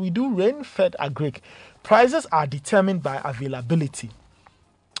in Ghana we do rain-fed agric. Prices are determined by availability.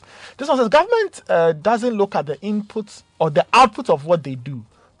 This one says, government doesn't look at the inputs or the output of what they do,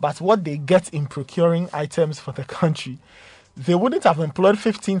 but what they get in procuring items for the country. They wouldn't have employed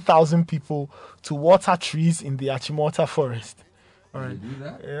 15,000 people to water trees in the Achimota forest. All right.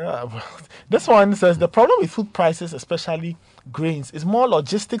 Yeah. Well, this one says the problem with food prices, especially grains, is more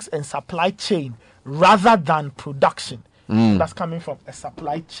logistics and supply chain rather than production. That's coming from a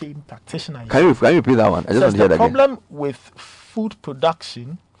supply chain practitioner. Can you repeat that one? I just want to hear that again. The problem with food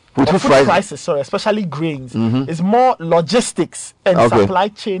production, food prices, especially grains, is more logistics and supply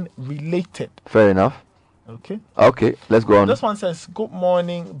chain related. Fair enough. Okay, let's go on. This one says, good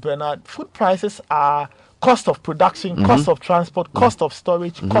morning, Bernard. Food prices are cost of production, cost of transport, cost of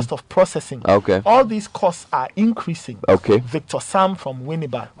storage, cost of processing. Okay. All these costs are increasing. Okay. Victor Sam from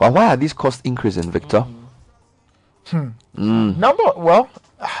Winneba. Well, why are these costs increasing, Victor?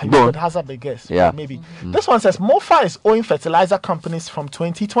 You could hazard a guess. Yeah. Maybe. This one says Mofa is owing fertilizer companies from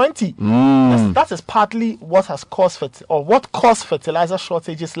 2020. That is partly what has caused what caused fertilizer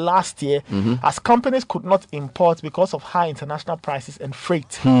shortages last year, as companies could not import because of high international prices and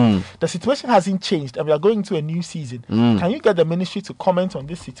freight. The situation hasn't changed, and we are going into a new season. Can you get the ministry to comment on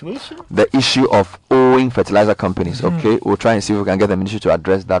this situation? The issue of owing fertilizer companies. Okay, we'll try and see if we can get the ministry to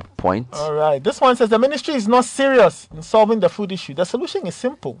address that point. All right. This one says the ministry is not serious in solving the food issue. The solution is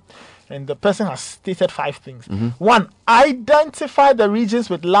simple. And the person has stated 5 things. 1, identify the regions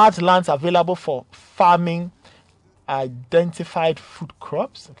with large lands available for farming identified food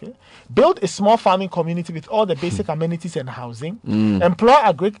crops. Okay. Build a small farming community with all the basic amenities and housing. Employ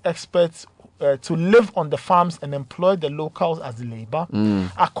agri experts to live on the farms and employ the locals as labor.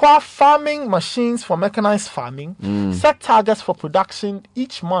 Acquire farming machines for mechanized farming. Set targets for production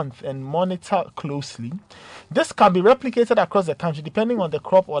each month and monitor closely. This can be replicated across the country depending on the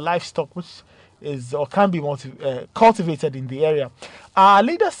crop or livestock which is or can be cultivated in the area. Our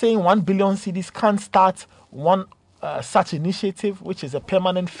leader saying 1 billion cedis can start one such initiative, which is a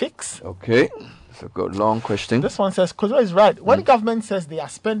permanent fix. Okay. It's a good long question. This one says, Kojo is right. When the government says they are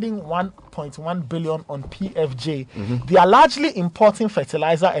spending 1.1 billion on PFJ, they are largely importing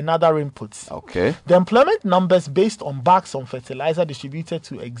fertilizer and other inputs. Okay. The employment numbers based on bags on fertilizer distributed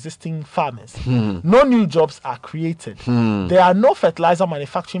to existing farmers. No new jobs are created. There are no fertilizer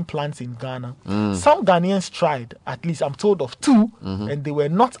manufacturing plants in Ghana. Some Ghanaians tried, at least I'm told of 2, and they were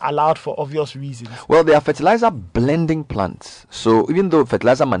not allowed for obvious reasons. Well, there are fertilizer blending plants. So even though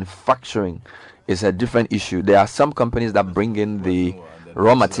fertilizer manufacturing is a different issue, there are some companies that bring in the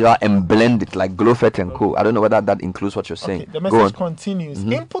raw material and blend it, like Glowfet and Co. I don't know whether that includes what you're saying. The message continues.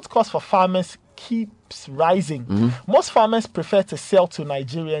 Input costs for farmers keeps rising. Most farmers prefer to sell to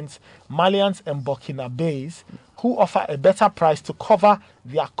Nigerians, Malians, and Burkinabes, who offer a better price to cover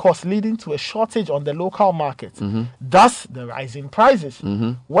their costs, leading to a shortage on the local market. Thus, the rising prices.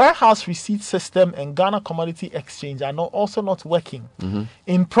 Warehouse receipt system and Ghana Commodity Exchange are also not working.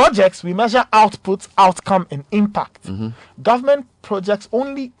 In projects, we measure output, outcome, and impact. Government projects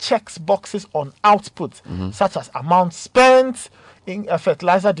only checks boxes on output, such as amount spent, in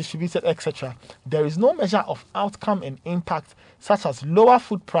fertilizer distributed, etc. There is no measure of outcome and impact, such as lower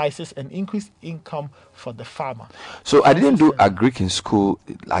food prices and increased income for the farmer. So I didn't do agric in school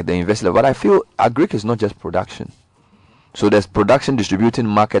like the university level, but I feel agric is not just production. So there's production, distributing,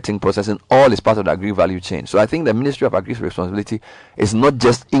 marketing, processing, all is part of the agri value chain. So I think the Ministry of Agri's responsibility is not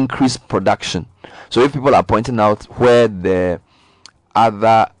just increased production. So if people are pointing out where the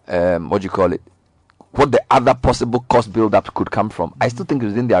other, what the other possible cost build-up could come from, I still think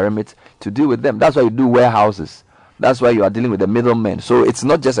it's within their remit to deal with them. That's why you do warehouses. That's why you are dealing with the middlemen. So it's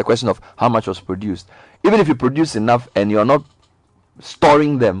not just a question of how much was produced. Even if you produce enough and you're not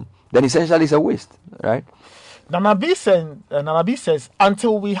storing them, then essentially it's a waste, right? Nanabi says,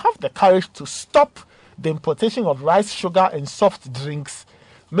 until we have the courage to stop the importation of rice, sugar, and soft drinks,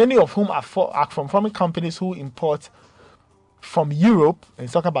 many of whom are from farming companies who import from Europe,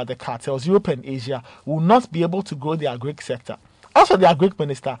 and talk about the cartels, Europe and Asia, will not be able to grow the agric sector. Also, the agric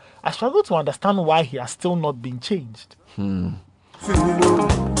minister, I struggle to understand why he has still not been changed.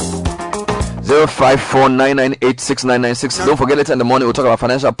 0549986996. Don't forget, later in the morning we'll talk about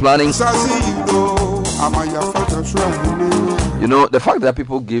financial planning. You know, the fact that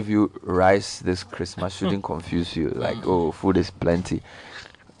people give you rice this Christmas shouldn't confuse you. Like, oh, food is plenty.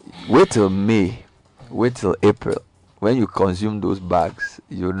 Wait till May, wait till April. When you consume those bags,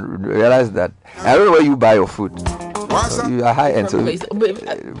 you realize that I don't know where you buy your food. So you are high end. So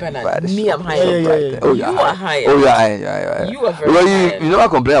Bernard, me, I'm high end. Oh, you are high end. Oh, you are high end. You are very high end. You never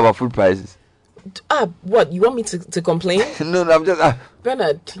complain about food prices. What? You want me to complain? No, I'm just.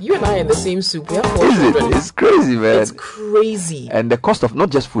 Bernard, you and I are in the same soup. We have 4 children. It's crazy, man. It's crazy. And the cost of not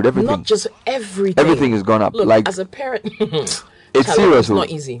just food, everything. Not just everything. Everything has gone up. Look, like as a parent, it's serious. It's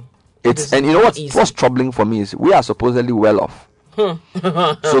not easy. And you know what's troubling for me is we are supposedly well off.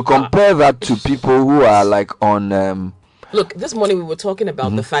 So compare that to people who are like on. Look, this morning we were talking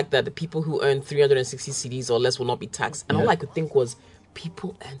about the fact that the people who earn 360 cedis or less will not be taxed, and all I could think was,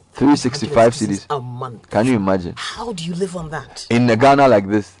 People and 365 cities a month. Can you imagine? How do you live on that? In a Ghana like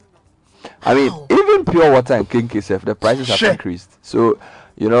this? I mean, even pure water and King KSF, the prices have increased. So,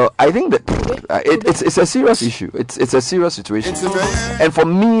 I think that it's a serious issue. It's a serious situation. And for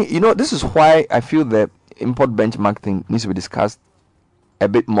me, this is why I feel the import benchmark thing needs to be discussed a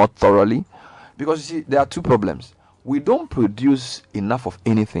bit more thoroughly. Because you see, there are two problems. We don't produce enough of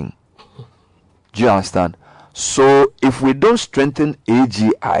anything. Do you understand? So if we don't strengthen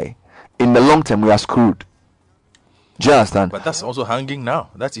AGI, in the long term we are screwed. Do you understand? But that's also hanging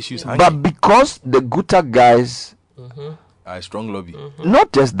now. That issue is hanging. But because the Guta guys are a strong lobby.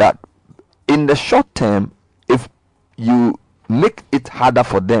 Not just that. In the short term, if you make it harder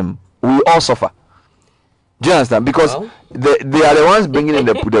for them, we all suffer. Do you understand? Because they are the ones bringing in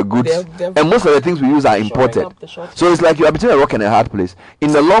the goods, and most of the things we use are imported. So it's like you are between a rock and a hard place.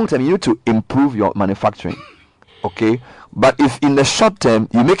 In the long term, you need to improve your manufacturing, okay? But if in the short term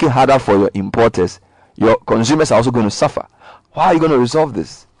you make it harder for your importers, your consumers are also going to suffer. How are you going to resolve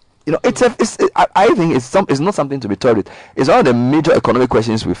this? I think it's not something to be toyed with. It's one of the major economic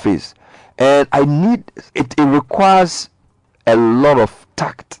questions we face, and it requires a lot of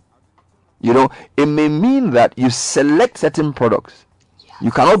tact. It may mean that you select certain products.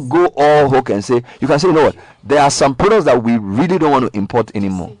 You cannot go all hook and say, you can say, what? There are some products that we really don't want to import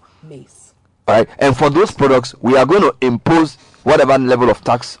anymore. All right. And for those products, we are going to impose whatever level of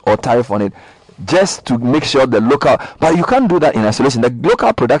tax or tariff on it just to make sure the local, but you can't do that in isolation. The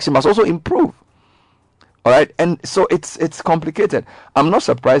local production must also improve. All right. And so it's complicated. I'm not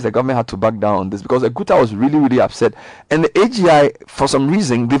surprised the government had to back down on this because the Guta was really, really upset. And the AGI, for some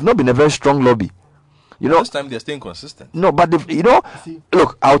reason, they've not been a very strong lobby. This time they're staying consistent. No, but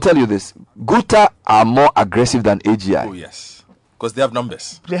look, I'll tell you this. Guta are more aggressive than AGI. Oh, yes. Because they have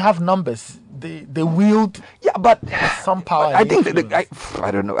numbers. They have numbers. They wield but some power. I think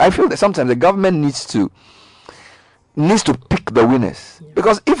I don't know. I feel that sometimes the government needs to pick the winners,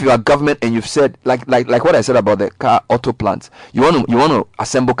 because if you are government and you've said like what I said about the car auto plants, you want to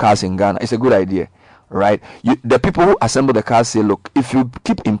assemble cars in Ghana, it's a good idea, right? The people who assemble the cars say, look, if you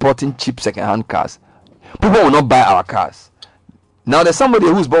keep importing cheap second-hand cars, people will not buy our cars. Now there's somebody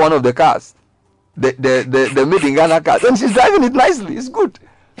who's bought one of the cars, the made in Ghana cars, and she's driving it nicely. It's good.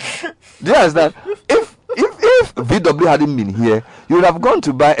 Do you understand? If VW hadn't been here, you would have gone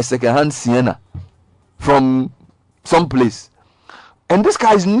to buy a second-hand Sienna from some place, and this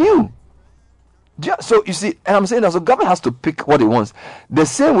car is new. So you see, and I'm saying that, so government has to pick what it wants. The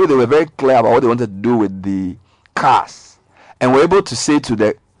same way they were very clear about what they wanted to do with the cars, and were able to say to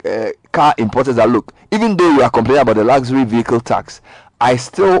the car importers that, look, even though you are complaining about the luxury vehicle tax, I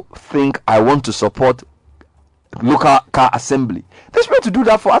still think I want to support local car assembly. They're supposed to do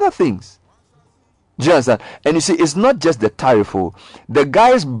that for other things. Do you understand? And you see, it's not just the tariff. The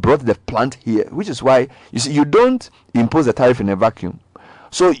guys brought the plant here, which is why you see, you don't impose the tariff in a vacuum.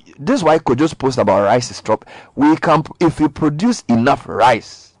 So this is why Kojo's post about rice is dropped. We can, if we produce enough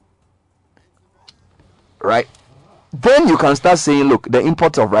rice, right, then you can start saying, look, the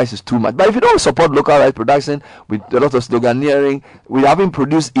import of rice is too much. But if you don't support local rice production with a lot of sloganeering, we haven't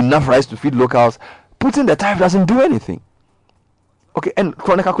produced enough rice to feed locals, putting the tariff doesn't do anything. Okay, and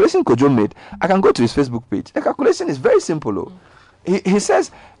from the calculation Kojo made, I can go to his Facebook page. The calculation is very simple. He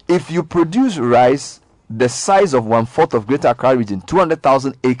says, if you produce rice the size of 1/4 of Greater Accra region,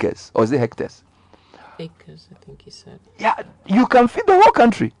 200,000 acres, or is it hectares? Acres, I think he said. Yeah, you can feed the whole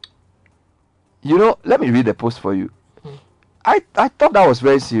country. Let me read the post for you. I thought that was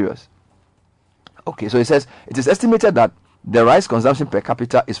very serious. Okay, so it says, it is estimated that the rice consumption per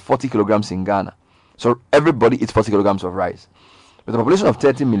capita is 40 kilograms in Ghana. So everybody eats 40 kilograms of rice. With a population of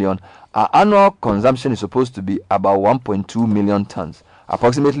 30 million, our annual consumption is supposed to be about 1.2 million tons,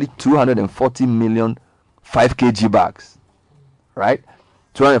 approximately 240 million 5 kg bags, right?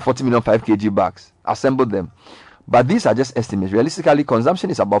 240 million 5 kg bags. Assemble them. But these are just estimates. Realistically, consumption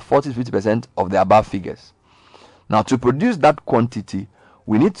is about 40-50% of the above figures. Now, to produce that quantity,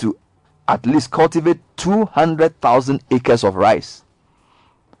 we need to at least cultivate 200,000 acres of rice.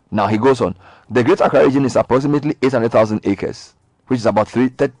 Now, he goes on. The Greater Accra region is approximately 800,000 acres, which is about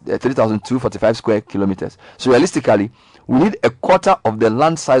 3,245 square kilometers. So realistically, we need a quarter of the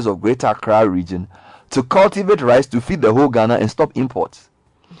land size of Greater Accra region to cultivate rice to feed the whole Ghana and stop imports.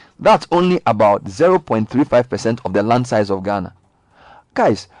 That's only about 0.35% of the land size of Ghana.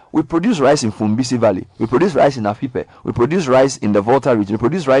 Guys, we produce rice in Fumbisi Valley, we produce rice in Afipe, we produce rice in the Volta region, we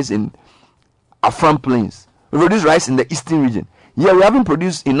produce rice in Afram Plains, we produce rice in the Eastern region. Yeah, we haven't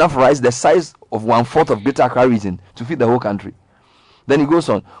produced enough rice the size of 1/4 of Greater Accra region to feed the whole country. Then he goes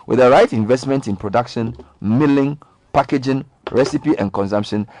on, with the right investment in production, milling, packaging, recipe and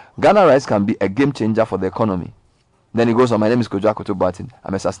consumption, Ghana rice can be a game changer for the economy. Then he goes on, my name is Kojo Akoto Barton.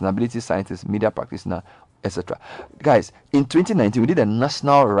 I'm a sustainability scientist, media practitioner, etc. Guys, in 2019, we did a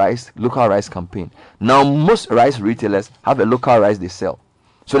national local rice campaign. Now, most rice retailers have a local rice they sell.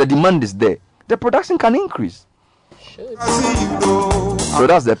 So the demand is there. The production can increase. So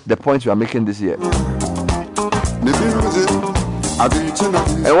that's the point we are making this year. And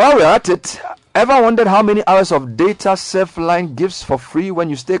while we're at it, ever wondered how many hours of data Surfline gives for free when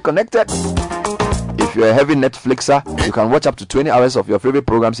you stay connected? If you're a heavy Netflixer, you can watch up to 20 hours of your favorite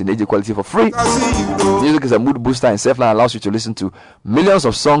programs in HD quality for free. Music is a mood booster, and Surfline allows you to listen to millions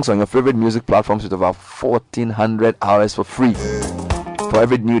of songs on your favorite music platforms with over 1,400 hours for free. For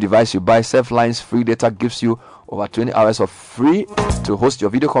every new device you buy, Surfline's free data gives you over 20 hours of free to host your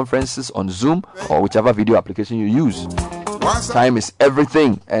video conferences on Zoom or whichever video application you use. Time is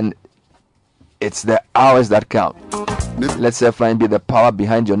everything, and it's the hours that count. Let Surfline be the power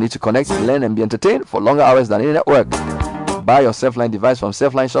behind your need to connect, learn, and be entertained for longer hours than any network. Buy your Surfline device from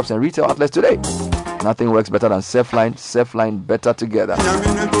Surfline shops and retail outlets today. Nothing works better than Surfline. Surfline, better together.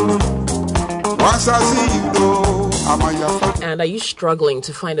 And are you struggling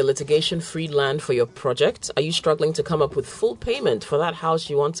to find a litigation-free land for your project? Are you struggling to come up with full payment for that house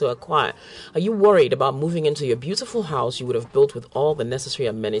you want to acquire? Are you worried about moving into your beautiful house you would have built with all the necessary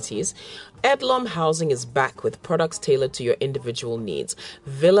amenities? Edlom Housing is back with products tailored to your individual needs.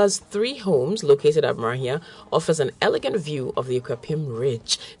 Villas 3 Homes, located at Marahia, offers an elegant view of the Ekwapim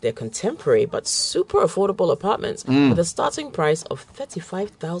Ridge. They're contemporary but super affordable apartments with a starting price of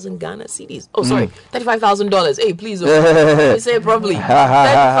 35,000 Ghana cedis. Oh, sorry, $35,000. Hey, please, let me say it properly.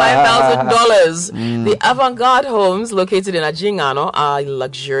 $35,000. The Avant-Garde Homes, located in Ajingano, are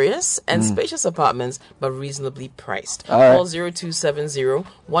luxurious and spacious apartments, but reasonably priced. Call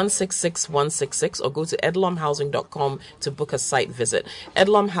 0270-166-166 or go to edlomhousing.com to book a site visit.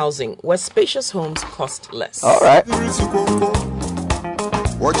 Edlom Housing, where spacious homes cost less. All right.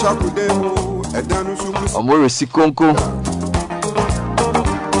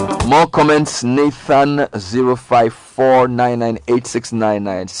 More comments. Nathan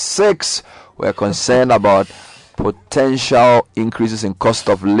 05499869996. We're concerned about potential increases in cost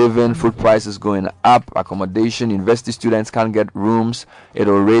of living, food prices going up, accommodation, university students can't get rooms. It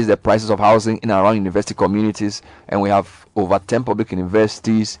will raise the prices of housing in and around university communities, and we have over 10 public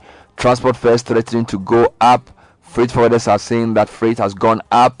universities. Transport fares threatening to go up. Freight forwarders are saying that freight has gone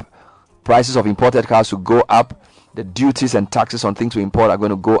up. Prices of imported cars will go up. The duties and taxes on things we import are going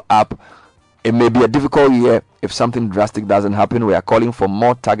to go up. It may be a difficult year if something drastic doesn't happen. We are calling for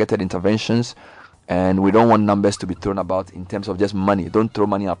more targeted interventions, and we don't want numbers to be thrown about in terms of just money. Don't throw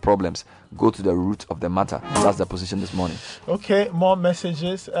money at problems. Go to the root of the matter. That's the position this morning. Okay, more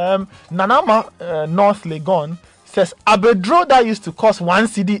messages. Nanama North Legon says Abedro that used to cost 1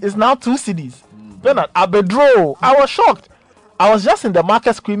 CD is now 2 CDs. Bernard, Abedro, I was shocked. I was just in the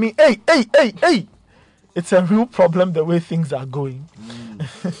market screaming, hey. It's a real problem the way things are going.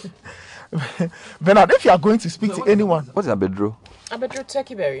 Bernard, if you are going to speak to anyone. What is Abedro? Abedro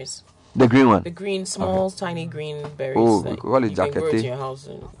turkey berries. The green one? The green, small, tiny green berries. Oh, we call it jackete. You can grow it in your house.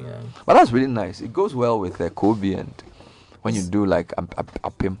 But that's really nice. It goes well with Kobe and when you do like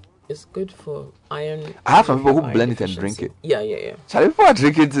apim. It's good for iron. I have some people who blend it and drink it. Yeah. Charlie, before I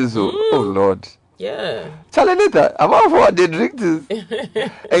drink it, oh Lord. Yeah. Charlie, later, about what they drink this. And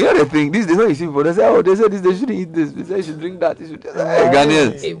you know the thing, these days when you see people, they say, they said this, they shouldn't eat this. They say you should drink that.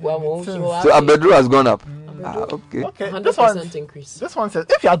 Ghanaians. So Abedro has gone up. Okay. 100% increase. This one says,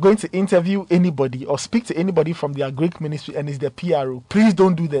 if you are going to interview anybody or speak to anybody from their Greek ministry and it's the PRO, please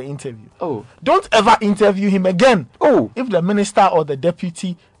don't do the interview. Oh. Don't ever interview him again. Oh. If the minister or the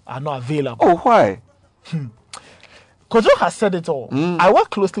deputy are not available. Oh, why? Kojo has said it all. I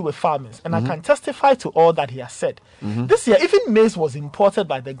work closely with farmers and I can testify to all that he has said. This year, even maize was imported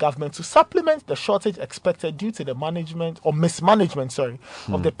by the government to supplement the shortage expected due to the management or mismanagement,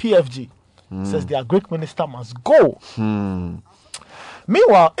 of the PFG. Says their Greek minister must go.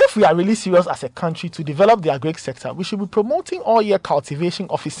 Meanwhile, if we are really serious as a country to develop the agri sector, we should be promoting all-year cultivation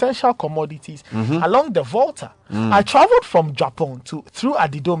of essential commodities along the Volta. I traveled from Japan through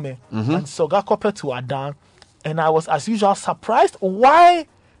Adidome and Sogakope to Adan, and I was, as usual, surprised why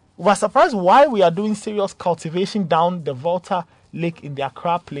we are doing serious cultivation down the Volta Lake in the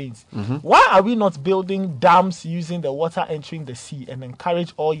Accra Plains. Why are we not building dams using the water entering the sea and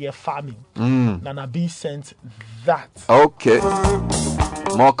encourage all-year farming? Nana B sent that. Okay.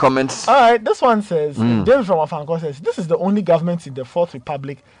 More comments. All right, this one says, David from Afanko says, this is the only government in the Fourth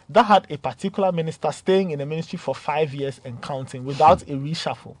Republic that had a particular minister staying in the ministry for 5 years and counting without a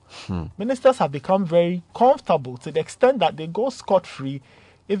reshuffle. Ministers have become very comfortable to the extent that they go scot-free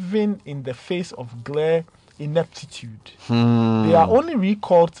even in the face of glare ineptitude. They are only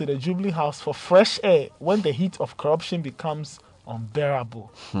recalled to the Jubilee House for fresh air when the heat of corruption becomes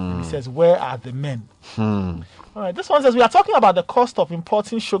unbearable. And he says, where are the men? All right, this one says, we are talking about the cost of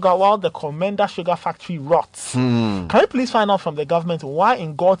importing sugar while the Comenda Sugar Factory rots. Can you please find out from the government why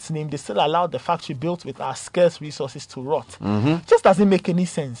in God's name they still allow the factory built with our scarce resources to rot? Just doesn't make any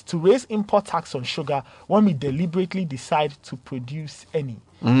sense to raise import tax on sugar when we deliberately decide to produce any.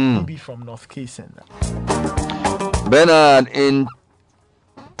 Maybe from North Kaysen. Bernard,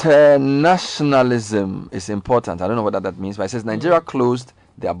 internationalism is important. I don't know what that means, but it says Nigeria closed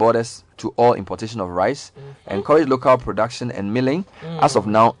their borders to all importation of rice, encourage local production and milling. As of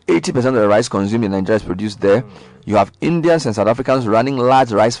now, 80% of the rice consumed in Nigeria is produced there. You have Indians and South Africans running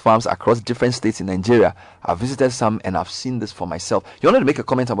large rice farms across different states in Nigeria. I've visited some and I've seen this for myself. You wanted to make a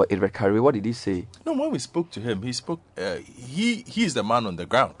comment about Edward Carey. What did he say? No, when we spoke to him, he spoke. He is the man on the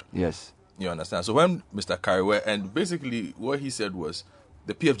ground. Yes. You understand? So when Mr. Carey, and basically what he said was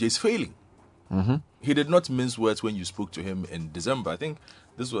the PFJ is failing. He did not mince words when you spoke to him in December. I think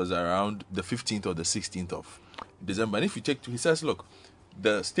this was around the 15th or the 16th of December. And if you take, he says, look,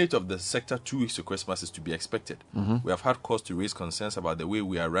 the state of the sector 2 weeks to Christmas is to be expected. We have had cause to raise concerns about the way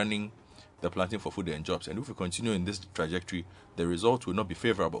we are running the planting for food and jobs. And if we continue in this trajectory, the result will not be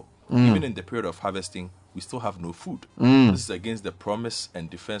favorable. Even in the period of harvesting, we still have no food. This is against the promise and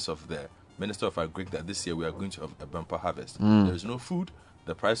defense of the Minister of Agri that this year we are going to have a bumper harvest. There is no food.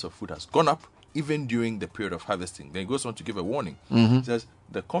 The price of food has gone up even during the period of harvesting. Then he goes on to give a warning. He says,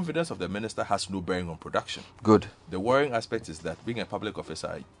 the confidence of the minister has no bearing on production. Good. The worrying aspect is that being a public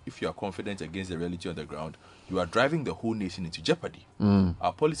officer, if you are confident against the reality on the ground, you are driving the whole nation into jeopardy.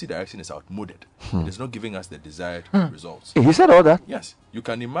 Our policy direction is outmoded. It is not giving us the desired results. He said all that? Yes. You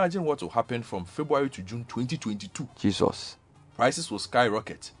can imagine what will happen from February to June 2022. Jesus. Prices will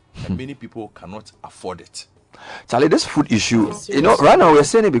skyrocket and many people cannot afford it. Charlie, this food issue, right now we're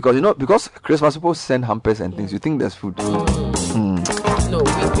saying it because Christmas people send hampers and things. You think there's food? No,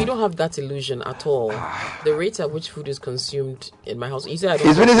 we don't have that illusion at all. The rate at which food is consumed in my house, you say I don't.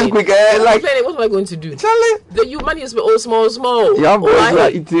 It's finishing quick. What am I going to do? Charlie, the money is all small. You have boys who are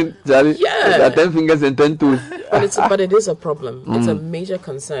eating, Charlie. Yeah, 10 fingers and 10 toes. But it is a problem. It's a major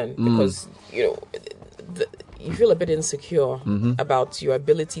concern because you feel a bit insecure about your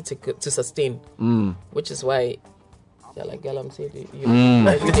ability to sustain, which is why you're like, girl, I'm saying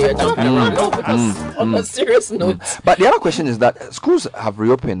every day you're jumping around. No, because on a serious note. But the other question is that schools have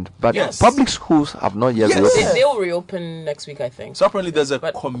reopened, but public schools have not yet reopened. They'll reopen next week, I think. So apparently there's a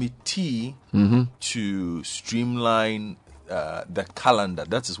committee to streamline the calendar.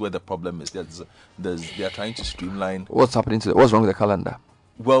 That is where the problem is. They are trying to streamline. What's happening to what's wrong with the calendar?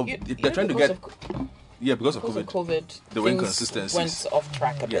 Well, they're trying to get... because of COVID, there were inconsistencies. Went off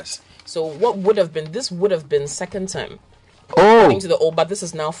track a bit. Yes. So what would have been second term. According to the old, but this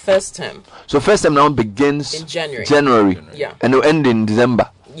is now first term. So first term now begins in January. Yeah. And it'll end in December.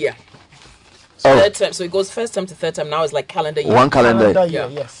 Yeah. So third term. So it goes first term to third term. Now it's like calendar year. One calendar year.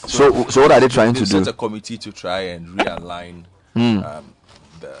 Yes. So what are they trying to do? Set a committee to try and realign the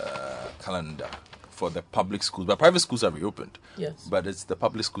calendar for the public schools, but private schools are reopened. Yes. But it's the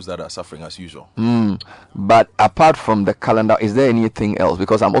public schools that are suffering as usual. But apart from the calendar, is there anything else?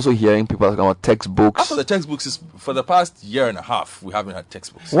 Because I'm also hearing people talking about textbooks. After the textbooks, is for the past year and a half, we haven't had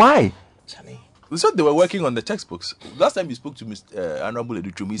textbooks. Why? They said they were working on the textbooks. Last time we spoke to Mr. Honorable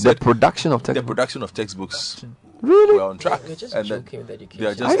Educhumi, he said the production of textbooks. Really? We're on track. You're just joking with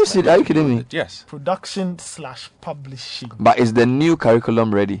education. Are you kidding me? Yes. Production/publishing. But is the new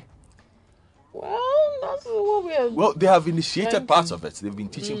curriculum ready? Well, that's what we are. Well, they have initiated parts of it. They've been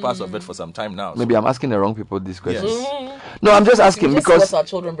teaching parts of it for some time now. Maybe I'm asking the wrong people these questions. No, I'm just asking because what our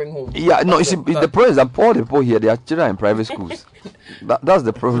children bring home. Yeah, no. You see, the problem is that all the people here, their children are in private schools. That's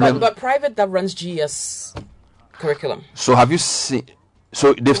the problem. But private that runs GS curriculum. So have you seen?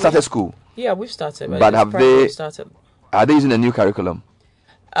 So they've started school. Yeah, we've started. But have they started? Are they using a new curriculum?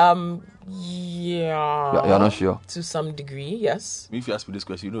 Yeah. You're not sure? To some degree, yes. If you ask me this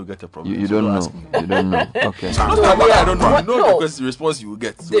question, you don't get a problem. You don't know. You don't know. Okay. I don't know. You know the response you will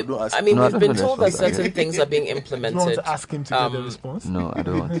get. So don't ask we've been told that certain things are being implemented. You want to ask him to get the response? No, I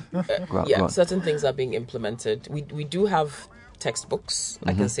don't want. Certain things are being implemented. We do have textbooks.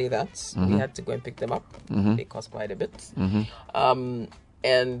 I can say that. We had to go and pick them up. They cost quite a bit.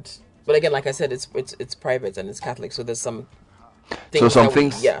 But again, like I said, it's private and it's Catholic, so there's some So some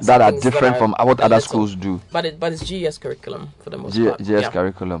things that are different from what other schools do. But it's GS curriculum for the most part. GS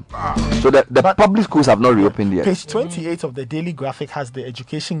curriculum. So the public schools have not reopened yet. Page 28 of the Daily Graphic has the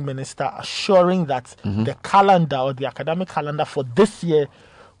education minister assuring that the calendar or the academic calendar for this year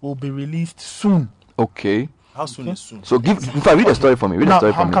will be released soon. Okay. How soon is soon? So if I read the story for me.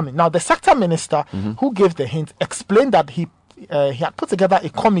 Now the sector minister who gave the hint explained that he had put together a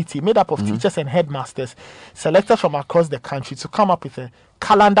committee made up of teachers and headmasters selected from across the country to come up with a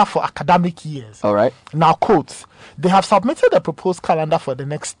calendar for academic years. All right. Now, quotes, they have submitted a proposed calendar for the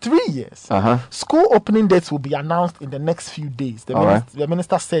next 3 years. School opening dates will be announced in the next few days, the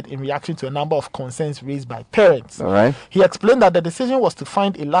minister said in reaction to a number of concerns raised by parents. All right. He explained that the decision was to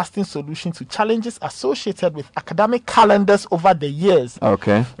find a lasting solution to challenges associated with academic calendars over the years.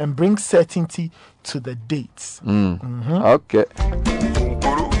 Okay. And bring certainty to the dates. Okay.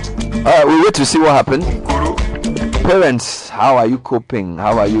 We wait to see what happened. Parents, how are you coping?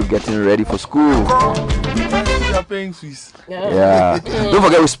 How are you getting ready for school? Yeah. Don't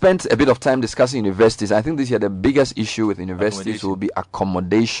forget, we spent a bit of time discussing universities. I think this year the biggest issue with universities will be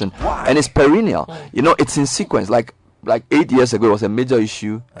accommodation. And it's perennial. You know, it's in sequence. Like 8 years ago, it was a major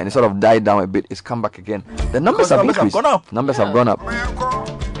issue, and it sort of died down a bit. It's come back again. The numbers have increased. Numbers have gone up.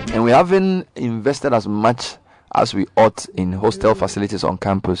 And we haven't invested as much as we ought in hostel facilities on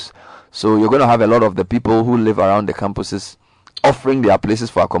campus. So you're going to have a lot of the people who live around the campuses offering their places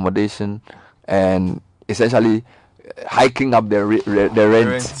for accommodation and essentially hiking up the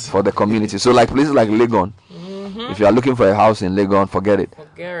rent for the community. So like places like Legon, if you are looking for a house in Legon, forget it.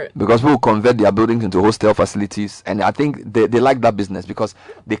 Because people convert their buildings into hostel facilities, and I think they like that business because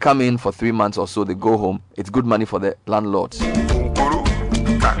they come in for 3 months or so, they go home. It's good money for the landlords.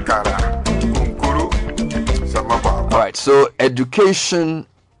 All right, so education,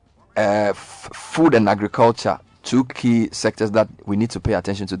 food and agriculture, 2 key sectors that we need to pay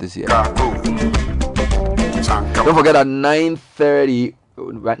attention to this year. Don't forget at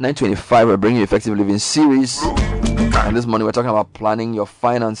 9:25 we're bringing you Effective Living series, and this morning we're talking about planning your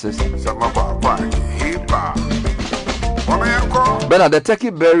finances. Bernard, the turkey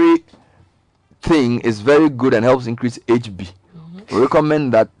berry thing is very good and helps increase HB. We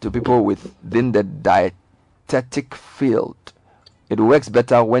recommend that to people within the dietetic field. It works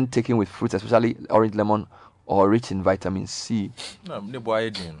better when taken with fruits, especially orange lemon or rich in vitamin C.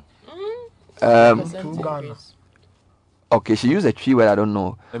 Okay, she used a tree word I don't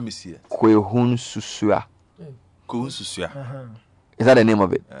know. Let me see it. Kwehun susua. Kwehun susua. Is that the name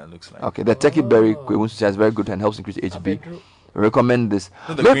of it? Looks like. Okay, the turkey berry kwehun susua is very good and helps increase HB. We recommend this.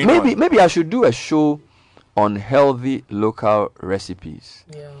 Maybe I should do a show on healthy local recipes.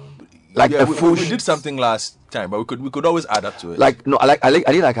 Like a food. We did something last time, but we could always add up to it. I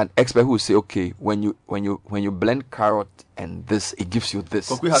need like an expert who will say, okay, when you blend carrot and this, it gives you this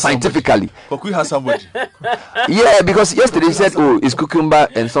scientifically. Kokui has somebody. Yeah, because yesterday he said, oh, it's cucumber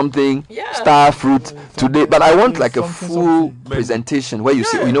and something star fruit today, but I want like a full presentation where you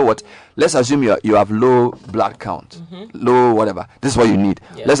say, you know what? Let's assume you have low blood count, low whatever. This is what you need.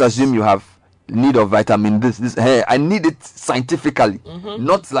 Yes. Let's assume you have need of vitamin this. Hey, I need it scientifically,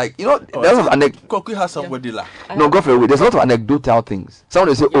 not like Kokui has somebody like. No, go for it. There's a lot of anecdotal things. Someone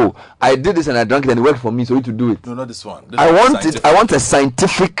will say, "Oh, I did this and I drank it and it worked for me, so you need to do it." No, not this one. I want a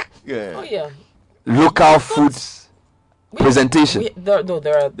scientific, local foods presentation. There are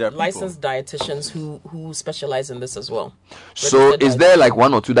licensed dietitians who specialize in this as well. So, is there like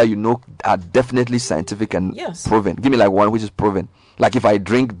one or two that you know are definitely scientific and proven? Give me like one which is proven. Like if I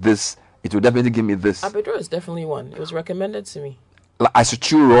drink this, it will definitely give me this. Abedro is definitely one. It was recommended to me. Like I should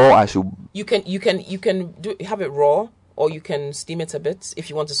chew raw. You can have it raw, or you can steam it a bit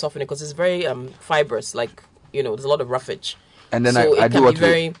if you want to soften it because it's very fibrous. Like there's a lot of roughage. And then so I do what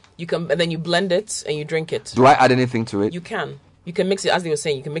you can, and then you blend it and you drink it. Do I add anything to it? You can mix it, as they were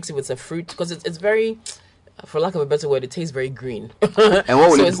saying. You can mix it with some fruit because it's very, for lack of a better word, it tastes very green. And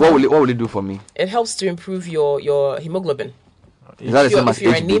what will it do for me? It helps to improve your hemoglobin. Is that the same as if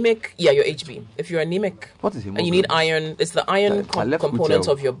you're HB? Anemic, your HB. If you're anemic, what is hemoglobin? And you need iron, it's the iron component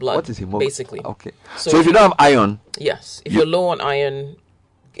of your blood. What is hemoglobin? Basically. Okay. So if you don't have iron, yes. If you're low on iron,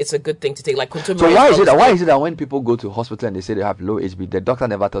 it's a good thing to take. Like so why is it that when people go to hospital and they say they have low HB, the doctor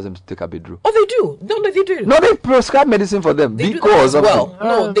never tells them to take Abedro? Oh, they do. No, they do. No, they prescribe medicine for them. They do that as well.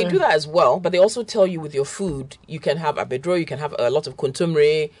 No, they do that as well. But they also tell you with your food, you can have Abedro, you can have a lot of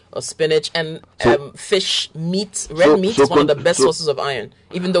kontomire or spinach and fish, meat. Red meat is one of the best sources of iron,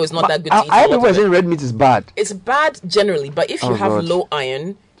 even though it's not that good to eat. I remember saying red meat is bad. It's bad generally, but if you have low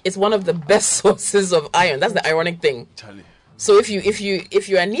iron, it's one of the best sources of iron. That's the ironic thing. So if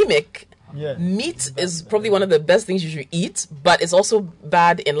you're anemic, Yeah. Meat is probably one of the best things you should eat, but it's also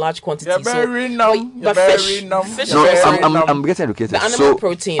bad in large quantities. You're very numb. But You're fish, very numb. fish No, is I'm getting educated. The animal So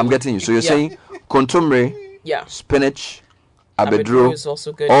protein. I'm getting you. So you're Yeah. saying contumely, Yeah. spinach, Abedro abedro, is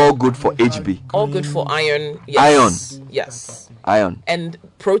also good. all good for HB. All good for iron. Yes. Yes. Iron. And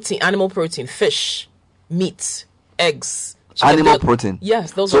protein, animal protein, fish, meat, eggs. Animal Chicken. protein.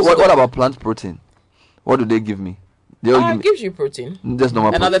 Yes, those So are what good. about plant protein? What do they give me? They all give It me gives you protein. just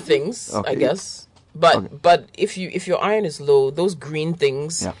normal and protein. other things, Okay. I guess. But Okay. but if your iron is low, those green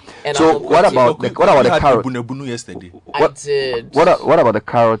things. Yeah. And So animal what protein- about the carrot? Ebunu yesterday. I did. What about the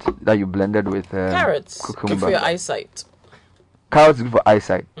carrot that you blended with Carrots cucumber? good for your eyesight. Carrots good for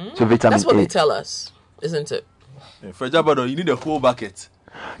eyesight. So vitamin That's what A. they tell us, isn't it? For Jabado, you need a whole bucket.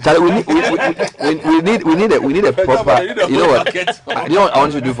 Charlie, we need a proper. You know what? You know what I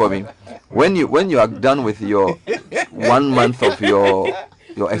want you to do for me? When you are done with your 1 month of your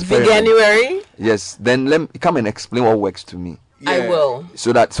experiment, January. yes, then let me come and explain what works to me. I will.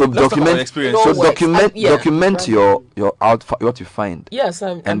 So that Let's talk about document experience. so It all works. document Yeah. document your what you find. Yes,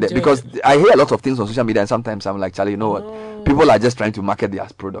 I'm And doing because it. I hear a lot of things on social media, and sometimes I'm like, Charlie, you know what? People are just trying to market their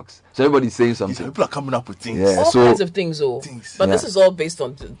products. So everybody's saying something. People are coming up with things. Yeah, all so kinds of things, but this Yeah. is all based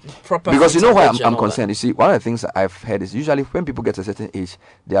on the proper. because you know why footage I'm and all concerned. You see, one of the things that I've heard is usually when people get to a certain age,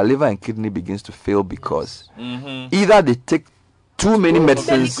 their liver and kidney begins to fail because either they take too many that.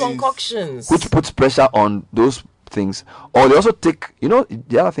 medicines, Many concoctions. which puts pressure on those things, or they also take. You know,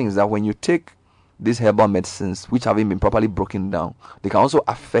 the other thing is that when you take these herbal medicines, which haven't been properly broken down, they can also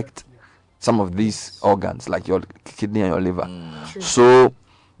affect some of these organs, like your kidney and your liver. So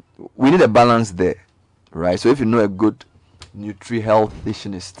we need a balance there, right? So if you know a good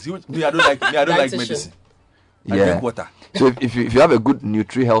nutri-healthicist, See, me, I don't like Dietitian. medicine. I yeah. drink water. So if you have a good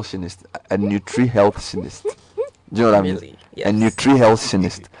nutri-healthicist, a nutri-healthicist, do you know what I mean? Really? Yes. A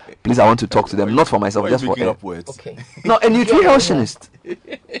nutri-healthicist. Please, I want to talk to them, not for myself, Why are you just for making up words? Okay. no, a nutri-healthicist.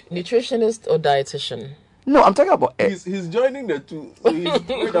 Nutritionist or dietitian? No, I'm talking about He's joining the two. So he's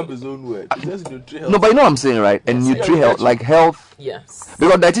made up his own word. He says nutri-health. no, but you know what I'm saying, right? A nutri-health, like health. Yes.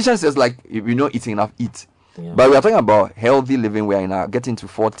 Because dietitian says like if you know eating enough, eat. Yeah. But we are talking about healthy living. We are in our getting to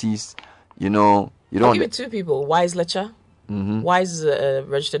 40s. You know, you I'll don't. give it two people. Wise Lecha. Wise is a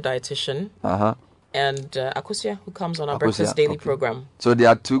registered dietitian. Uh-huh. And Akosia, who comes on our Akosia, Breakfast Daily okay. program. So there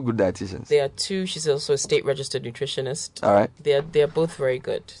are two good dietitians. There are two. She's also a state registered nutritionist. All right. They're both very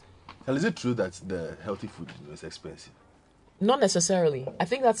good. And is it true that the healthy food is expensive? Not necessarily. I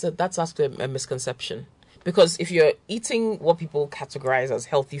think that's actually a misconception. Because if you're eating what people categorize as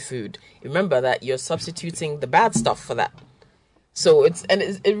healthy food, remember that you're substituting the bad stuff for that. So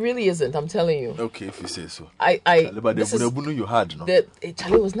it really isn't. I'm telling you. Okay, if you say so. But this is you had, no?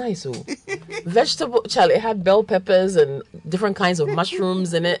 Charlie was nice. Oh, vegetable Charlie. It had bell peppers and different kinds of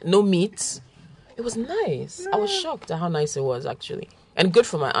mushrooms in it. No meat. It was nice. I was shocked at how nice it was actually, and good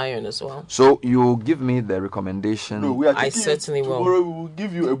for my iron as well. So you give me the recommendation. No, we are I taking certainly will. Tomorrow we will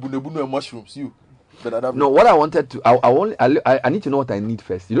give you ebunu and mushrooms. No, what I wanted to, I need to know what I need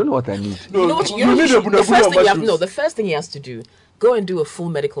first. You don't know what I need. You know what you need the first thing you have to know. The first thing he has to do, go and do a full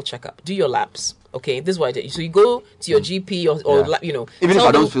medical checkup. Do your labs. Okay, this is what I did. So you go to your GP or Yeah. you know, Even if tell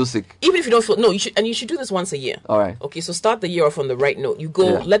I don't them- feel sick. Even if you don't feel you should do this once a year. All right. Okay, so start the year off on the right note. You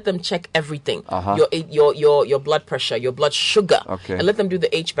go, Yeah. let them check everything. Uh-huh. Your blood pressure, your blood sugar. Okay. And let them do the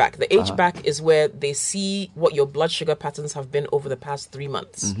HBAC. The HBAC is where they see what your blood sugar patterns have been over the past 3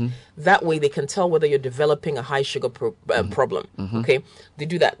 months. Mhm. That way they can tell whether you're developing a high sugar problem. Okay. They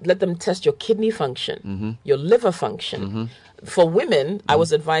do that. Let them test your kidney function, your liver function. For women, I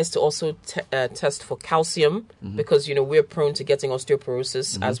was advised to also test for calcium because you know we're prone to getting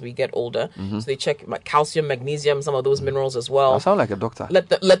osteoporosis as we get older. So they check calcium, magnesium, some of those minerals as well. I sound like a doctor.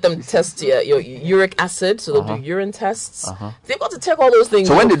 Let them test your uric acid, so they'll do urine tests. They've got to check all those things.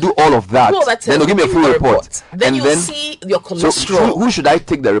 So when they do all of that, Do all that then they'll give me a test, full the report. Then And you'll see your So cholesterol. who should I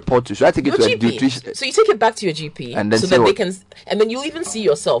take the report to? Should I take it Your to a GP. nutrition? So you take it back to your GP, And then so say that they what? can, and then you'll even see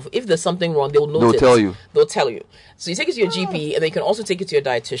yourself if there's something wrong. They'll notice. tell you. They'll tell you. So you take it to your GP, and they can also take it to your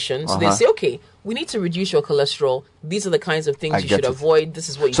dietitian. So they Uh-huh. say, okay, we need to reduce your cholesterol. These are the kinds of things I you get should it. avoid. This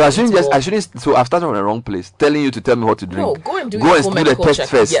is what you. So I need shouldn't to just. I avoid. shouldn't. So I've started on the wrong place, telling you to tell me what to drink. No, go and do go your and full do the medical test check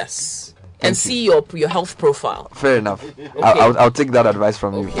first. Yes, and see your health profile. Fair enough. I'll take that advice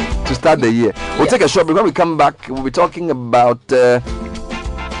from you to start the year. We'll take a short break. When we come back, we'll be talking about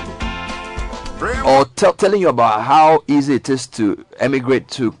telling you about how easy it is to emigrate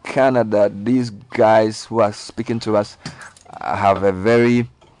to Canada. These guys who are speaking to us have a very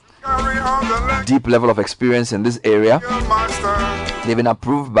deep level of experience in this area. They've been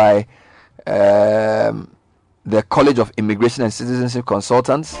approved by the College of Immigration and Citizenship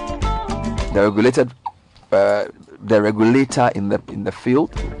Consultants. the regulator in the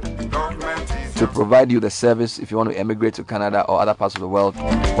field to provide you the service if you want to emigrate to Canada or other parts of the world.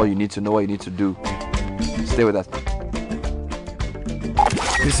 What you need to know, what you need to do. Stay with us.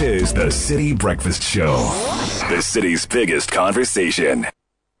 This is the City Breakfast Show, the city's biggest conversation.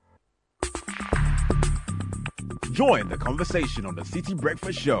 Join the conversation on the City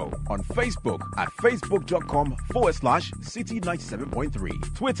Breakfast Show on Facebook at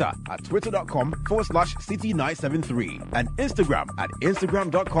facebook.com/City97.3, Twitter at twitter.com/City973, and Instagram at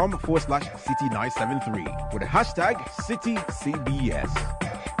instagram.com/City973 with the hashtag CityCBS.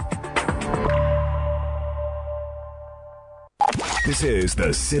 This is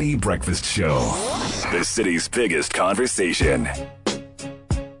the City Breakfast Show, the city's biggest conversation.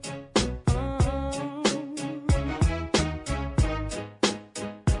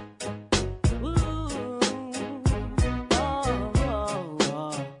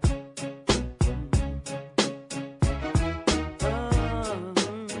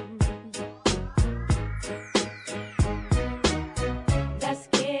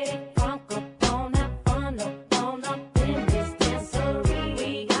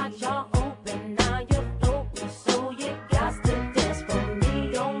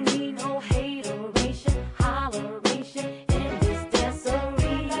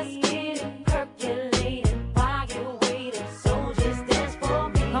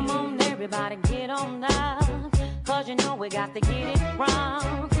 Everybody get on now, cause you know we got to get it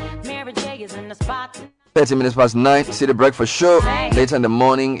wrong. Mary J is in the spot. 30 minutes past 9, City Breakfast Show. Later in the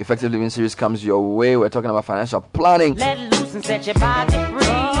morning, Effective Living Series comes your way. We're talking about financial planning. Let loose and set your body free.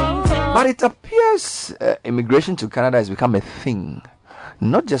 But it appears immigration to Canada has become a thing.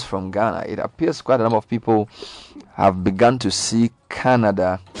 Not just from Ghana. It appears quite a number of people have begun to see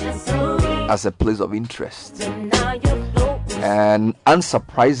Canada as a place of interest. And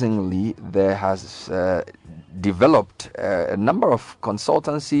unsurprisingly, there has developed a number of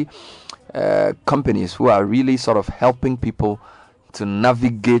consultancy companies who are really sort of helping people to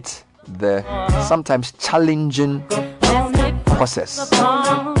navigate the sometimes challenging process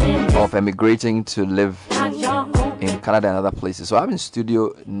of emigrating to live in Canada and other places. So I have in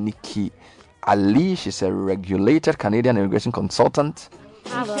studio Nikki Ali. She's a regulated Canadian immigration consultant.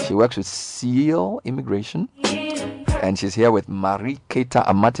 She works with Seal Immigration. And she's here with Marie Keita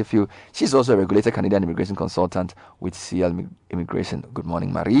Amatefu. She's also a regulated Canadian immigration consultant with Seal Immigration. Good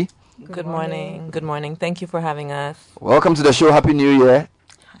morning, Marie. Good morning. Good morning. Thank you for having us. Welcome to the show. Happy New Year.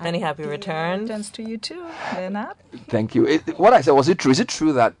 Many happy returns. Returns to you too, Leonard. Thank you. What I said, was it true? Is it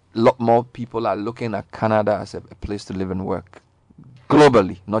true that a lot more people are looking at Canada as a place to live and work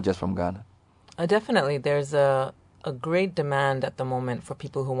globally, not just from Ghana? Definitely. There's a great demand at the moment for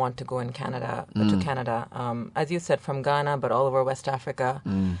people who want to go in Canada to Canada. As you said, from Ghana, but all over West Africa.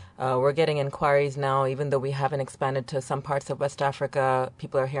 We're getting inquiries now, even though we haven't expanded to some parts of West Africa.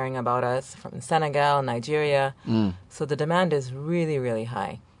 People are hearing about us from Senegal, Nigeria. So the demand is really, really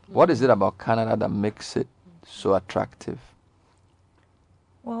high. What is it about Canada that makes it so attractive?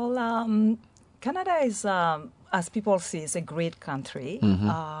 Well, Canada is, as people say, is a great country.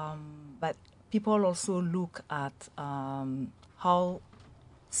 But people also look at how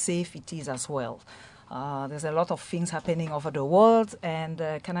safe it is as well. There's a lot of things happening over the world, and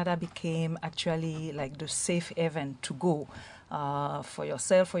Canada became actually like the safe haven to go for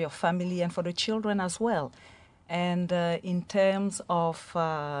yourself, for your family, and for the children as well. And in terms of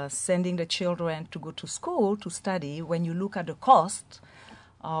sending the children to go to school to study, when you look at the cost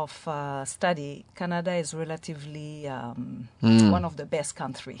of study, Canada is relatively one of the best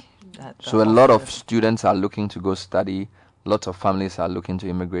countries. So a lot of students are looking to go study. Lots of families are looking to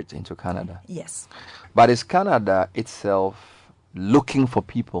immigrate into Canada. Yes. But is Canada itself looking for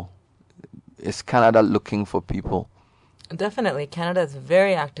people? Is Canada looking for people? Definitely. Canada is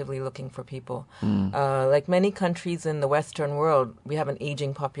very actively looking for people. Like many countries in the Western world, we have an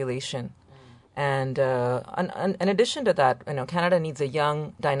aging population. And in addition to that, Canada needs a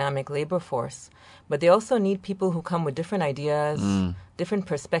young, dynamic labor force. But they also need people who come with different ideas, different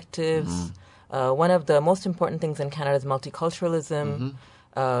perspectives. One of the most important things in Canada is multiculturalism.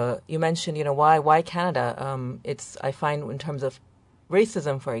 You mentioned, why Canada? I find in terms of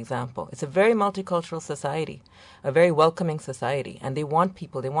racism, for example, it's a very multicultural society, a very welcoming society, and they want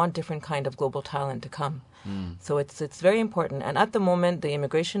people, they want different kind of global talent to come. So it's very important. And at the moment, the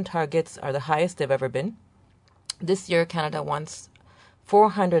immigration targets are the highest they've ever been. This year, Canada wants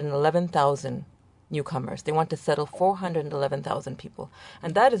 411,000 newcomers. They want to settle 411,000 people.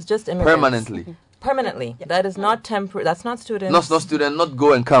 And that is just immigrants. Permanently. That is not temporary. That's not students. Not student, not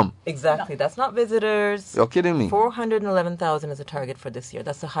go and come. Exactly. That's not visitors. You're kidding me. 411,000 is a target for this year.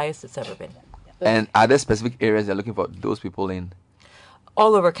 That's the highest it's ever been. And are there specific areas you're looking for those people in?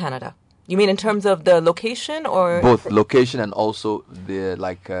 All over Canada. You mean in terms of the location or? Both location and also the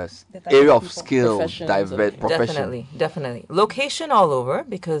area of skill, profession. Definitely. Location all over,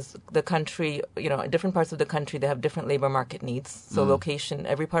 because the country, different parts of the country, they have different labor market needs. So location,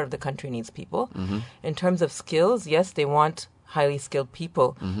 every part of the country needs people. In terms of skills, yes, they want highly skilled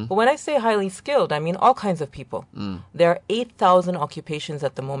people. But when I say highly skilled, I mean all kinds of people. There are 8,000 occupations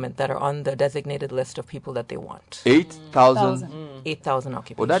at the moment that are on the designated list of people that they want. 8,000? 8,000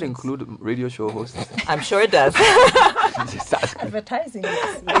 occupations. Would that include radio show hosts? I'm sure it does. Advertising.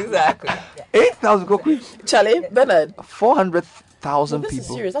 Exactly. 8,000 Kokri? Charlie, Bernard. 400,000 This people.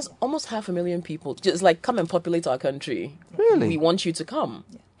 is serious. That's almost 500,000 people. Just like come and populate our country. Really? We want you to come.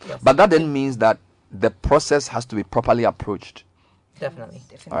 Yes. But that then means that the process has to be properly approached. Definitely.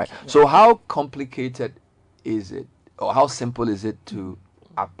 All right. So how complicated is it, or how simple is it to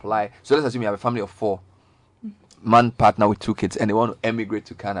apply? So let's assume you have a family of 4, man, partner with 2 kids, and they want to emigrate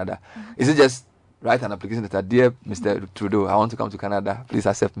to Canada. Is it just write an application that, dear Mr. Trudeau, I want to come to Canada, please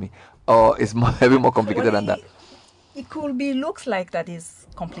accept me? Or is it a bit more complicated than that? It could be, looks like that is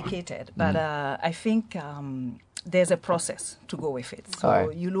complicated, but I think there's a process to go with it. So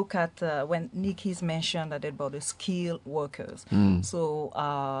you look at when Nikki's mentioned that about the skilled workers. So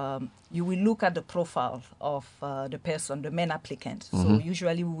you will look at the profile of the person, the main applicant. So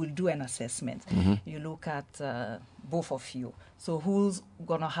usually we will do an assessment. You look at both of you. So who's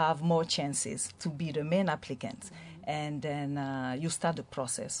going to have more chances to be the main applicant? And then you start the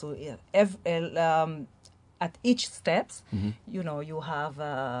process. So at each steps, you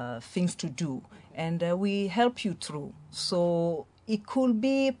have things to do, and we help you through. So it could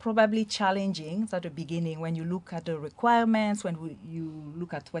be probably challenging at the beginning when you look at the requirements, when you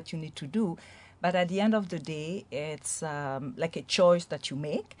look at what you need to do. But at the end of the day, it's like a choice that you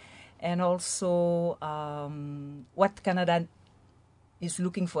make, and also what Canada is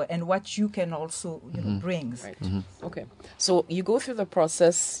looking for and what you can also brings. Right. Okay. So you go through the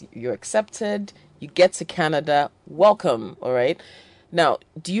process, you're accepted, you get to Canada, welcome, all right? Now,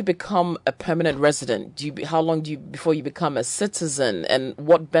 do you become a permanent resident? How long before you become a citizen, and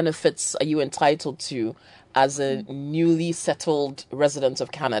what benefits are you entitled to as a newly settled resident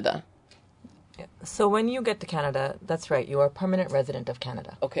of Canada? So when you get to Canada, that's right, you are a permanent resident of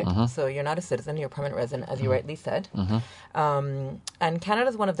Canada. Okay. So you're not a citizen, you're a permanent resident, as you rightly said. And Canada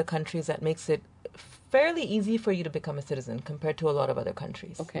is one of the countries that makes it fairly easy for you to become a citizen compared to a lot of other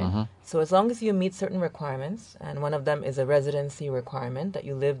countries. Okay. So as long as you meet certain requirements, and one of them is a residency requirement, that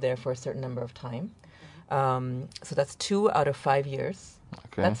you live there for a certain number of time. So that's 2 out of 5 years.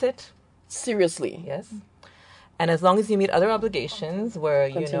 Okay. That's it. Seriously? Yes. And as long as you meet other obligations where,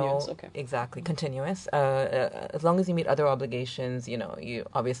 Continuous, okay. Exactly, continuous. As long as you meet other obligations, you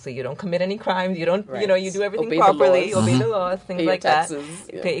don't commit any crimes, you don't, you do everything obey properly, the laws. obey the laws, things Pay like your that. taxes.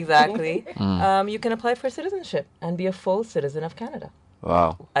 Yeah. Okay, exactly. You can apply for citizenship and be a full citizen of Canada.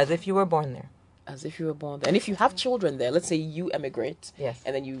 Wow. As if you were born there. As if you were born there. And if you have children there, let's say you emigrate, yes,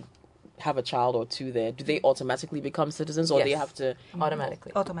 and then you have a child or 2 there, do they automatically become citizens, or yes, they have to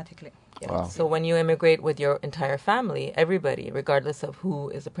automatically? Yeah. Wow. So when you immigrate with your entire family, everybody, regardless of who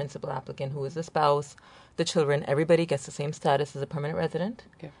is the principal applicant, who is the spouse, the children, everybody gets the same status as a permanent resident,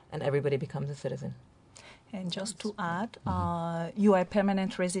 and everybody becomes a citizen. And just to add, you are a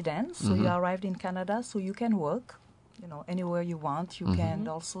permanent resident, so you arrived in Canada, so you can work, anywhere you want. You can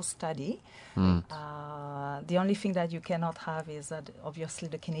also study. The only thing that you cannot have is that obviously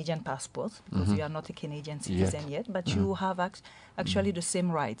the Canadian passport, because you are not a Canadian citizen yet, but you have actually the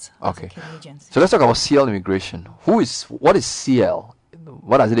same rights as a Canadian citizen. So let's talk about CL immigration. What is CL?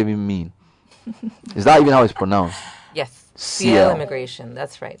 What does it even mean? Is that even how it's pronounced? Yes. CL immigration.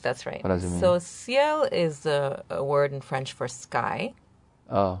 That's right. What does it mean? So CL is a word in French for sky.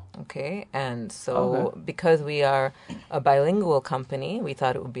 Oh. Okay. And so because we are a bilingual company, we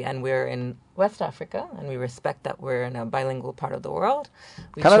thought it would be, and we're in West Africa, and we respect that we're in a bilingual part of the world.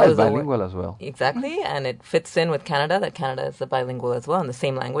 Canada is bilingual as well. Exactly. And it fits in with Canada, that Canada is a bilingual as well, in the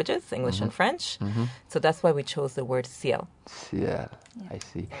same languages, English and French. So that's why we chose the word CL. CL. I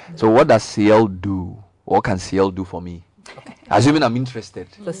see. So what does CL do? What can CL do for me? Assuming I'm interested.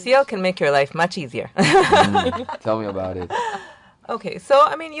 So CL can make your life much easier. Tell me about it. Okay, so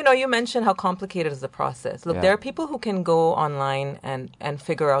I mean, you mentioned how complicated is the process. Look, there are people who can go online and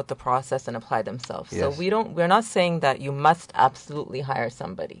figure out the process and apply themselves. Yes. So we're not saying that you must absolutely hire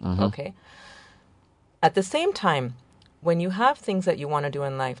somebody, okay? At the same time, when you have things that you want to do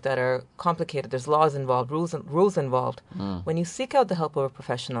in life that are complicated, there's laws involved, rules involved. When you seek out the help of a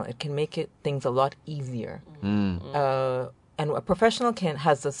professional, it can make things a lot easier. And a professional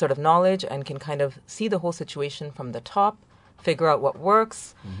has the sort of knowledge and can kind of see the whole situation from the top, figure out what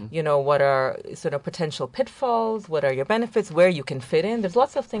works, what are sort of potential pitfalls, what are your benefits, where you can fit in. There's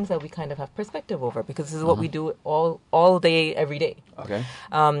lots of things that we kind of have perspective over because this is what we do all day, every day. Okay.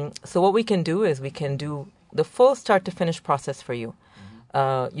 So what we can do is we can do the full start to finish process for you.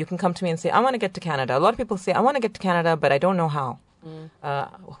 You can come to me and say, I want to get to Canada. A lot of people say, I want to get to Canada, but I don't know how.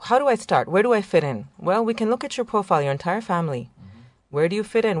 How do I start? Where do I fit in? Well, we can look at your profile, your entire family. Where do you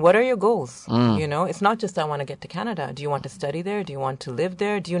fit in? What are your goals? It's not just I want to get to Canada. Do you want to study there? Do you want to live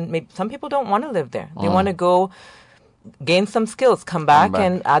there? Maybe some people don't want to live there. They want to go gain some skills, come back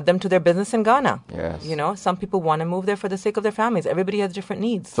and add them to their business in Ghana. Yes. Some people want to move there for the sake of their families. Everybody has different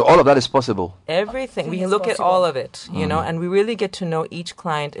needs. So all of that is possible. Everything. We look at all of it, and we really get to know each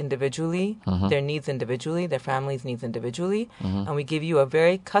client individually, their needs individually, their families' needs individually, and we give you a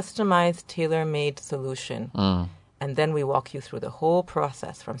very customized, tailor-made solution. And then we walk you through the whole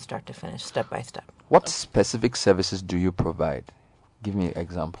process from start to finish, step by step. What specific services do you provide? Give me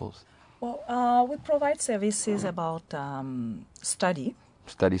examples. Well, we provide services about study.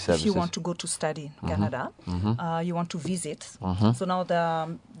 Study services. If you want to go to study in Canada, you want to visit. So now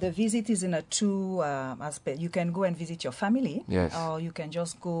the visit is in a two aspect. You can go and visit your family, or you can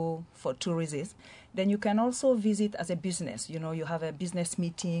just go for tourism. Then you can also visit as a business. You have a business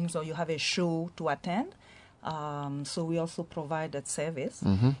meetings or you have a show to attend. So we also provide that service.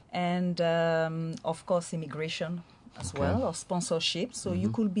 And of course, immigration as well, or sponsorship. So you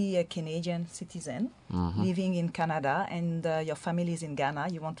could be a Canadian citizen living in Canada and your family is in Ghana,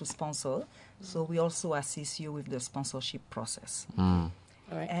 you want to sponsor. So we also assist you with the sponsorship process.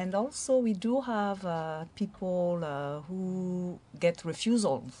 Right. And also we do have people who get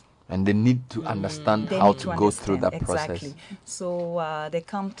refusals. And they need to understand how to go through that process. Exactly. So they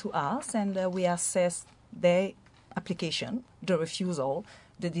come to us and we assess their application, the refusal,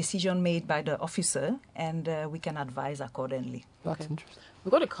 the decision made by the officer, and we can advise accordingly. That's interesting.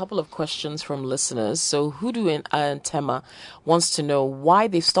 We've got a couple of questions from listeners. So Hudu in Tema wants to know why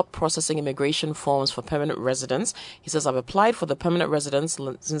they've stopped processing immigration forms for permanent residents. He says, I've applied for the permanent residence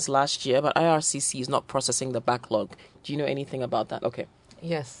since last year, but IRCC is not processing the backlog. Do you know anything about that? Okay.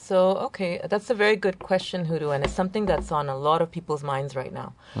 Yes. So, that's a very good question, Hudu, and it's something that's on a lot of people's minds right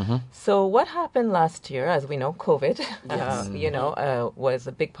now. So what happened last year, as we know, COVID, was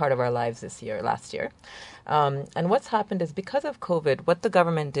a big part of our lives last year. And what's happened is because of COVID, what the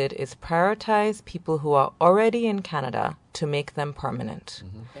government did is prioritize people who are already in Canada to make them permanent.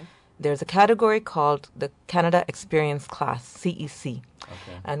 There's a category called the Canada Experience Class, CEC.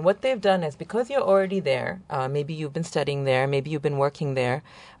 And what they've done is because you're already there, maybe you've been studying there, maybe you've been working there,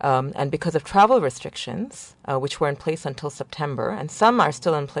 and because of travel restrictions, which were in place until September, and some are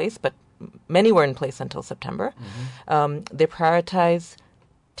still in place, but many were in place until September, they prioritize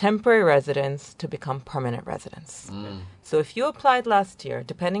temporary residents to become permanent residents. So if you applied last year,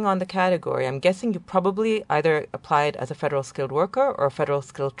 depending on the category, I'm guessing you probably either applied as a federal skilled worker or a federal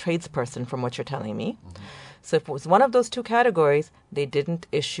skilled tradesperson from what you're telling me. So if it was one of those two categories, they didn't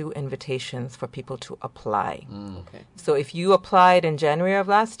issue invitations for people to apply. So if you applied in January of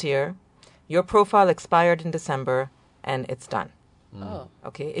last year, your profile expired in December and it's done.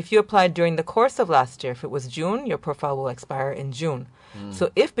 Okay. If you applied during the course of last year, if it was June, your profile will expire in June.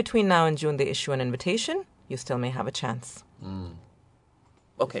 So if between now and June they issue an invitation, you still may have a chance.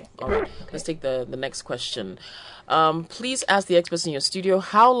 Okay, all right. Let's take the next question. Please ask the experts in your studio,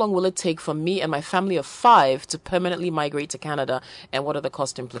 how long will it take for me and my family of 5 to permanently migrate to Canada, and what are the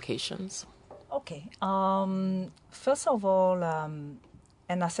cost implications? Okay. First of all,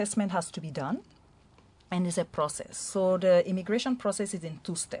 an assessment has to be done, and it's a process. So the immigration process is in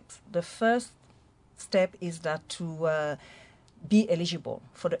 2 steps. The first step is that to be eligible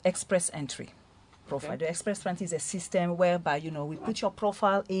for the express entry profile. The express entry is a system whereby we put your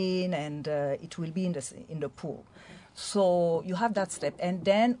profile in and it will be in the pool. So you have that step, and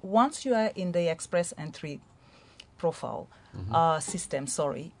then once you are in the express entry profile system,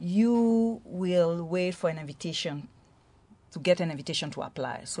 you will wait for an invitation to get an invitation to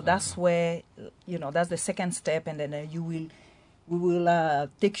apply. So that's where that's the second step, and then we will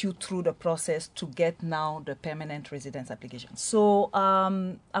take you through the process to get now the permanent residence application. So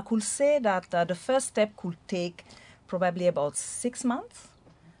I could say that the first step could take probably about 6 months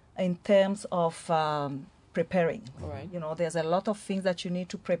in terms of preparing. Right. There's a lot of things that you need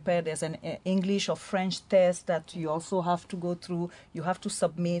to prepare. There's an English or French test that you also have to go through. You have to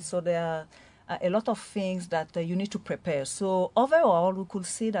submit. So there are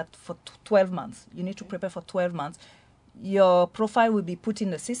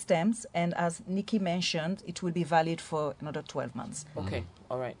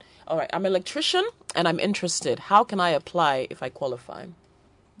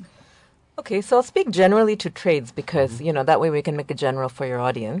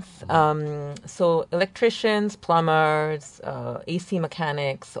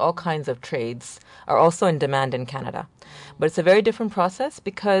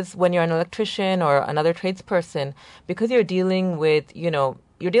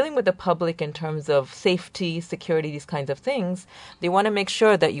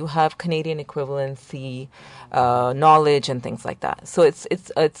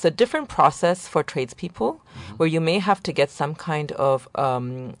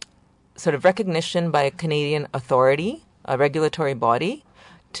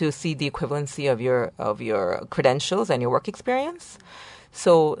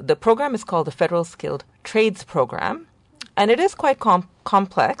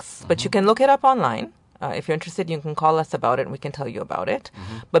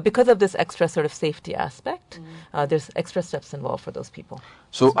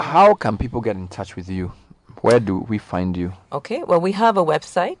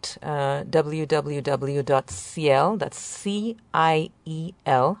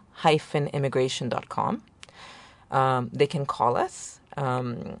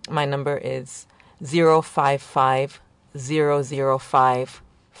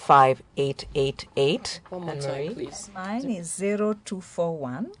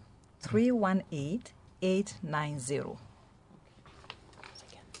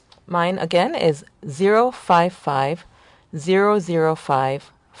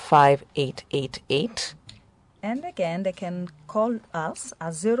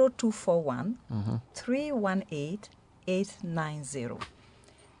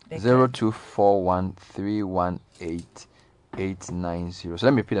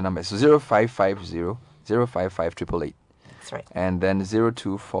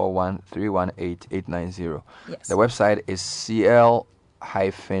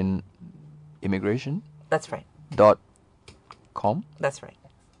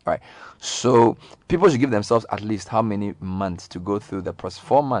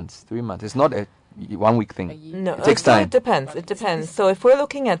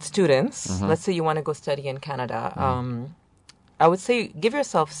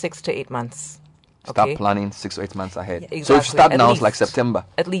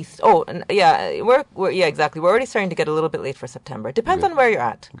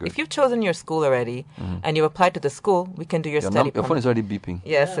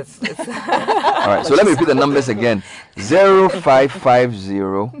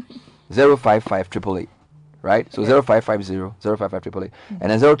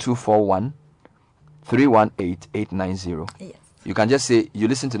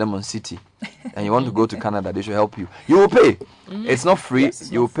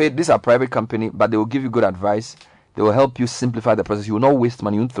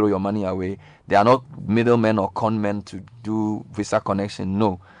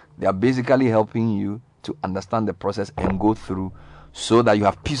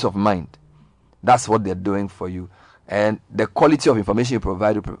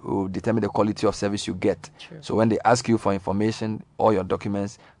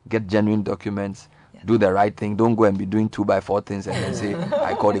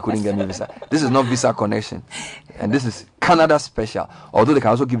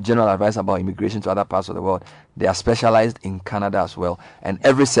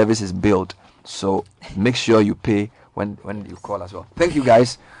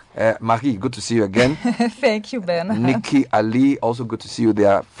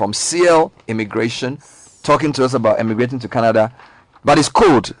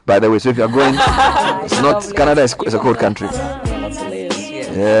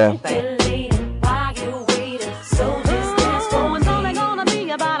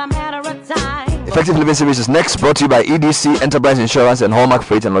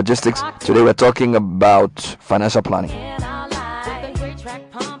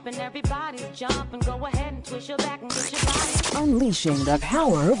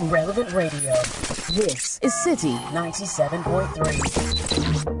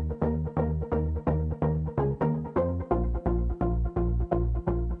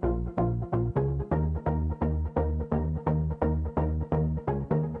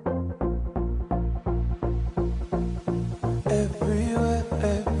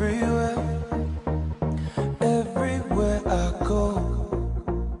everywhere I go.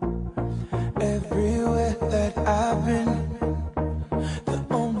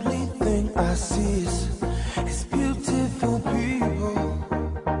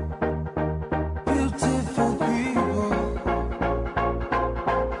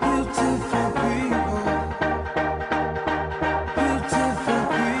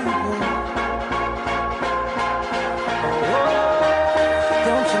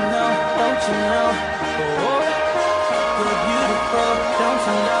 don't you know? Oh, you're beautiful, don't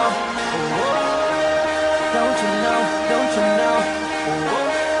you know? Oh, don't you know? Don't you know? Oh,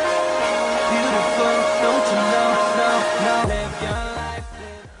 beautiful, don't you know? No, live your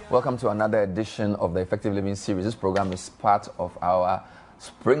life. Welcome to another edition of the Effective Living Series. This program is part of our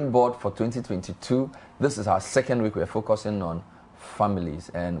Springboard for 2022. This is our second week. We're focusing on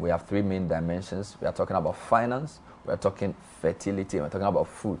families, and we have three main dimensions. We are talking about finance, we are talking fertility, and we're talking about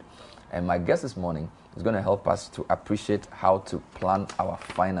food. And my guest this morning is going to help us to appreciate how to plan our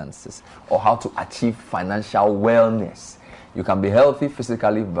finances or how to achieve financial wellness. You can be healthy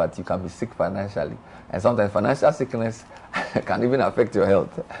physically, but you can be sick financially. And sometimes financial sickness can even affect your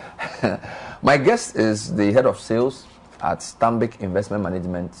health. My guest is the head of sales at Stanbic Investment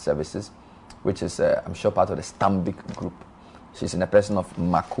Management Services, which is, I'm sure, part of the Stanbic Group. She's in the person of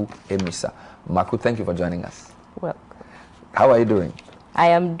Maku Emisa. Maku, thank you for joining us. Well, how are you doing? I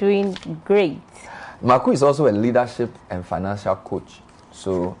am doing great. Maku is also a leadership and financial coach.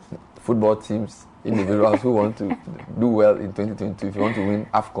 So, football teams, individuals who want to do well in 2022, if you want to win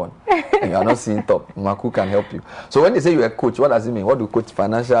AFCON and you are not seeing top, Maku can help you. So, when they say you're a coach, what does it mean? What do coach,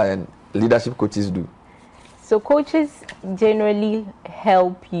 financial and leadership coaches do? So, coaches generally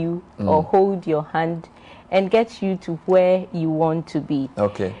help you or hold your hand and get you to where you want to be.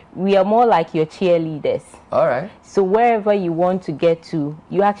 Okay. We are more like your cheerleaders. All right. So wherever you want to get to,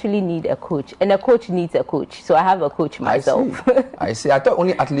 you actually need a coach. And a coach needs a coach. So I have a coach myself. I see. I thought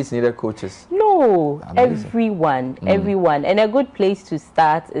only athletes needed coaches. No, Amazing. Everyone. And a good place to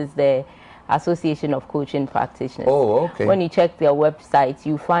start is the Association of Coaching Practitioners. Oh, okay. When you check their website,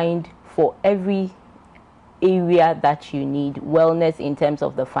 you find for every area that you need wellness in terms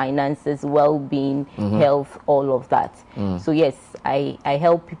of the finances, well-being, health, all of that. So yes, I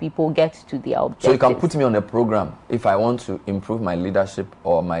help people get to their objectives. So you can put me on a program if I want to improve my leadership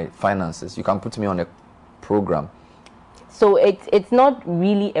or my finances. You can put me on a program. So it's not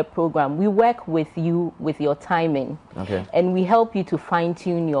really a program. We work with you with your timing. Okay. And we help you to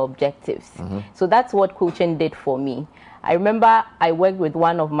fine-tune your objectives. So that's what coaching did for me. I remember I worked with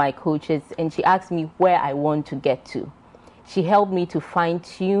one of my coaches and she asked me where I want to get to. She helped me to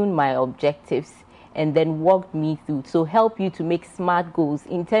fine-tune my objectives and then walked me through. So help you to make smart goals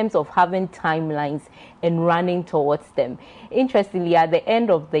in terms of having timelines and running towards them. Interestingly, at the end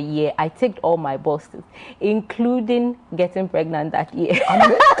of the year, I ticked all my boxes, including getting pregnant that year.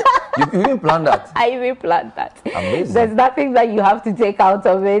 You even planned that? I even planned that. Amazing. There's nothing that you have to take out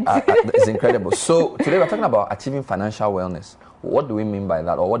of it. It's incredible. So today we're talking about achieving financial wellness. What do we mean by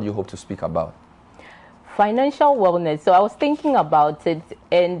that, or what do you hope to speak about? Financial wellness. So I was thinking about it,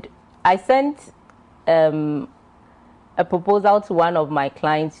 and I sent a proposal to one of my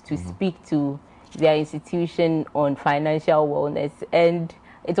clients to speak to their institution on financial wellness, and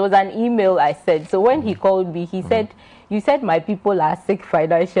it was an email I sent. So when he called me, he said, "You said my people are sick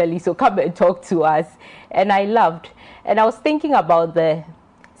financially, so come and talk to us." And I laughed. And I was thinking about the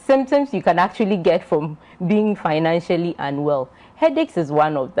symptoms you can actually get from being financially unwell. Headaches is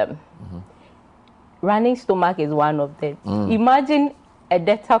one of them. Running stomach is one of them. Imagine a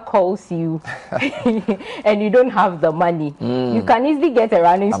debtor calls you and you don't have the money. You can easily get a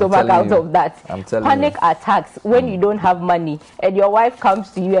running stomach out of that. Panic attacks when you don't have money and your wife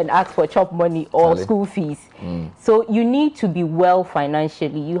comes to you and asks for chop money or school fees. So you need to be well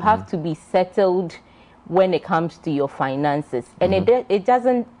financially. You have to be settled when it comes to your finances. And it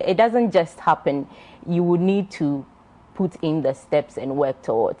doesn't just happen. You would need to put in the steps and work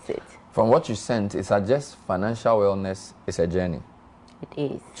towards it. From what you sent, it suggests financial wellness is a journey.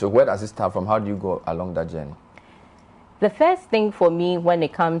 It is. So where does it start from? How do you go along that journey? The first thing for me when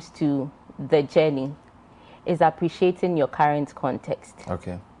it comes to the journey is appreciating your current context.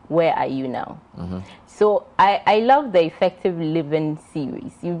 Okay. Where are you now? So I love the Effective Living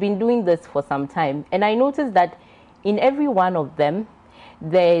series. You've been doing this for some time. And I noticed that in every one of them,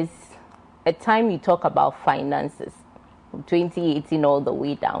 there's a time you talk about finances, from 2018 all the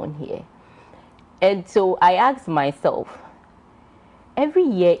way down here. And so I asked myself, every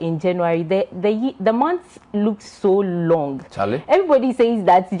year in January, the months look so long. Charlie? Everybody says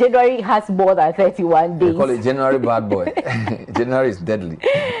that January has more than 31 days. They call it January bad boy. January is deadly.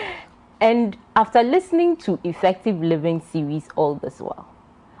 And after listening to Effective Living series all this while,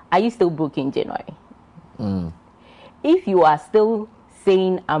 are you still broke in January? If you are still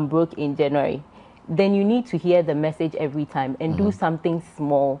saying I'm broke in January, then you need to hear the message every time and do something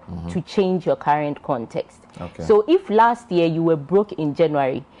small to change your current context. Okay. So if last year you were broke in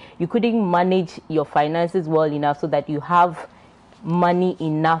January, you couldn't manage your finances well enough so that you have money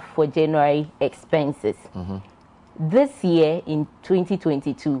enough for January expenses. This year in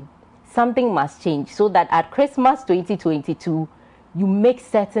 2022, something must change so that at Christmas 2022, you make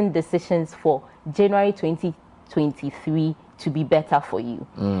certain decisions for January 2023 to be better for you.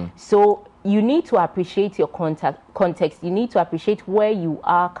 So you need to appreciate your context. You need to appreciate where you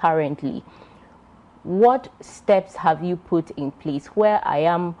are currently. What steps have you put in place? Where I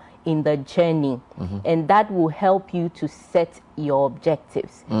am in the journey, and that will help you to set your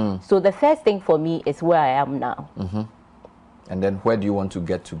objectives. So the first thing for me is where I am now. And then where do you want to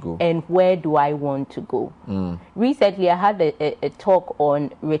get to go? And where do I want to go? Recently, I had a talk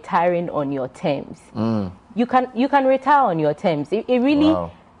on retiring on your terms. You can retire on your terms. It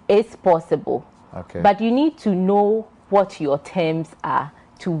really is possible. Okay. But you need to know what your terms are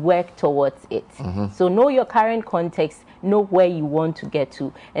to work towards it. So know your current context, know where you want to get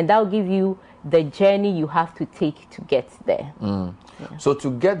to, and that'll give you the journey you have to take to get there. So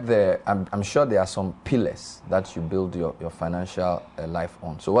to get there, I'm sure there are some pillars that you build your financial life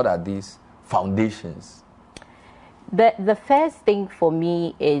on. So what are these foundations? The first thing for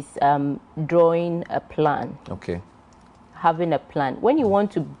me is drawing a plan. Okay. Having a plan. When you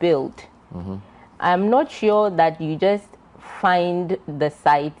want to build, I'm not sure that you just find the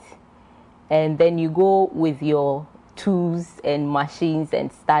site and then you go with your tools and machines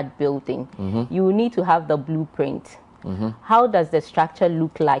and start building. You need to have the blueprint. How does the structure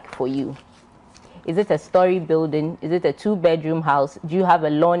look like for you? Is it a story building? Is it a 2-bedroom house? Do you have a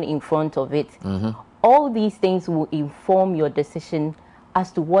lawn in front of it? All these things will inform your decision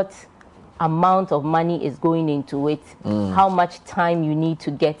as to what amount of money is going into it, how much time you need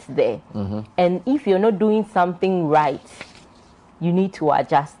to get there. And if you're not doing something right, you need to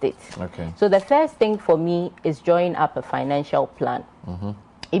adjust it. Okay. So the first thing for me is drawing up a financial plan.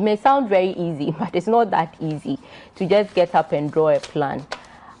 It may sound very easy, but it's not that easy to just get up and draw a plan.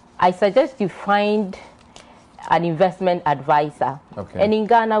 I suggest you find an investment advisor. Okay. And in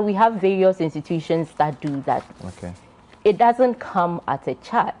Ghana, we have various institutions that do that. Okay. It doesn't come at a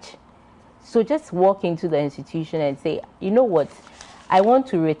charge. So just walk into the institution and say, you know what, I want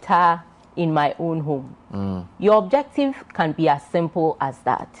to retire in my own home. Your objective can be as simple as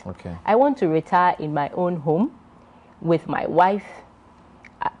that. Okay. I want to retire in my own home with my wife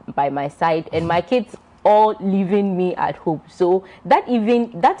by my side and my kids all leaving me at home. So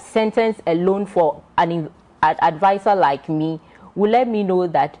that sentence alone for an advisor like me will let me know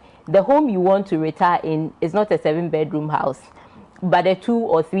that the home you want to retire in is not a 7-bedroom house, but a 2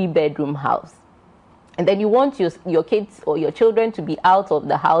 or 3-bedroom house. And then you want your kids or your children to be out of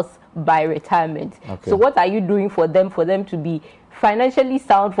the house by retirement. Okay. So what are you doing for them to be financially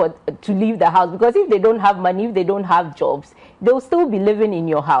sound to leave the house? Because if they don't have money, if they don't have jobs, they'll still be living in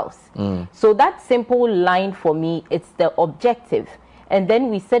your house. So that simple line for me, it's the objective. And then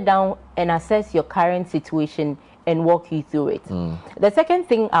we sit down and assess your current situation and walk you through it. The second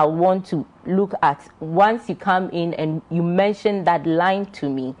thing I want to look at once you come in and you mention that line to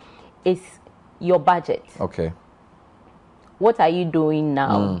me is your budget. Okay. What are you doing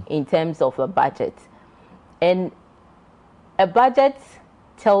now in terms of a budget? And a budget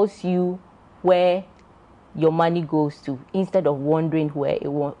tells you where your money goes to instead of wondering where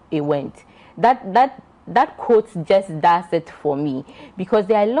it went. That quote just does it for me, because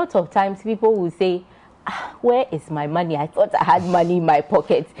there are a lot of times people will say, where is my money? I thought I had money in my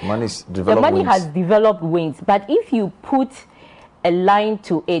pocket. The money has developed wings. But if you put a line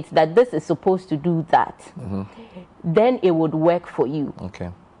to it that this is supposed to do that, then it would work for you. Okay.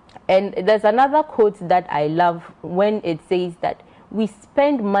 And there's another quote that I love when it says that we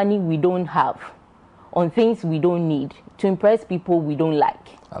spend money we don't have on things we don't need to impress people we don't like.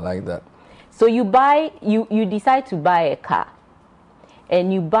 I like that. So you decide to buy a car,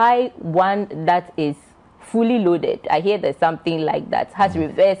 and you buy one that is fully loaded. I hear there's something like that, has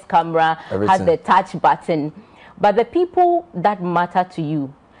reverse camera, has the touch button. But the people that matter to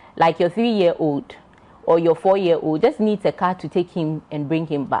you, like your 3-year-old or your 4-year-old, just needs a car to take him and bring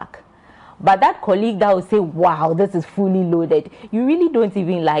him back. But that colleague that will say, wow, this is fully loaded, you really don't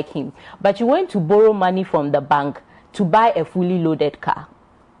even like him. But you went to borrow money from the bank to buy a fully loaded car.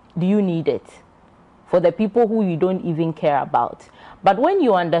 Do you need it? For the people who you don't even care about. But when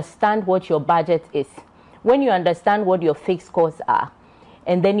you understand what your budget is, when you understand what your fixed costs are,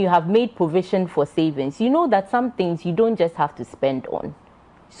 and then you have made provision for savings, you know that some things you don't just have to spend on.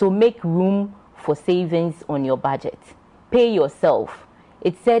 So make room for savings on your budget. Pay yourself.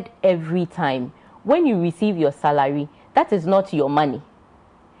 It's said every time. When you receive your salary, that is not your money.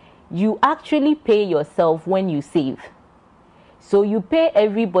 You actually pay yourself when you save. So you pay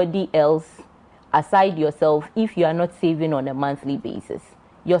everybody else aside yourself if you are not saving on a monthly basis.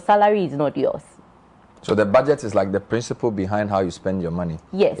 Your salary is not yours. So the budget is like the principle behind how you spend your money.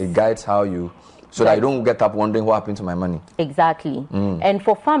 Yes. It guides how you, so that you don't get up wondering what happened to my money. Exactly. And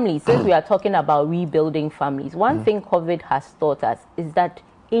for families, since we are talking about rebuilding families, one thing COVID has taught us is that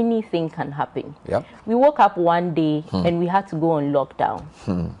anything can happen. Yep. We woke up one day and we had to go on lockdown.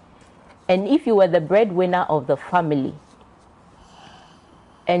 And if you were the breadwinner of the family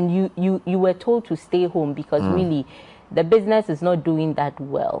and you were told to stay home because really the business is not doing that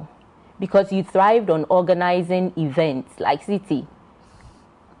well, because you thrived on organizing events like City.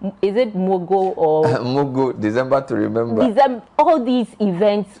 Is it Mogo or Mogo, December to remember. All these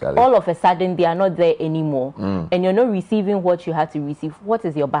events, all of a sudden they are not there anymore, and you're not receiving what you had to receive. What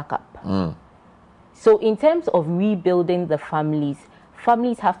is your backup? So in terms of rebuilding the families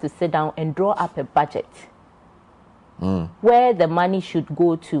have to sit down and draw up a budget where the money should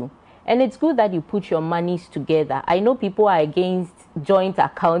go to. And it's good that you put your monies together. I know people are against joint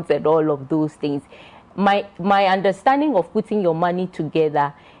accounts and all of those things. My understanding of putting your money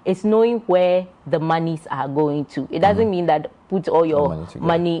together is knowing where the monies are going to. It doesn't mean that put all your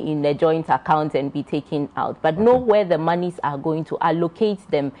money in a joint account and be taken out, but know where the monies are going to, allocate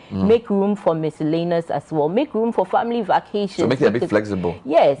them, make room for miscellaneous as well, make room for family vacations. So make it a bit flexible.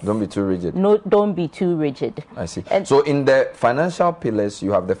 Yes. Don't be too rigid. No, don't be too rigid. I see. So in the financial pillars,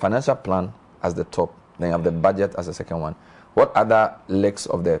 you have the financial plan as the top, then you have the budget as the second one. What other legs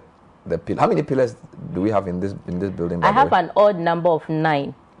of the pillar? How many pillars do we have in this building? I have an odd number of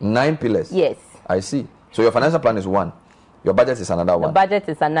 9. 9 pillars? Yes. I see. So your financial plan is one. Your budget is another one. The budget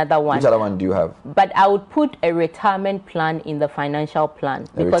is another one. Which other one do you have? But I would put a retirement plan in the financial plan.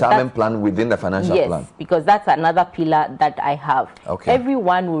 A retirement plan within the financial plan? Yes, because that's another pillar that I have. Okay.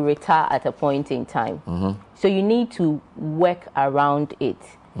 Everyone will retire at a point in time. So you need to work around it.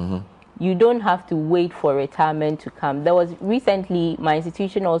 You don't have to wait for retirement to come. There was recently, my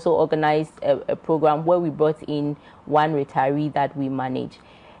institution also organized a program where we brought in one retiree that we manage.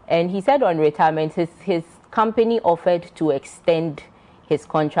 And he said on retirement, his company offered to extend his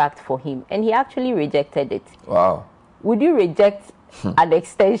contract for him. And he actually rejected it. Wow. Would you reject an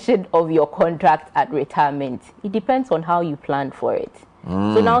extension of your contract at retirement? It depends on how you plan for it.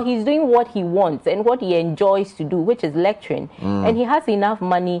 So now he's doing what he wants and what he enjoys to do, which is lecturing. And he has enough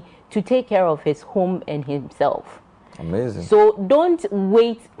money to take care of his home and himself. Amazing. So don't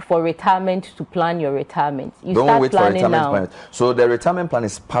wait for retirement to plan your retirement. You don't start wait planning for retirement now. plan. So the retirement plan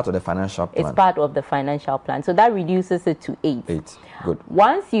is part of the financial plan. It's part of the financial plan. So that reduces it to 8. 8. Good.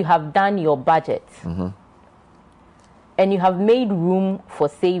 Once you have done your budget and you have made room for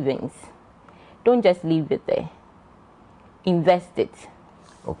savings, don't just leave it there. Invest it.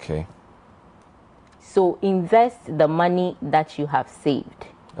 Okay. So invest the money that you have saved.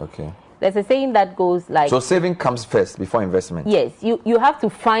 Okay. There's a saying that goes like... So saving comes first before investment? Yes. You have to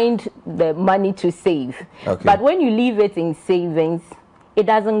find the money to save. Okay. But when you leave it in savings, it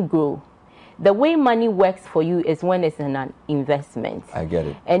doesn't grow. The way money works for you is when it's in an investment. I get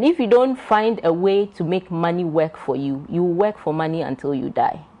it. And if you don't find a way to make money work for you, you work for money until you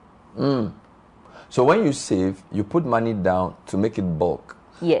die. So when you save, you put money down to make it bulk.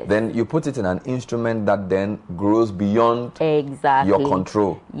 Yes. Then you put it in an instrument that then grows beyond exactly your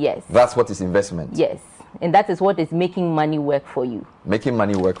control. Yes. That's what is investment. Yes. And that is what is making money work for you. Making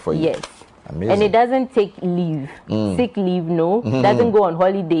money work for you. Yes. Amazing. And it doesn't take leave. Sick leave, no. Doesn't go on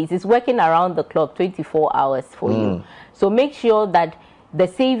holidays. It's working around the clock 24 hours for you. So make sure that the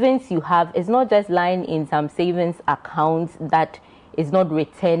savings you have is not just lying in some savings accounts that is not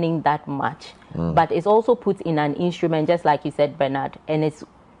returning that much. But it's also put in an instrument, just like you said, Bernard, and it's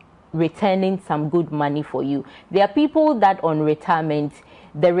returning some good money for you. There are people that on retirement,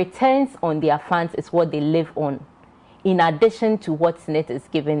 the returns on their funds is what they live on, in addition to what SSNIT is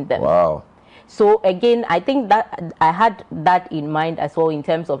giving them. Wow. So again, I think that I had that in mind as well in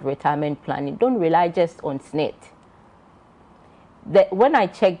terms of retirement planning. Don't rely just on SSNIT. When I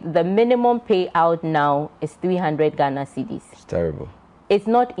checked, the minimum payout now is 300 Ghana cedis. It's terrible. It's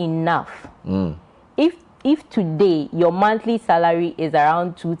not enough. If today your monthly salary is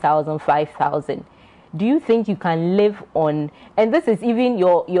around 2,000, 5,000, do you think you can live on, and this is even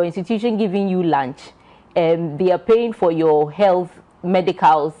your institution giving you lunch, they are paying for your health,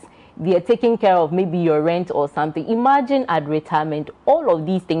 medicals, they are taking care of maybe your rent or something. Imagine at retirement, all of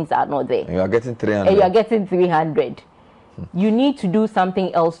these things are not there. And you are getting 300. And you are getting 300. You need to do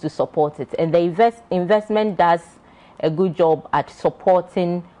something else to support it. And the investment does a good job at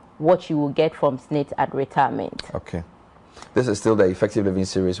supporting what you will get from SSNIT at retirement. Okay. This is still the Effective Living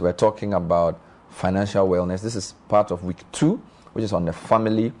series. We're talking about financial wellness. This is part of week 2, which is on the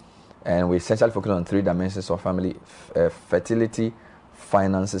family. And we essentially focus on 3 dimensions of family: fertility,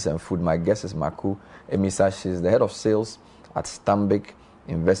 finances and food. My guest is Maku Emisa. She's the head of sales at Stanbic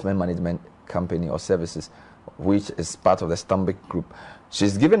Investment Management Company or Services, which is part of the Stanbic Group.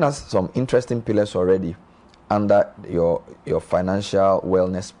 She's given us some interesting pillars already under your financial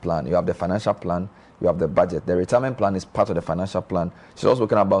wellness plan. You have the financial plan, you have the budget. The retirement plan is part of the financial plan. She's also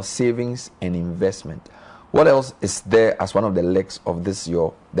spoken about savings and investment. What else is there as one of the legs of this,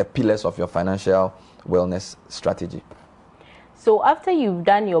 the pillars of your financial wellness strategy? So after you've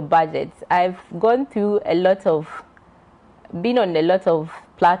done your budget, I've been on a lot of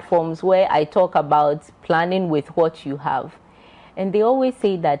platforms where I talk about planning with what you have. And they always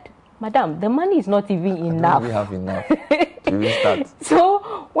say that, Madam, the money is not even enough. We have enough to restart.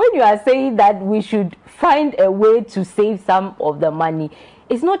 So when you are saying that we should find a way to save some of the money,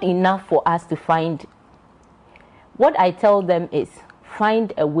 it's not enough for us to find. What I tell them is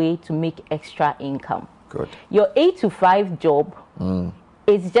find a way to make extra income. Good. Your 8 to 5 job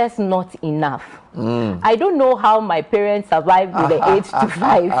is just not enough. I don't know how my parents survived with the 8 to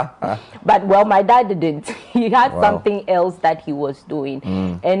 5, but well, my dad didn't. He had something else that he was doing,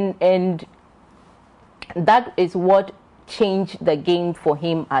 and that is what changed the game for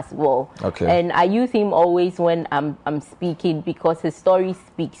him as well. Okay. And I use him always when I'm speaking because his story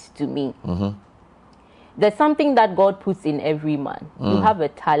speaks to me. There's something that God puts in every man. You have a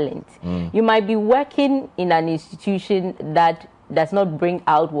talent. You might be working in an institution that does not bring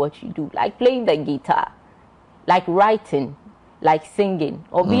out what you do, like playing the guitar, like writing, like singing,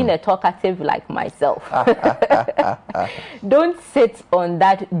 or being a talkative like myself. Don't sit on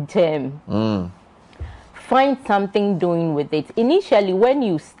that gem. Find something doing with it. Initially, when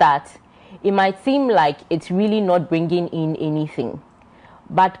you start, it might seem like it's really not bringing in anything.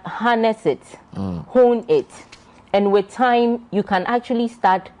 But harness it, hone it, and with time, you can actually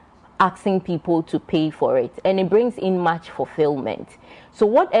start asking people to pay for it, and it brings in much fulfillment. So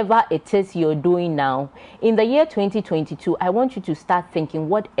whatever it is you're doing now, in the year 2022, I want you to start thinking,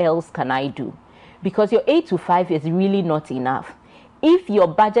 what else can I do? Because your 8 to 5 is really not enough. If your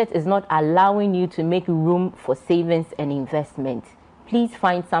budget is not allowing you to make room for savings and investment, please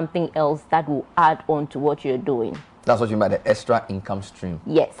find something else that will add on to what you're doing. That's what you mean by the extra income stream.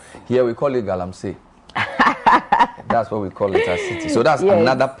 Yes. Here we call it galamsey. That's what we call it as City. So that's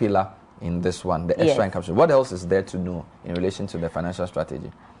another pillar in this one, the extra income stream. What else is there to know in relation to the financial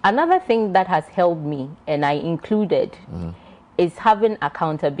strategy? Another thing that has helped me, and I included, is having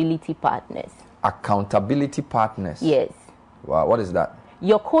accountability partners. Accountability partners? Yes. Wow, what is that?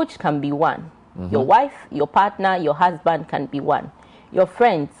 Your coach can be one. Your wife, your partner, your husband can be one. Your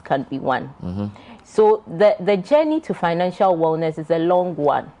friends can be one. So the journey to financial wellness is a long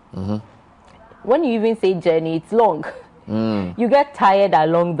one. When you even say journey, it's long. You get tired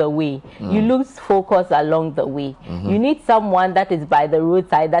along the way. You lose focus along the way. You need someone that is by the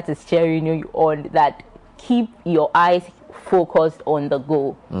roadside that is cheering you on, that keep your eyes focused on the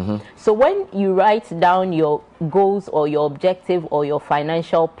goal. So when you write down your goals or your objective or your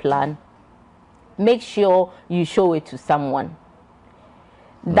financial plan, make sure you show it to someone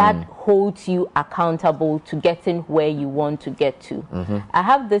that holds you accountable to getting where you want to get to. I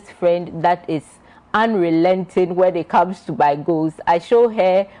have this friend that is unrelenting when it comes to my goals. I show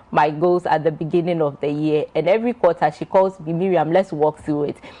her my goals at the beginning of the year, and every quarter she calls me, Miriam, let's walk through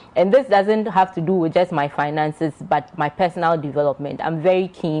it. And this doesn't have to do with just my finances, but my personal development. I'm very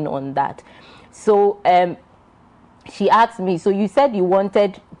keen on that. So she asked me, so you said you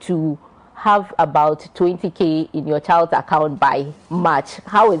wanted to have about 20K in your child's account by March.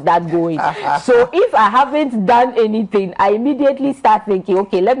 How is that going? So if I haven't done anything, I immediately start thinking,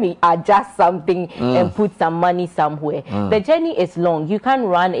 okay, let me adjust something and put some money somewhere. The journey is long. You can't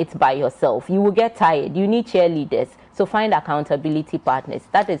run it by yourself. You will get tired. You need cheerleaders. So find accountability partners.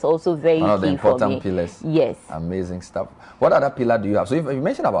 That is also very one of the key for me. important pillars. Yes. Amazing stuff. What other pillar do you have? So you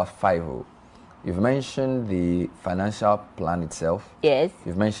mentioned about 5. You've mentioned the financial plan itself. Yes.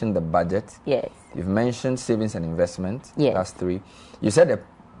 You've mentioned the budget. Yes. You've mentioned savings and investment. Yes. That's 3. You said the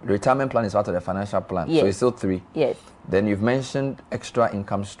retirement plan is part of the financial plan. Yes. So it's still 3. Yes. Then you've mentioned extra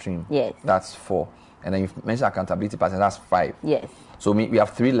income stream. Yes. That's 4. And then you've mentioned accountability partner. That's 5. Yes. So we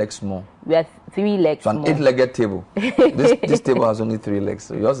have 3 legs more. We have 3 legs more. So an 8-legged table. this table has only 3 legs.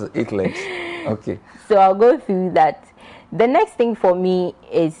 So yours is 8 legs. Okay. So I'll go through that. The next thing for me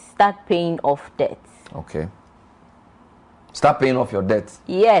is start paying off debts. Okay. Start paying off your debts.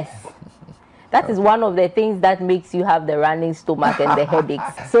 Yes. That is one of the things that makes you have the running stomach and the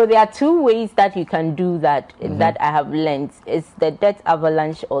headaches. So there are 2 ways that you can do that, that I have learned. It's the debt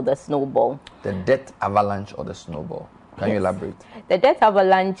avalanche or the snowball. The debt avalanche or the snowball. Can you elaborate? The debt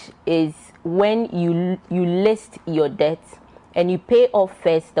avalanche is when you list your debts and you pay off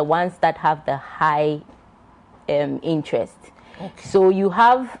first the ones that have the high interest. Okay. So you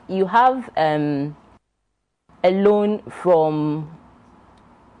have a loan from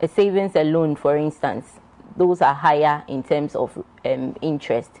a savings loan, for instance. Those are higher in terms of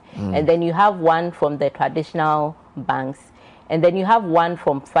interest. And then you have one from the traditional banks. And then you have one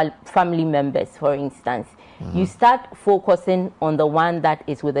from family members, for instance. You start focusing on the one that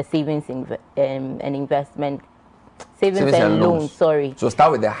is with the savings and investment. Savings and loans, sorry. So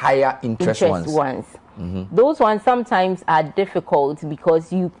start with the higher interest ones. Those ones sometimes are difficult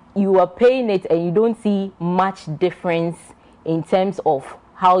because you are paying it and you don't see much difference in terms of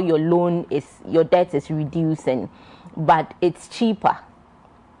how your debt is reducing. But it's cheaper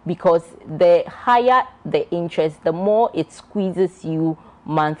because the higher the interest, the more it squeezes you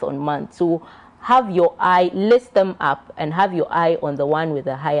month on month. So list them up and have your eye on the one with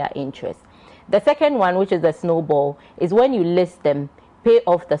the higher interest. The second one, which is the snowball, is when you list them, pay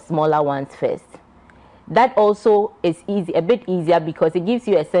off the smaller ones first. That also is a bit easier because it gives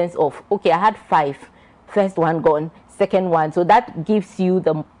you a sense of, okay, I had 5, first one gone, second one. So that gives you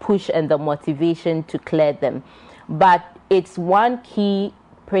the push and the motivation to clear them. But it's one key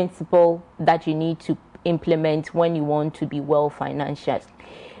principle that you need to implement when you want to be well financially.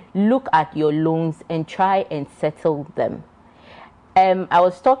 Look at your loans and try and settle them. I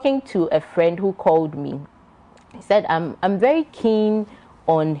was talking to a friend who called me. He said, I'm very keen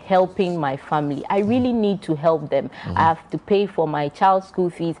on helping my family. I really need to help them. I have to pay for my child's school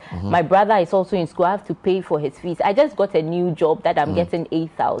fees. My brother is also in school. I have to pay for his fees. I just got a new job that I'm getting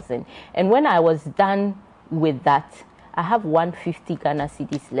 8,000. And when I was done with that, I have 150 Ghana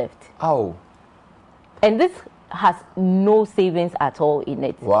cedis left. Oh. And this has no savings at all in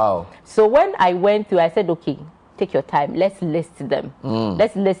it. Wow. So when I went through, I said, okay, take your time. Let's list them.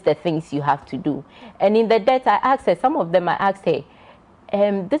 Let's list the things you have to do. And in the debt, I asked her, some of them I asked her,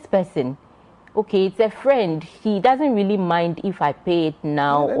 this person, okay, it's a friend. He doesn't really mind if I pay it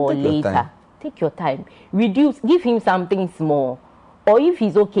now or later. Take your time. Reduce, give him something small. Or if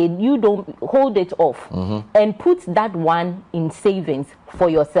he's okay, you don't hold it off and put that one in savings for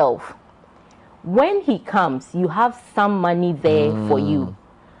yourself. When he comes, you have some money there for you.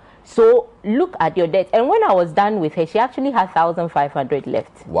 So look at your debt. And when I was done with her, she actually had 1,500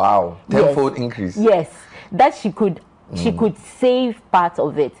 left. Wow. Tenfold increase. Yes. That she could save part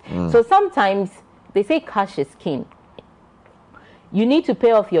of it. So sometimes they say cash is king. You need to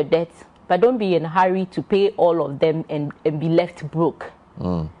pay off your debts, but don't be in a hurry to pay all of them and be left broke.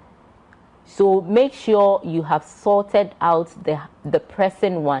 So make sure you have sorted out the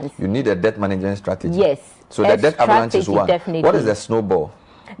pressing ones. You need a debt management strategy. Yes. So the debt avalanche is one. Definitely. What is the snowball?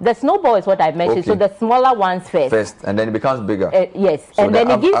 The snowball is what I mentioned. Okay. So the smaller ones first. And then it becomes bigger. Yes. So and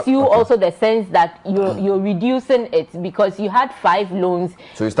then it gives you also the sense that you're reducing it because you had 5 loans.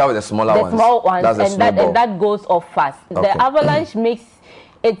 So you start with the smaller ones. The small ones. That's and that goes off fast. Okay. The avalanche makes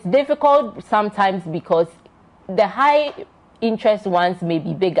it's difficult sometimes because the high interest ones may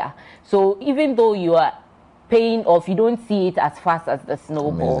be bigger. So even though you are paying off, you don't see it as fast as the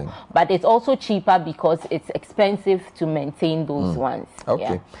snowball. Amazing. But it's also cheaper because it's expensive to maintain those ones. Okay.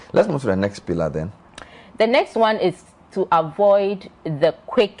 Yeah. Let's move to the next pillar then. The next one is to avoid the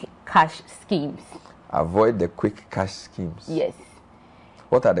quick cash schemes. Avoid the quick cash schemes. Yes.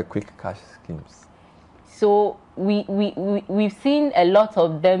 What are the quick cash schemes? So we've seen a lot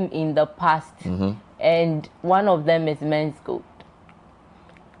of them in the past, and one of them is men's gold.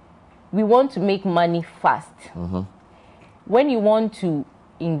 We want to make money fast. When you want to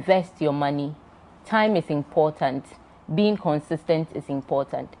invest your money, time is important, being consistent is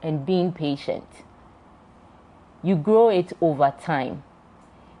important, and being patient. You grow it over time,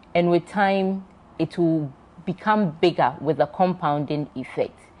 and with time, it will become bigger with a compounding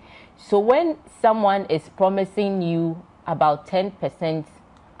effect. So when someone is promising you about 10%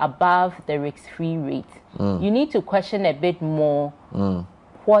 above the risk-free rate, you need to question a bit more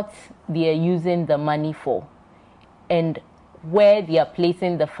what they are using the money for and where they are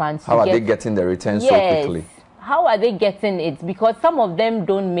placing the funds. How are they getting the returns so quickly? How are they getting it? Because some of them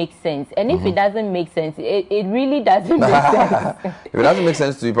don't make sense. And if it doesn't make sense, it really doesn't make sense. If it doesn't make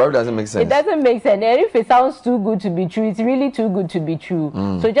sense to you, it probably doesn't make sense. It doesn't make sense. And if it sounds too good to be true, it's really too good to be true.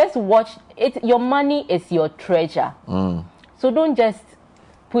 So just watch it. Your money is your treasure. So don't just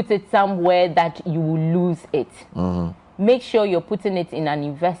put it somewhere that you will lose it. Make sure you're putting it in an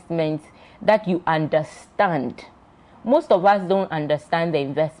investment that you understand most of us don't understand the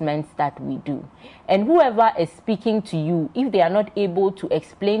investments that we do. And whoever is speaking to you, if they are not able to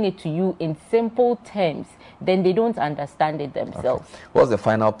explain it to you in simple terms, then they don't understand it themselves. Okay. What's the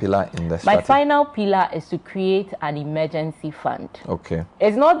final pillar in the strategy? My final pillar is to create an emergency fund. Okay.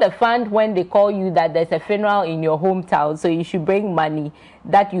 It's not the fund when they call you that there's a funeral in your hometown, so you should bring money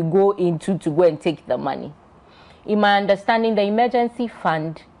that you go into to go and take the money. In my understanding, the emergency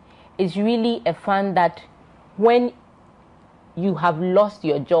fund is really a fund that when you have lost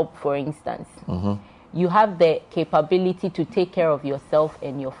your job, for instance, you have the capability to take care of yourself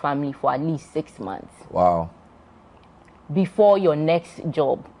and your family for at least 6 months. Wow. Before your next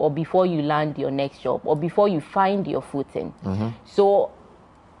job, or before you land your next job, or before you find your footing. So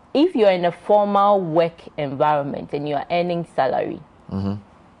if you're in a formal work environment and you're earning salary,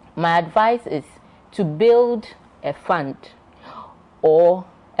 my advice is to build a fund or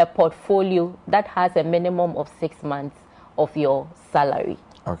a portfolio that has a minimum of 6 months of your salary.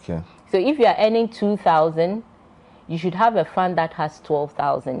 Okay. So if you are earning 2,000, you should have a fund that has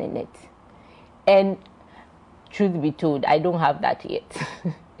 12,000 in it. And truth be told, I don't have that yet.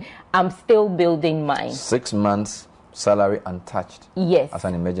 I'm still building mine. 6 months salary untouched. Yes. As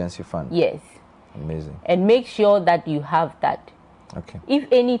an emergency fund. Yes. Amazing. And make sure that you have that. Okay. If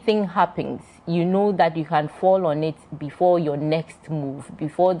anything happens, you know that you can fall on it before your next move,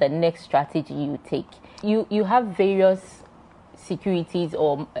 before the next strategy you take. You have various securities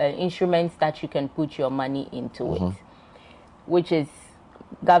or instruments that you can put your money into it, which is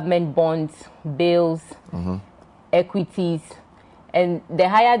government bonds, bills, equities. And the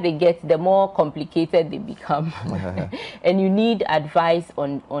higher they get, the more complicated they become. And you need advice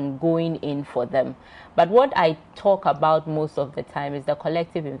on going in for them. But what I talk about most of the time is the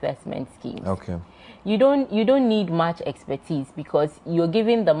collective investment schemes. Okay. You don't need much expertise because you're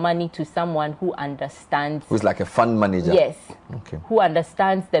giving the money to someone who understands. Who's like a fund manager. Yes. Okay. Who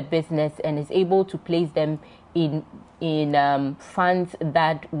understands the business and is able to place them in funds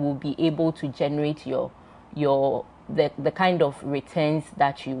that will be able to generate the kind of returns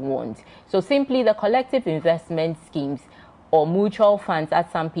that you want. So simply the collective investment schemes or mutual funds, as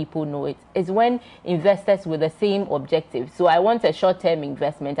some people know it, is when investors with the same objective. So I want a short-term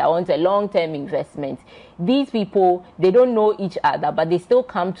investment, I want a long-term investment. These people, they don't know each other, but they still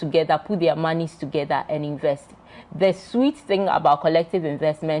come together, put their monies together and invest. The sweet thing about collective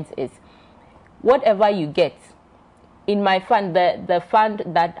investments is whatever you get, in my fund, the fund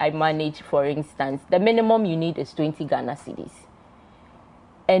that I manage, for instance, the minimum you need is 20 Ghana cedis.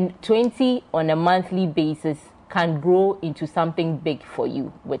 And 20 on a monthly basis can grow into something big for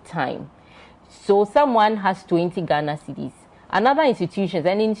you with time. So someone has 20 Ghana cedis. Another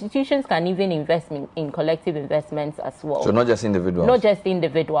institutions can even invest in collective investments as well. So not just individuals? Not just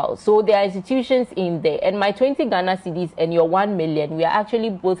individuals. So there are institutions in there. And my 20 Ghana cedis and your 1 million, we are actually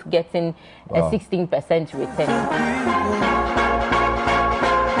both getting a 16% return.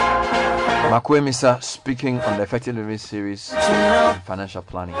 Makwe Misa speaking on the Effective Living series on financial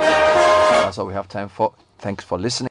planning. That's all we have time for. Thanks for listening.